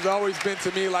Harris has always been,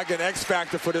 to me, like an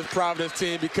X-factor for this Providence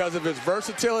team because of his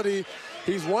versatility.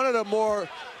 He's one of the more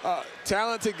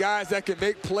talented guys that can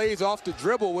make plays off the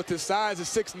dribble with his size of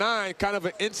 6'9", kind of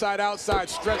an inside-outside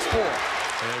stretch 4.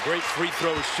 And a great free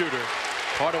throw shooter.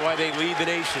 Part of why they lead the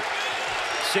nation.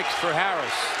 6 for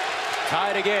Harris.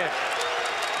 Tied again.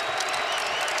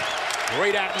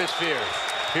 Great atmosphere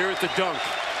here at the dunk.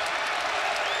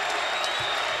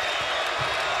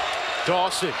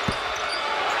 Dawson.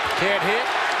 Can't hit.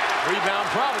 Rebound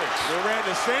Providence. They ran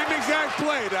the same exact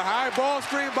play. The high ball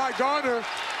screen by Gardner.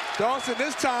 Dawson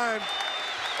this time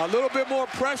a little bit more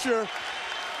pressure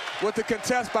with the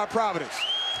contest by Providence.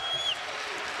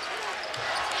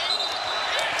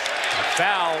 A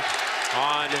foul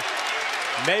on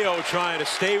Mayo trying to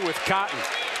stay with Cotton.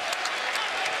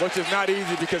 Which is not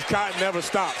easy because Cotton never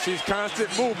stops. He's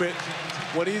constant movement.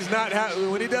 When he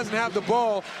doesn't have the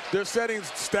ball, they're setting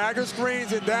stagger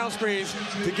screens and down screens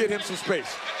to get him some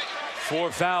space.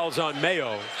 4 fouls on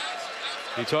Mayo.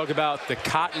 You talk about the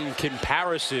Cotton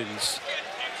comparisons.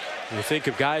 You think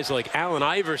of guys like Allen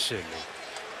Iverson,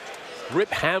 Rip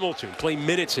Hamilton, play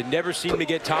minutes and never seem to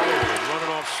get tired of running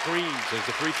off screens as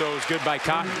the free throw is good by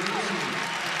Cotton.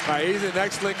 All right, he's in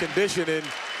excellent condition, and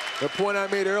the point I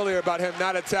made earlier about him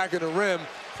not attacking the rim,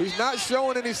 he's not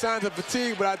showing any signs of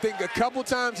fatigue, but I think a couple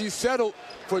times he settled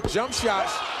for jump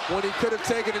shots when he could have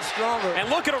taken it stronger. And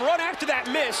look at a run after that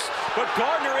miss, but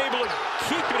Gardner able to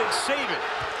keep it and save it.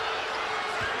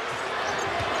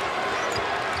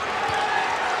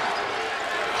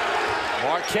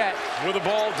 Marquette with the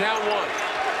ball down 1.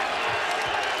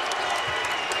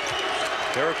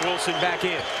 Derek Wilson back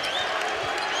in.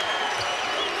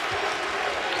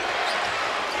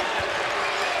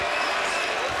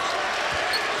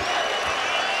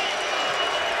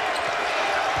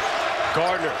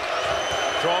 Gardner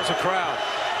draws a crowd.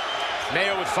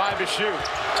 Mayo with 5 to shoot.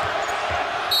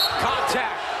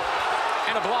 Contact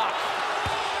and a block.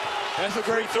 That's a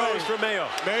great throw for Mayo.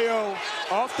 Mayo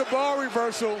off the ball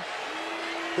reversal.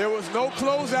 There was no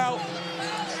closeout.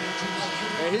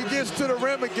 And he gets to the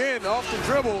rim again off the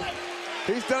dribble.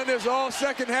 He's done this all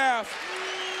second half,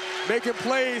 making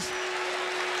plays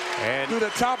through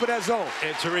the top of that zone.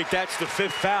 And Tariq, that's the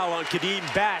 5th foul on Kadeem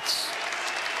Batts.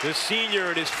 The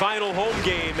senior in his final home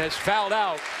game has fouled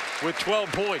out with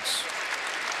 12 points.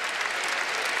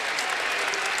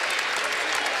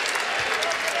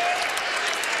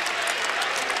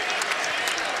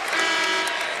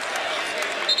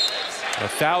 A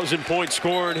 1,000-point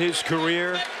scorer in his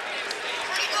career.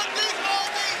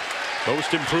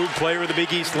 Most improved player of the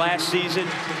Big East last season.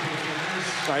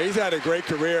 He's had a great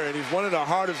career, and he's one of the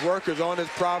hardest workers on this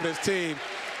Providence team.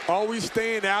 Always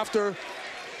staying after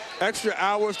extra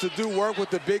hours to do work with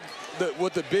the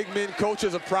big men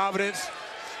coaches of Providence.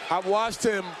 I've watched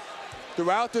him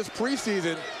throughout this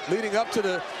preseason, leading up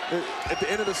to at the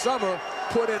end of the summer,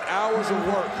 put in hours of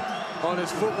work on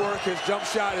his footwork, his jump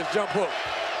shot, his jump hook.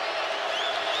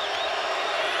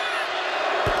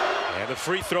 And the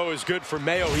free throw is good for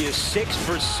Mayo. He is 6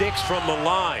 for 6 from the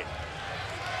line.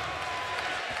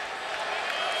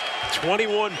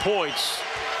 21 points.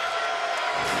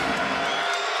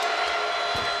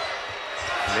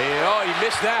 Oh, he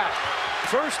missed that.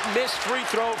 First missed free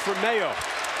throw for Mayo.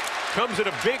 Comes at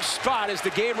a big spot as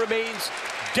the game remains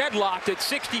deadlocked at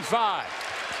 65.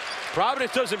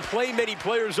 Providence doesn't play many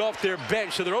players off their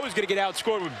bench, so they're always going to get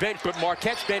outscored with bench, but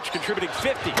Marquette's bench contributing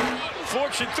 50.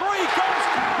 Fortune three goes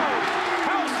down.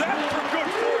 How's that for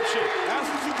good fortune? That's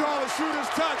what you call a shooter's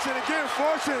touch. And again,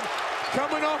 Fortune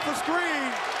coming off the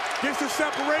screen gets the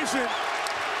separation.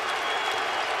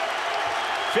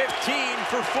 15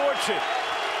 for Fortune.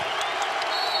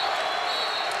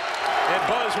 And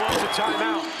Buzz wants a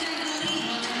timeout.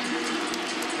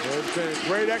 There's been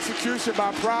great execution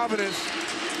by Providence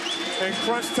in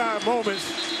crunch time moments.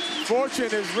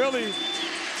 Fortune is really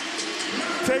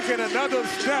taking another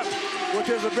step with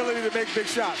his ability to make big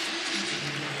shots.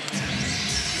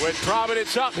 With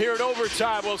Providence up here in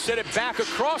overtime, we'll send it back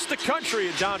across the country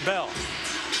and Don Bell.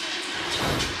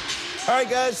 All right,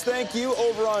 guys, thank you.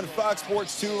 Over on Fox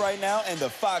Sports 2 right now and the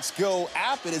Fox Go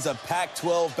app, it is a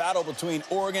Pac-12 battle between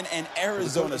Oregon and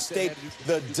Arizona State.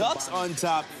 The Ducks on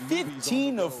top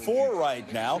 15-4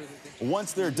 right now.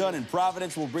 Once they're done in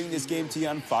Providence, we'll bring this game to you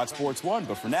on Fox Sports 1.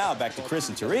 But for now, back to Chris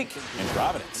and Tariq in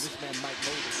Providence.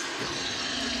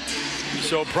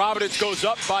 So Providence goes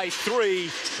up by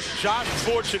 3. Josh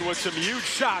Fortune with some huge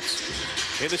shots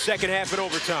in the second half in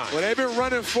overtime. Well, they've been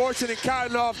running Fortune and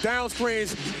Cotton off down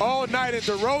screens all night, and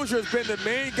DeRozier's been the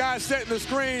main guy setting the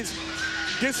screens.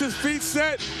 Gets his feet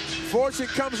set. Fortune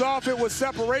comes off it with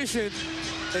separation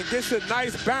and gets a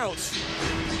nice bounce.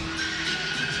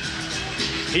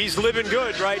 He's living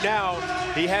good right now.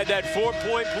 He had that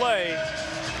 4-point play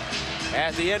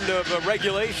at the end of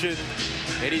regulation,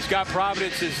 and he's got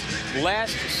Providence's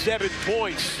last 7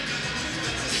 points,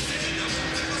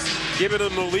 giving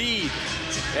them the lead.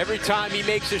 Every time he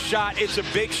makes a shot, it's a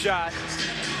big shot.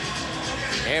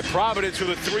 And Providence with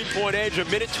a 3-point edge, a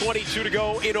minute 22 to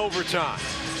go in overtime.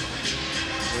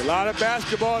 A lot of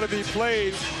basketball to be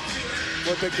played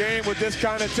with the game with this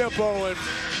kind of tempo. And,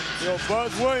 you know,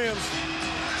 Buzz Williams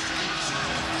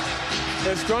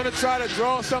is going to try to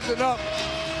draw something up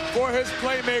for his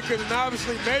playmakers. And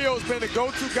obviously, Mayo's been the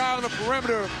go-to guy on the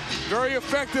perimeter. Very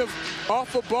effective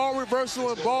off of ball reversal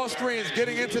and ball screens,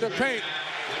 getting into the paint.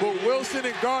 But Wilson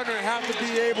and Gardner have to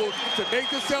be able to make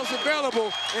themselves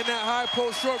available in that high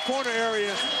post short corner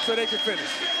area so they can finish.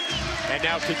 And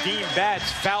now Kadeem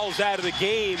Batts fouls out of the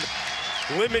game,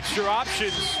 limits your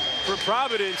options for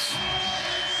Providence.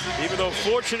 Even though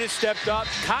Fortune has stepped up,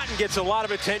 Cotton gets a lot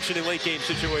of attention in late game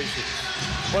situations.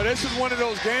 Well, this is one of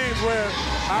those games where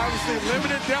obviously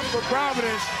limited depth for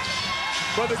Providence.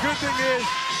 But the good thing is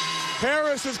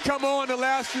Harris has come on the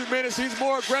last few minutes. He's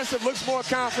more aggressive, looks more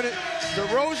confident.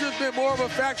 DeRozier's been more of a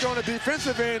factor on the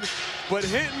defensive end, but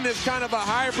Hinton is kind of a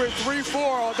hybrid 3-4,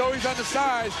 although he's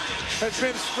undersized, has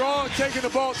been strong taking the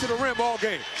ball to the rim all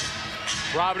game.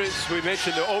 Providence, we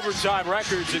mentioned the overtime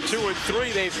records at 2 and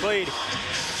 3. They've played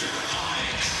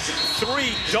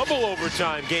 3 double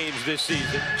overtime games this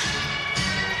season.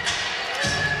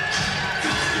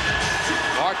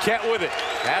 Marquette with it,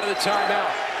 out of the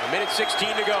timeout. A minute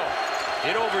 16 to go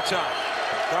in overtime.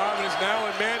 Providence now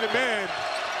in man-to-man.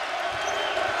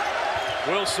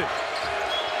 Wilson.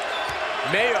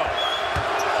 Mayo.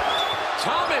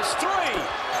 Thomas, 3.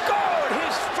 Good,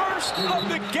 his first of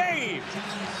the game.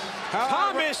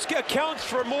 Thomas accounts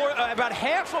for about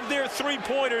half of their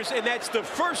 3-pointers, and that's the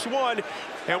first one.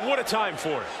 And what a time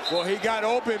for it. Well, he got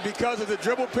open because of the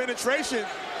dribble penetration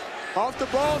off the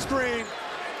ball screen.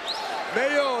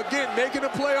 Mayo, again, making a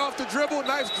play off the dribble.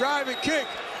 Nice drive and kick.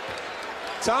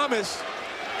 Thomas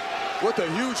with a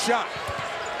huge shot.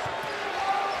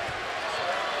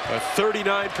 A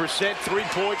 39%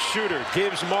 3-point shooter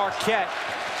gives Marquette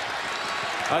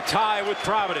a tie with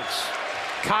Providence.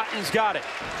 Cotton's got it.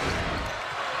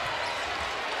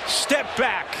 Step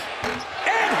back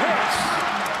and hits.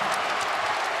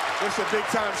 It's a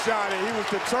big-time shot, and he was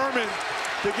determined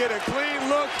to get a clean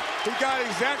look. He got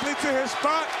exactly to his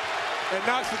spot and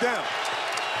knocks it down.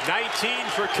 19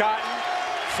 for Cotton,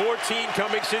 14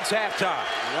 coming since halftime.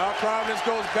 Now Providence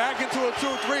goes back into a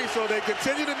 2-3, so they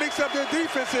continue to mix up their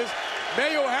defenses.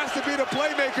 Mayo has to be the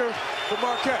playmaker for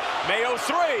Marquette. Mayo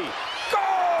 3,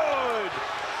 good!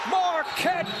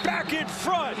 Marquette back in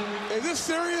front. Is this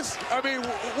serious? I mean,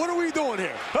 what are we doing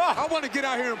here? I want to get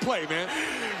out here and play, man.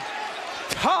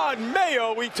 Todd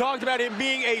Mayo, we talked about him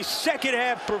being a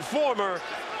second-half performer.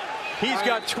 He's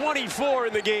got 24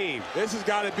 in the game. This has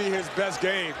got to be his best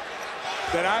game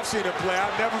that I've seen him play.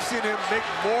 I've never seen him make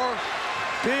more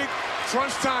big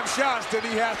crunch time shots than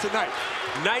he has tonight.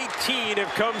 19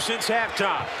 have come since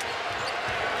halftime.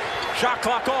 Shot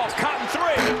clock off. Cotton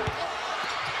three.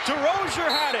 DeRozier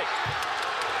had it.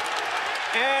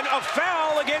 And a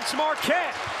foul against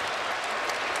Marquette.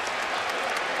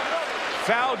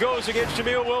 Foul goes against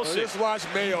Jameel Wilson. Just watch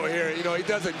Mayo here. You know, he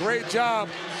does a great job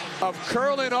of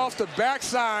curling off the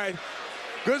backside.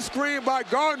 Good screen by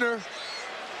Gardner.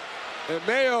 And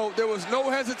Mayo, there was no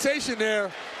hesitation there.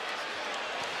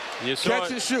 You saw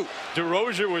catch and shoot.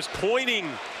 DeRozier was pointing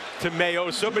to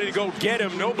Mayo, somebody to go get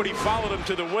him. Nobody followed him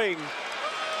to the wing.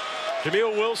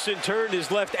 Jameel Wilson turned his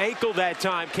left ankle that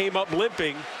time, came up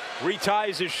limping,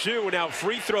 reties his shoe, and now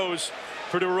free throws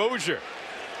for DeRozier.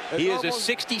 He is a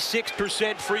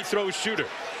 66% free throw shooter.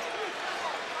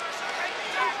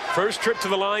 First trip to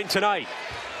the line tonight.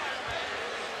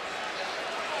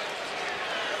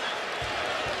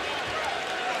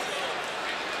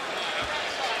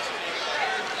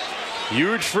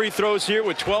 Huge free throws here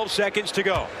with 12 seconds to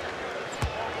go.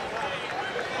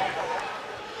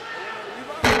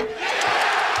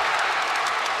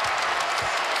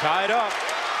 Tied up.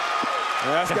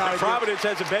 Providence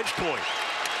has a bench point.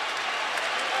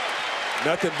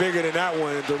 Nothing bigger than that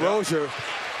one. And DeRozier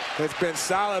has been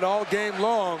solid all game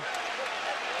long.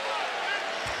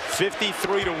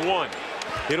 53-1.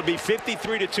 It'll be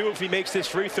 53-2 if he makes this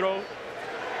free throw. And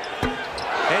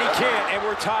he can't, and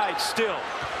we're tied still.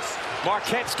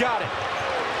 Marquette's got it.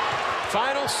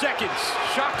 Final seconds.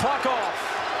 Shot clock off.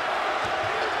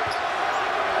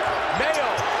 Mayo.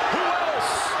 Who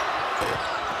else?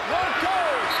 One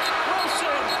goes.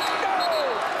 Wilson. No.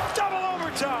 Double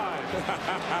overtime.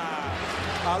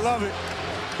 I love it.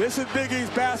 This is Big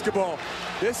East basketball.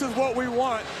 This is what we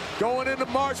want. Going into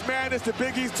March Madness, the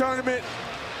Big East tournament.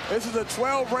 This is a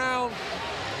 12-round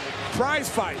prize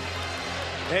fight.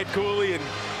 Ed Cooley and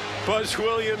Buzz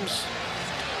Williams.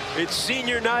 It's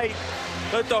senior night.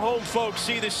 Let the home folks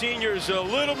see the seniors a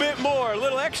little bit more, a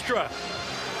little extra.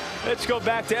 Let's go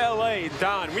back to L.A.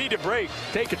 Don, we need a break.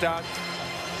 Take it, Don.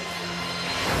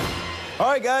 All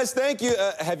right, guys, thank you.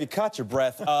 Have you caught your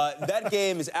breath? That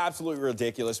game is absolutely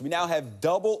ridiculous. We now have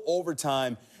double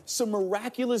overtime. Some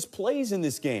miraculous plays in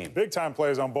this game. Big-time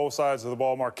plays on both sides of the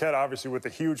ball. Marquette, obviously, with the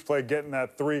huge play, getting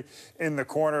that three in the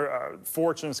corner.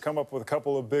 Fortune's come up with a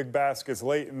couple of big baskets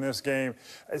late in this game.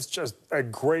 It's just a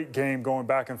great game going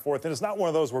back and forth. And it's not one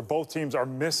of those where both teams are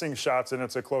missing shots and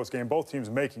it's a close game. Both teams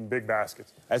making big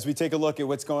baskets. As we take a look at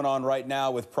what's going on right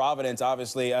now with Providence,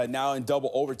 obviously, now in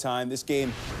double overtime. This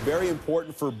game very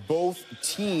important for both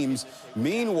teams.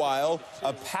 Meanwhile,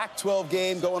 a Pac-12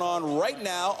 game going on right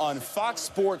now on Fox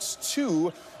Sports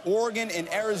 2, Oregon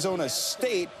and Arizona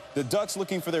State. The Ducks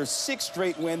looking for their 6th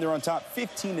straight win. They're on top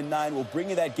 15-9. We'll bring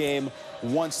you that game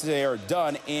once they are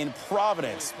done in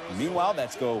Providence. Meanwhile,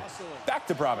 let's go back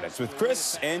to Providence with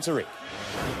Chris and Tariq.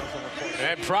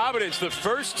 And Providence, the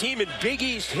first team in Big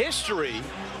East history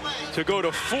to go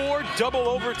to 4 double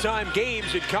overtime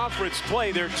games in conference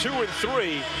play. They're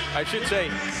 2-3, I should say,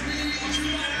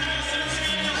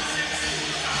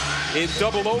 in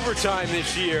double overtime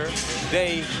this year.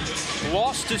 They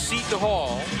lost to Seton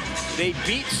Hall, they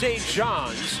beat St.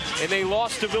 John's, and they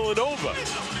lost to Villanova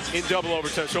in double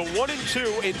overtime. So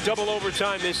 1-2 in double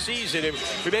overtime this season. And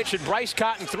we mentioned Bryce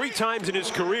Cotton 3 times in his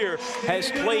career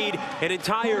has played an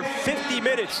entire 50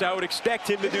 minutes. I would expect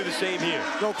him to do the same here.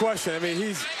 No question. I mean,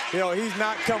 he's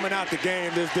not coming out the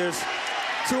game. There's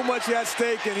too much at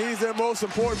stake, and he's their most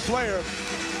important player.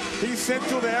 He's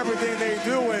central to everything they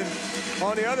do. And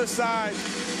on the other side,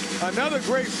 another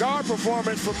great guard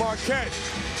performance for Marquette.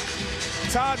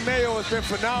 Todd Mayo has been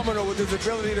phenomenal with his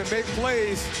ability to make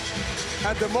plays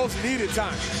at the most needed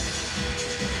time.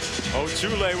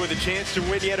 O'Toole with a chance to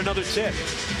win yet another tip.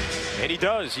 And he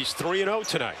does. He's 3-0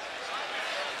 tonight.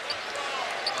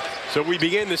 So we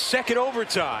begin the second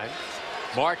overtime.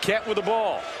 Marquette with the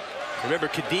ball. Remember,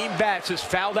 Kadeem Batts is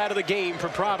fouled out of the game for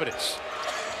Providence.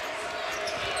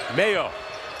 Mayo,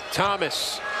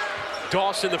 Thomas,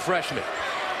 Dawson, the freshman.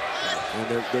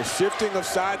 And the shifting of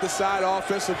side-to-side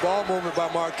offensive ball movement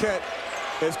by Marquette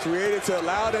is created to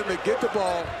allow them to get the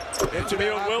ball into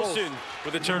Jameel Wilson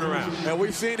with a turnaround. And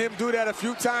we've seen him do that a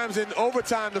few times in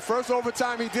overtime. The first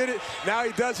overtime he did it. Now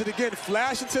he does it again.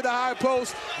 Flash into the high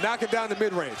post, knocking down the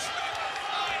mid-range.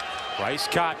 Bryce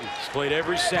Cotton has played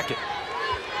every second.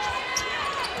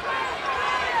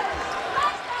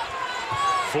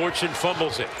 Fortune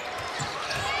fumbles it.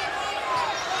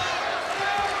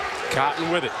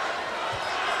 Cotton with it.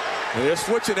 And they're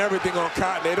switching everything on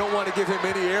Cotton. They don't want to give him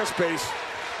any airspace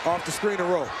off the screen and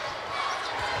roll.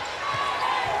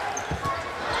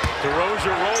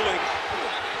 DeRozier rolling.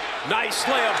 Nice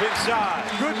layup inside.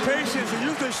 Good patience. He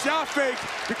used the shot fake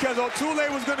because Otule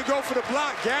was going to go for the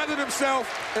block, gathered himself,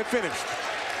 and finished.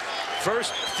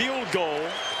 First field goal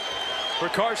for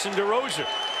Carson DeRozier.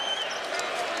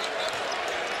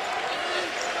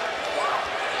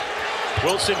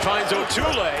 Wilson finds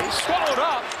Otule, swallowed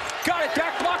up, got it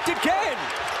back, blocked again.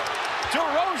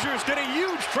 DeRozier's got a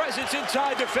huge presence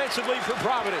inside defensively for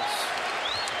Providence.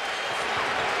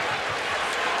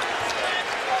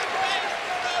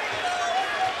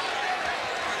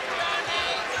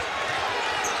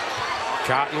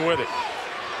 Cotton with it.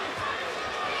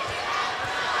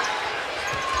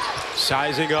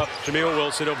 Sizing up Jameel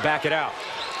Wilson, he'll back it out.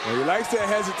 Well, he likes that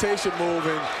hesitation move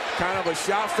and kind of a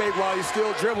shot fake while he's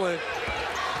still dribbling.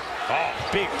 Oh,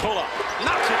 big pull-up,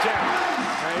 knocks it down.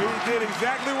 And he did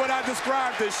exactly what I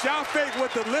described, the shot fake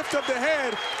with the lift of the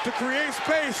head to create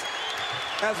space.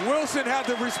 As Wilson had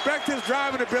to respect his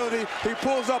driving ability, he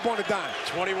pulls up on the dime.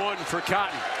 21 for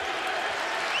Cotton.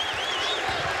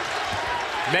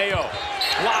 Mayo,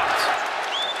 blocked.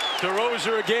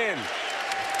 DeRozier again.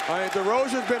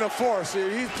 DeRozier's been a force.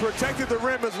 He's protected the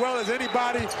rim as well as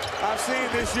anybody I've seen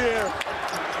this year.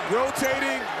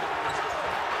 Rotating.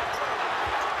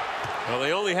 Well,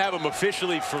 they only have him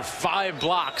officially for 5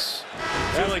 blocks.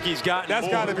 I feel like he's gotten That's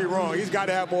more. got to be wrong. He's got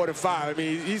to have more than 5. I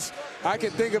mean, I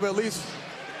can think of at least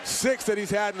 6 that he's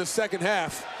had in the second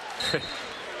half.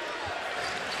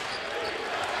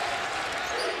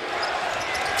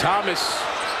 Thomas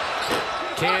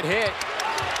can't hit.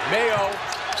 Mayo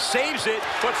saves it,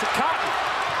 but for Cotton.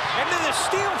 And then the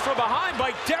steal from behind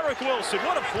by Derek Wilson.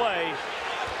 What a play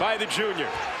by the junior.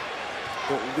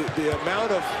 The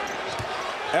amount of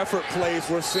effort plays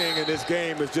we're seeing in this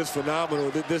game is just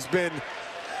phenomenal. There's been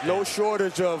no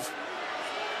shortage of.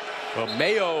 Well,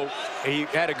 Mayo, he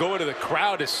had to go into the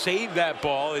crowd to save that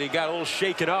ball, and he got a little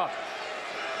shaken up.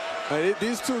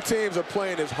 These two teams are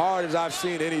playing as hard as I've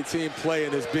seen any team play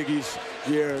in this Big East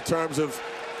year in terms of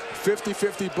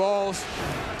 50-50 balls,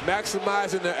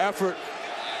 maximizing the effort.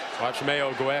 Watch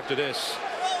Mayo go after this.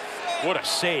 What a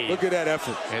save. Look at that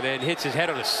effort. And then hits his head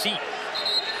on a seat.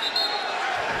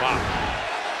 Wow.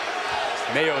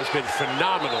 Mayo has been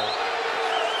phenomenal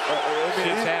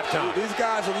since halftime. These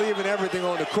guys are leaving everything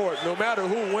on the court. No matter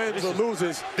who wins or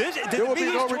loses, there will be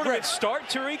no regret. Start,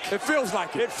 Tariq? It feels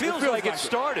like it. It feels like it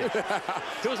started.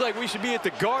 Feels like we should be at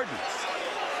the Garden.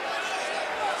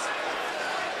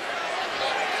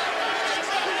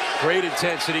 Great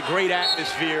intensity, great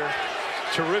atmosphere.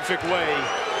 Terrific way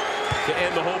to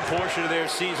end the home portion of their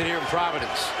season here in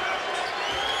Providence.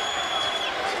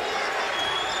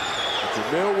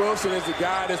 Jameel Wilson is the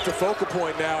guy that's the focal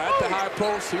point now. At the high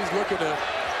post, he's looking to.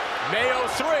 Mayo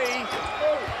 3.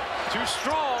 Too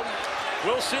strong.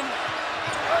 Wilson.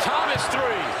 Thomas 3.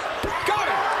 Got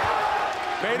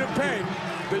it. Made him pay.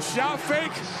 The shot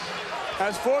fake,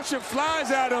 as fortune flies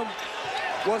at him,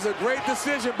 was a great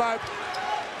decision by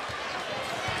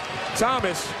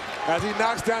Thomas as he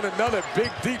knocks down another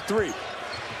big, deep 3.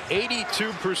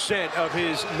 82% of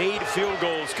his made field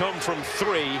goals come from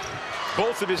 3.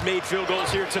 Both of his made field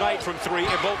goals here tonight from 3,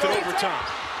 and both in overtime.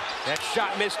 That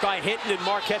shot missed by Hinton, and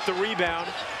Marquette the rebound.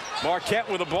 Marquette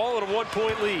with a ball and a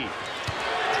 1-point lead.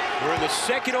 We're in the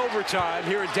second overtime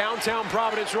here in downtown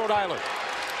Providence, Rhode Island.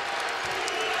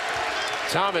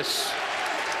 Thomas.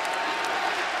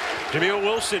 Jameel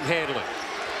Wilson handling.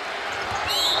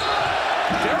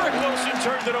 Derek Wilson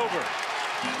turned it over.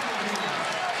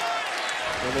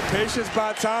 And the patience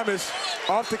by Thomas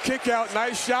off the kick out.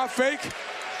 Nice shot fake.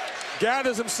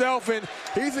 Gathers himself, and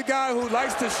he's a guy who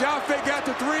likes to shot fake at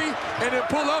the 3 and then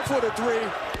pull up for the 3.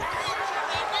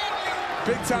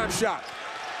 Big time shot.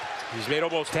 He's made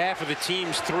almost half of the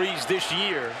team's 3s this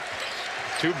year.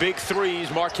 2 big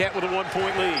 3s. Marquette with a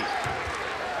 1-point lead.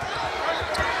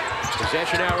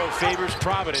 Possession arrow favors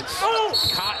Providence.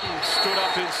 Cotton stood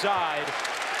up inside.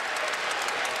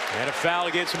 And a foul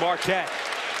against Marquette.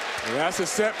 And that's a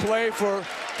set play for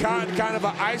Cotton, kind of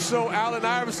an ISO Allen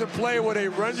Iverson play where they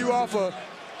run you off a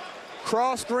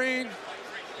cross screen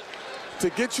to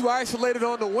get you isolated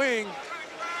on the wing.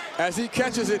 As he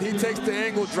catches it, he takes the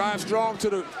angle, drives strong to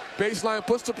the baseline,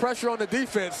 puts the pressure on the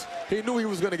defense. He knew he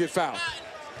was going to get fouled.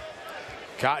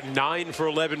 Cotton 9 for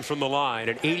 11 from the line,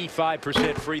 an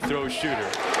 85% free throw shooter.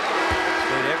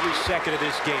 Played every second of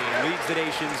this game, leads the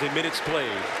nations in minutes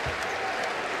played.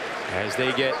 As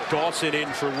they get Dawson in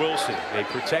for Wilson. They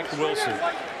protect Wilson,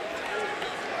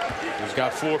 who's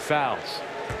got 4 fouls.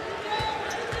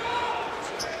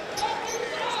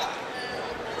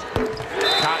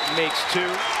 Cotton makes 2.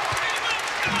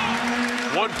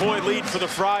 1-point lead for the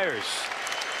Friars.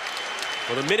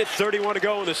 With 1:31 to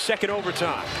go in the second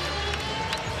overtime.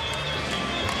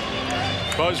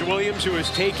 Buzz Williams, who has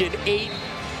taken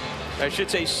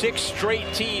 6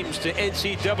 straight teams to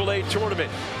NCAA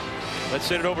tournament. Let's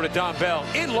send it over to Don Bell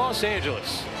in Los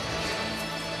Angeles.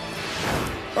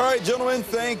 All right, gentlemen,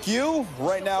 thank you.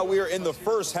 Right now we are in the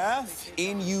first half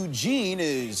in Eugene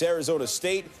as Arizona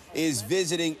State is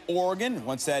visiting Oregon.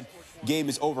 Once that game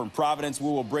is over in Providence, we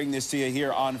will bring this to you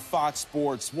here on Fox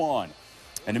Sports 1.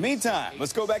 In the meantime,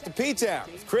 let's go back to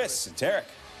P-Town with Chris and Tarek.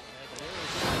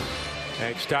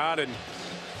 Thanks, Todd. And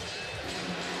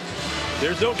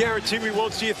there's no guarantee we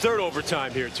won't see a third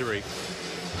overtime here, Tariq.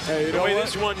 Hey, you know the way what?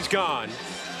 this one's gone,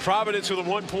 Providence with a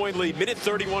 1-point lead, minute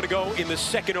 31 to go in the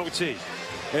second OT.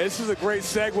 Hey, this is a great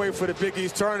segue for the Big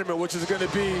East tournament, which is going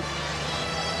to be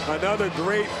another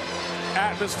great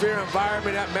atmosphere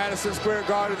environment at Madison Square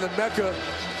Garden, the Mecca,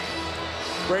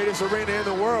 greatest arena in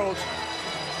the world.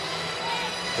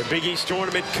 The Big East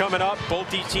tournament coming up. Both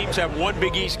these teams have one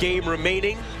Big East game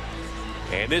remaining.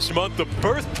 And this month, the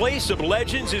birthplace of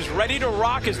legends is ready to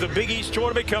rock as the Big East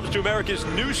tournament comes to America's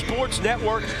new sports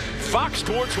network, Fox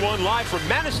Sports 1, live from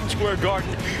Madison Square Garden.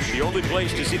 The only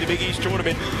place to see the Big East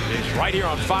tournament is right here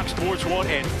on Fox Sports 1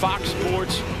 and Fox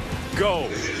Sports Go.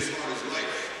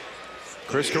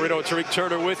 Chris Carrino, Tariq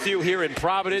Turner with you here in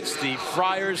Providence. The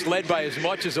Friars led by as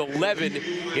much as 11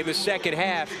 in the second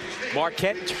half.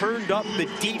 Marquette turned up the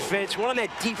defense. Went on that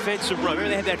defensive run. Remember,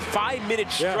 they had that 5-minute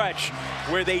stretch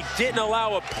where they didn't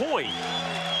allow a point.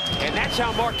 And that's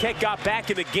how Marquette got back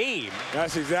in the game.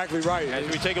 That's exactly right. As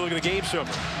we take a look at the game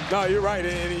summary. No, you're right.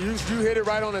 And you hit it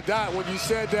right on the dot when you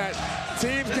said that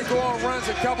teams can go on runs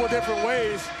a couple of different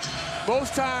ways.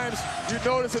 Most times you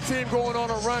notice a team going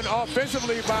on a run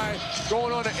offensively by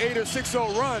going on an 8 or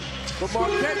 6-0 run. But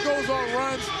Marquette goes on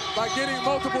runs by getting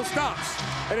multiple stops.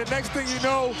 And the next thing you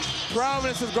know,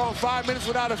 Providence has gone 5 minutes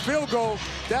without a field goal.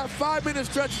 That 5-minute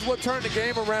stretch is what turned the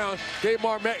game around, gave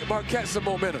Marquette some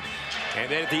momentum.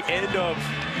 And then at the end of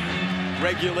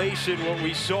regulation, what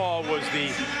we saw was the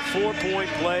 4-point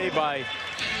play by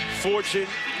Fortune,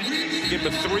 give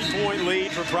him a 3-point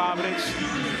lead for Providence.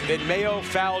 Then Mayo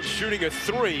fouled shooting a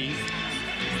 3.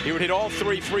 He would hit all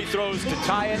 3 free throws to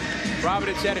tie it.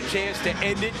 Providence had a chance to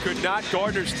end it, could not.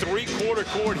 Gardner's 3-quarter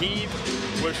court heave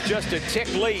was just a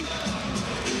tick late.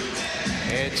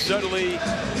 And suddenly,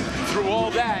 through all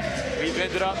that, we've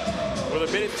ended up with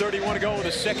a minute 31 to go in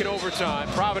the second overtime.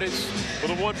 Providence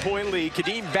with a 1-point lead.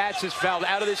 Kadeem Batts is fouled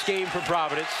out of this game for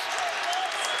Providence.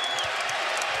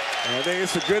 And I think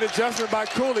it's a good adjustment by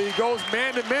Cooley. He goes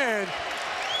man-to-man.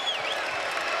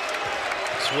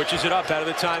 Switches it up out of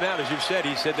the timeout, as you've said.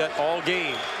 He said that all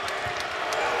game.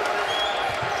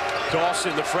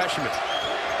 Dawson, the freshman.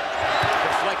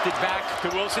 Deflected back to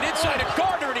Wilson. Inside to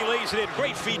Gardner, and he lays it in.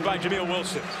 Great feed by Jameel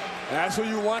Wilson. That's who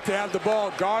you want to have the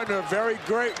ball. Gardner, very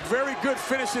good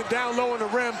finishing down low in the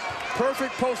rim.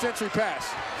 Perfect post-entry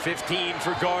pass. 15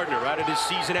 for Gardner, right at his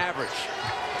season average.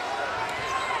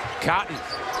 Cotton.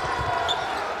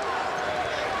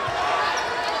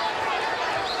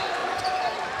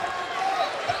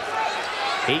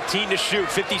 $18 to shoot,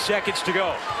 50 seconds to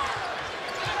go.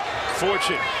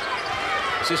 Fortune.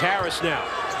 This is Harris now.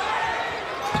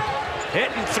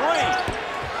 Hitting 3.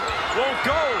 Won't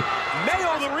go.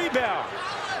 Mayo the rebound.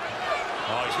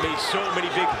 Oh, he's made so many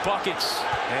big buckets.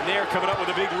 And they're coming up with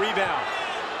a big rebound.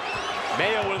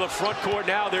 Mayo in the front court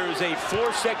now. There is a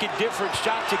 4-second difference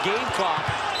shot to game clock.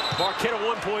 Marquette a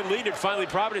 1-point lead, and finally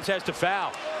Providence has to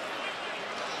foul.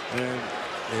 And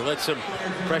they let some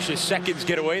precious seconds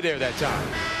get away there that time.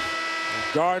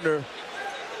 Gardner,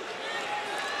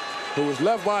 who was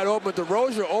left wide open,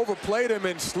 DeRozier overplayed him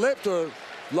and slipped or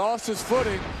lost his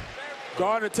footing.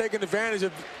 Gardner taking advantage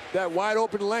of that wide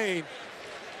open lane.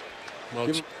 Well,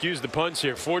 excuse the puns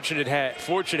here. Fortune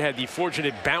had the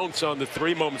fortunate bounce on the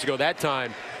 3 moments ago. That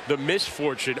time, the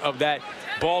misfortune of that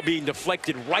ball being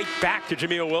deflected right back to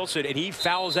Jameel Wilson, and he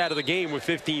fouls out of the game with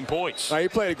 15 points. He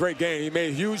played a great game. He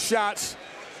made huge shots,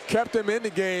 kept him in the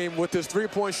game with his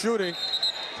 3-point shooting.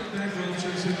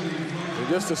 And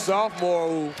just a sophomore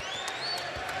who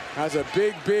has a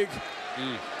big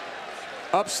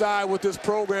upside with this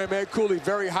program. Ed Cooley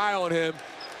very high on him.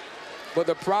 But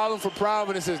the problem for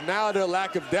Providence is now their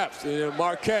lack of depth.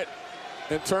 Marquette,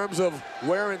 in terms of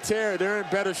wear and tear, they're in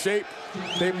better shape.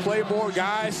 They play more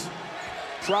guys.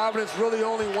 Providence really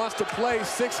only wants to play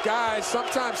 6 guys,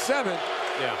 sometimes 7.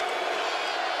 Yeah.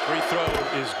 Free throw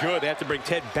is good. They have to bring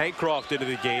Ted Bancroft into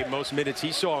the game. Most minutes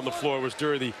he saw on the floor was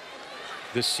during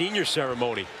the senior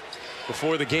ceremony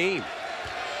before the game.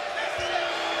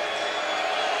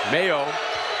 Mayo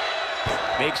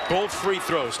makes both free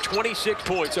throws, 26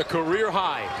 points, a career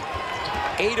high.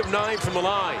 8 of 9 from the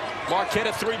line. Marquette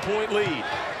a 3-point lead.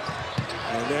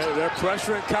 And they're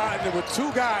pressuring Cotton with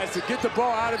two guys to get the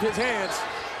ball out of his hands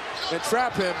and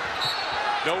trap him.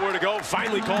 Nowhere to go.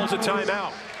 Finally calls a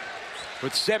timeout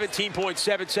with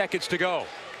 17.7 seconds to go.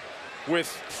 With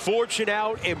Fortune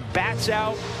out and Bats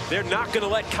out, they're not going to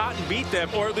let Cotton beat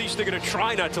them, or at least they're going to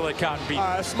try not to let Cotton beat them.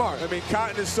 That's smart. I mean,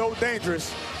 Cotton is so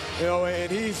dangerous, you know,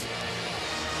 and he's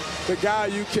the guy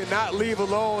you cannot leave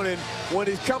alone. And when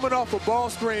he's coming off of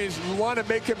ball screens, you want to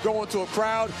make him go into a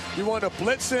crowd. You want to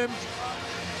blitz him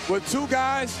with two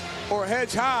guys or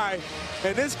hedge high.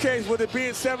 In this case, with it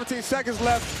being 17 seconds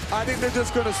left, I think they're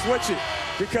just going to switch it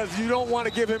because you don't want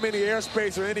to give him any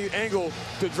airspace or any angle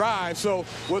to drive. So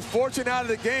with Fortune out of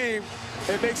the game,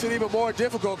 it makes it even more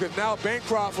difficult because now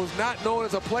Bancroft, who's not known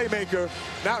as a playmaker,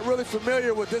 not really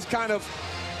familiar with this kind of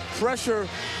pressure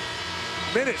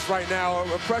minutes right now,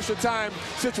 or a pressure time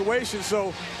situation.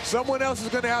 So someone else is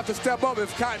going to have to step up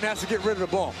if Cotton has to get rid of the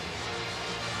ball.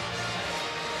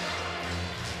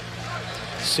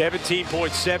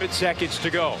 17.7 seconds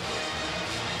to go.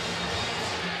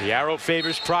 The arrow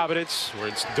favors Providence. We're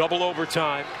in double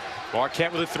overtime.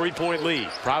 Marquette with a 3-point lead.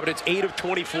 Providence 8 of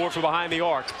 24 from behind the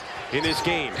arc in this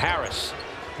game. Harris,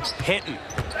 Hinton.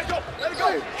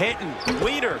 Hinton,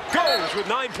 leader, goes with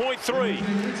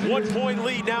 9.3. 1 point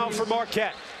lead now for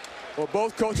Marquette. Well,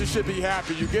 both coaches should be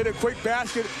happy. You get a quick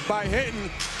basket by Hinton.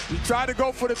 You try to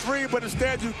go for the three, but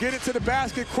instead you get it to the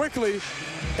basket quickly.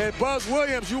 And Buzz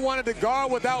Williams, you wanted to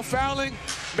guard without fouling,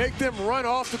 make them run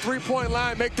off the three-point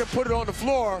line, make them put it on the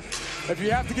floor. If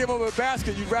you have to give up a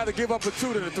basket, you'd rather give up a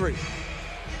 2 than a 3.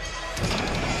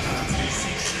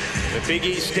 The Big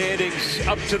East standings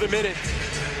up to the minute.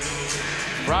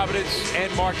 Providence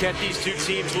and Marquette, these two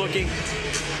teams looking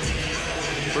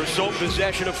for sole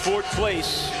possession of fourth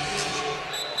place.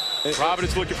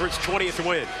 Providence looking for its 20th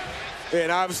win.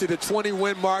 And obviously the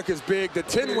 20-win mark is big. The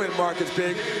 10-win mark is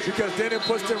big because then it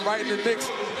puts them right in the mix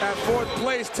at fourth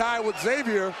place, tied with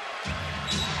Xavier.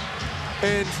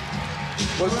 And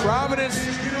with Providence,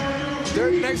 their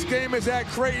next game is at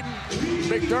Creighton.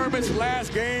 McDermott's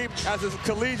last game as a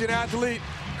collegiate athlete.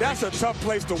 That's a tough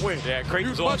place to win. Yeah,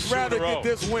 Creighton's You'd much rather get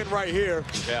this win right here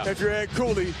if you're Ed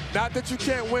Cooley. Not that you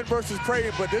can't win versus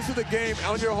Creighton, but this is the game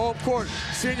on your home court.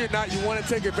 Senior night, you want to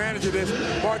take advantage of this.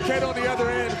 Marquette on the other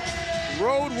end,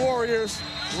 road warriors,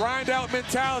 grind-out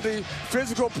mentality,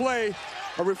 physical play,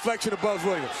 a reflection of Buzz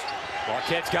Williams.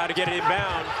 Marquette's got to get it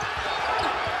inbound,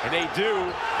 and they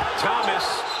do. Thomas,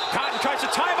 Cotton tries to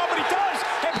tie him up, and he does,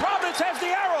 and Providence has the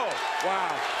arrow.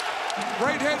 Wow.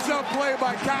 Great heads-up play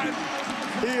by Cotton.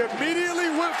 He immediately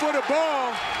went for the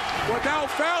ball without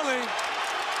fouling,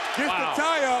 gets the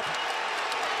tie-up.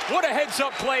 What a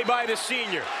heads-up play by the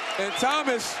senior. And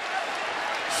Thomas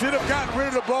should have gotten rid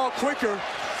of the ball quicker.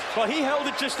 Well, he held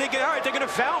it just thinking, all right, they're going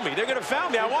to foul me. They're going to foul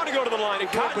me. I want to go to the line. And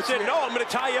Cotton said, no, I'm going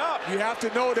to tie you up. You have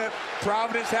to know that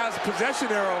Providence has a possession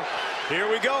arrow. Here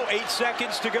we go, 8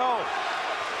 seconds to go.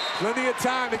 Plenty of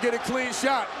time to get a clean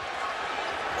shot.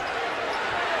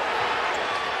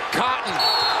 Cotton,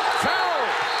 foul.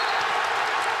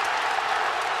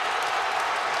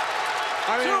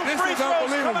 I mean, this is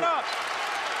unbelievable. Coming up.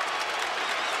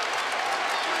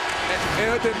 And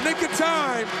at the nick of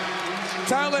time,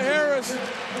 Tyler Harris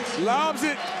lobs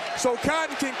it so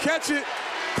Cotton can catch it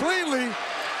cleanly.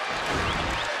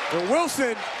 And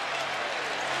Wilson,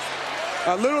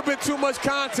 a little bit too much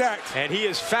contact. And he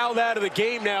is fouled out of the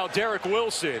game now, Derek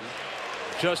Wilson.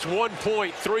 Just 1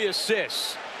 point, 3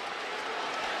 assists.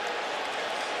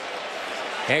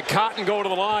 And Cotton going to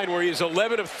the line where he is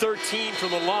 11 of 13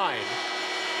 from the line.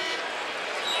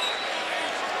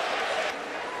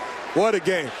 What a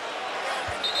game.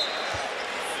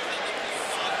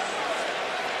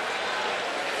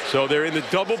 So they're in the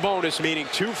double bonus, meaning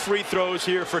 2 free throws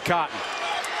here for Cotton.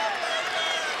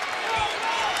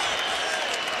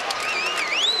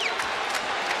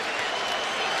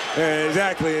 Yeah,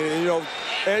 exactly. And, you know,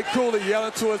 Ed Cooley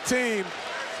yelling to his team,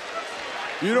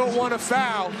 you don't want to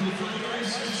foul.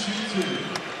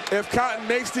 If Cotton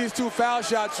makes these 2 foul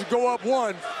shots, you go up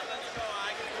 1.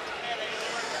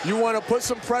 You want to put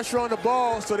some pressure on the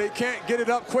ball so they can't get it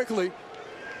up quickly.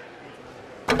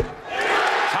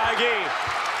 Tie game.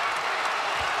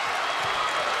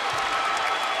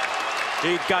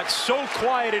 He got so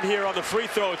quiet in here on the free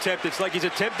throw attempt, it's like he's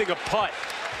attempting a putt.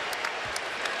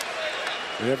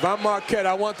 If I'm Marquette,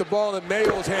 I want the ball in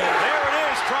Mayo's hand. There it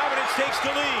is. Providence takes the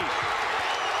lead.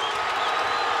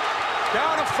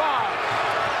 Down to 5.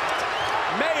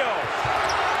 Mayo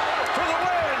for the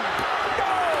win.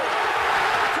 Goal.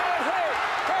 Good hit.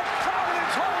 And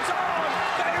Providence holds on.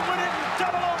 They win it in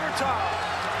double overtime.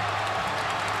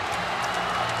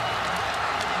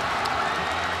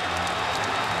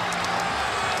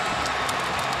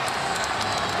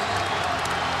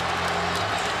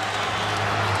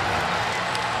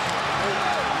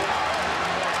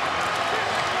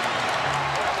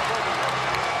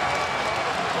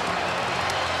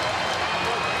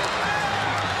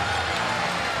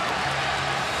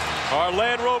 Our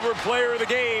Land Rover player of the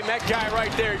game, that guy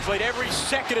right there. He played every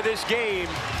second of this game.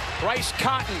 Bryce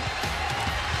Cotton.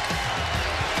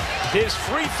 His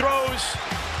free throws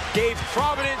gave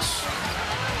Providence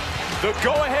the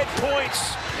go-ahead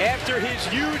points after his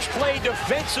huge play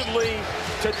defensively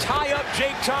to tie up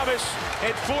Jake Thomas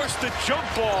and force the jump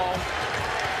ball.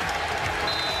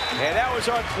 And that was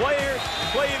our player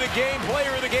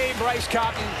of the game, Bryce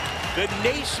Cotton, the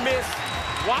Naismith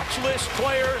watch list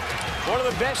player, one of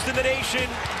the best in the nation,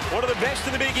 one of the best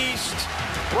in the Big East.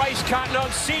 Bryce Cotton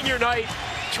on senior night,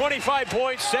 25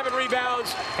 points, 7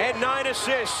 rebounds, and 9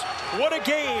 assists. What a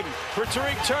game for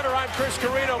Tariq Turner. I'm Chris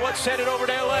Carino. Let's send it over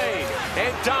to LA.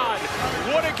 And Don,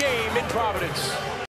 what a game in Providence.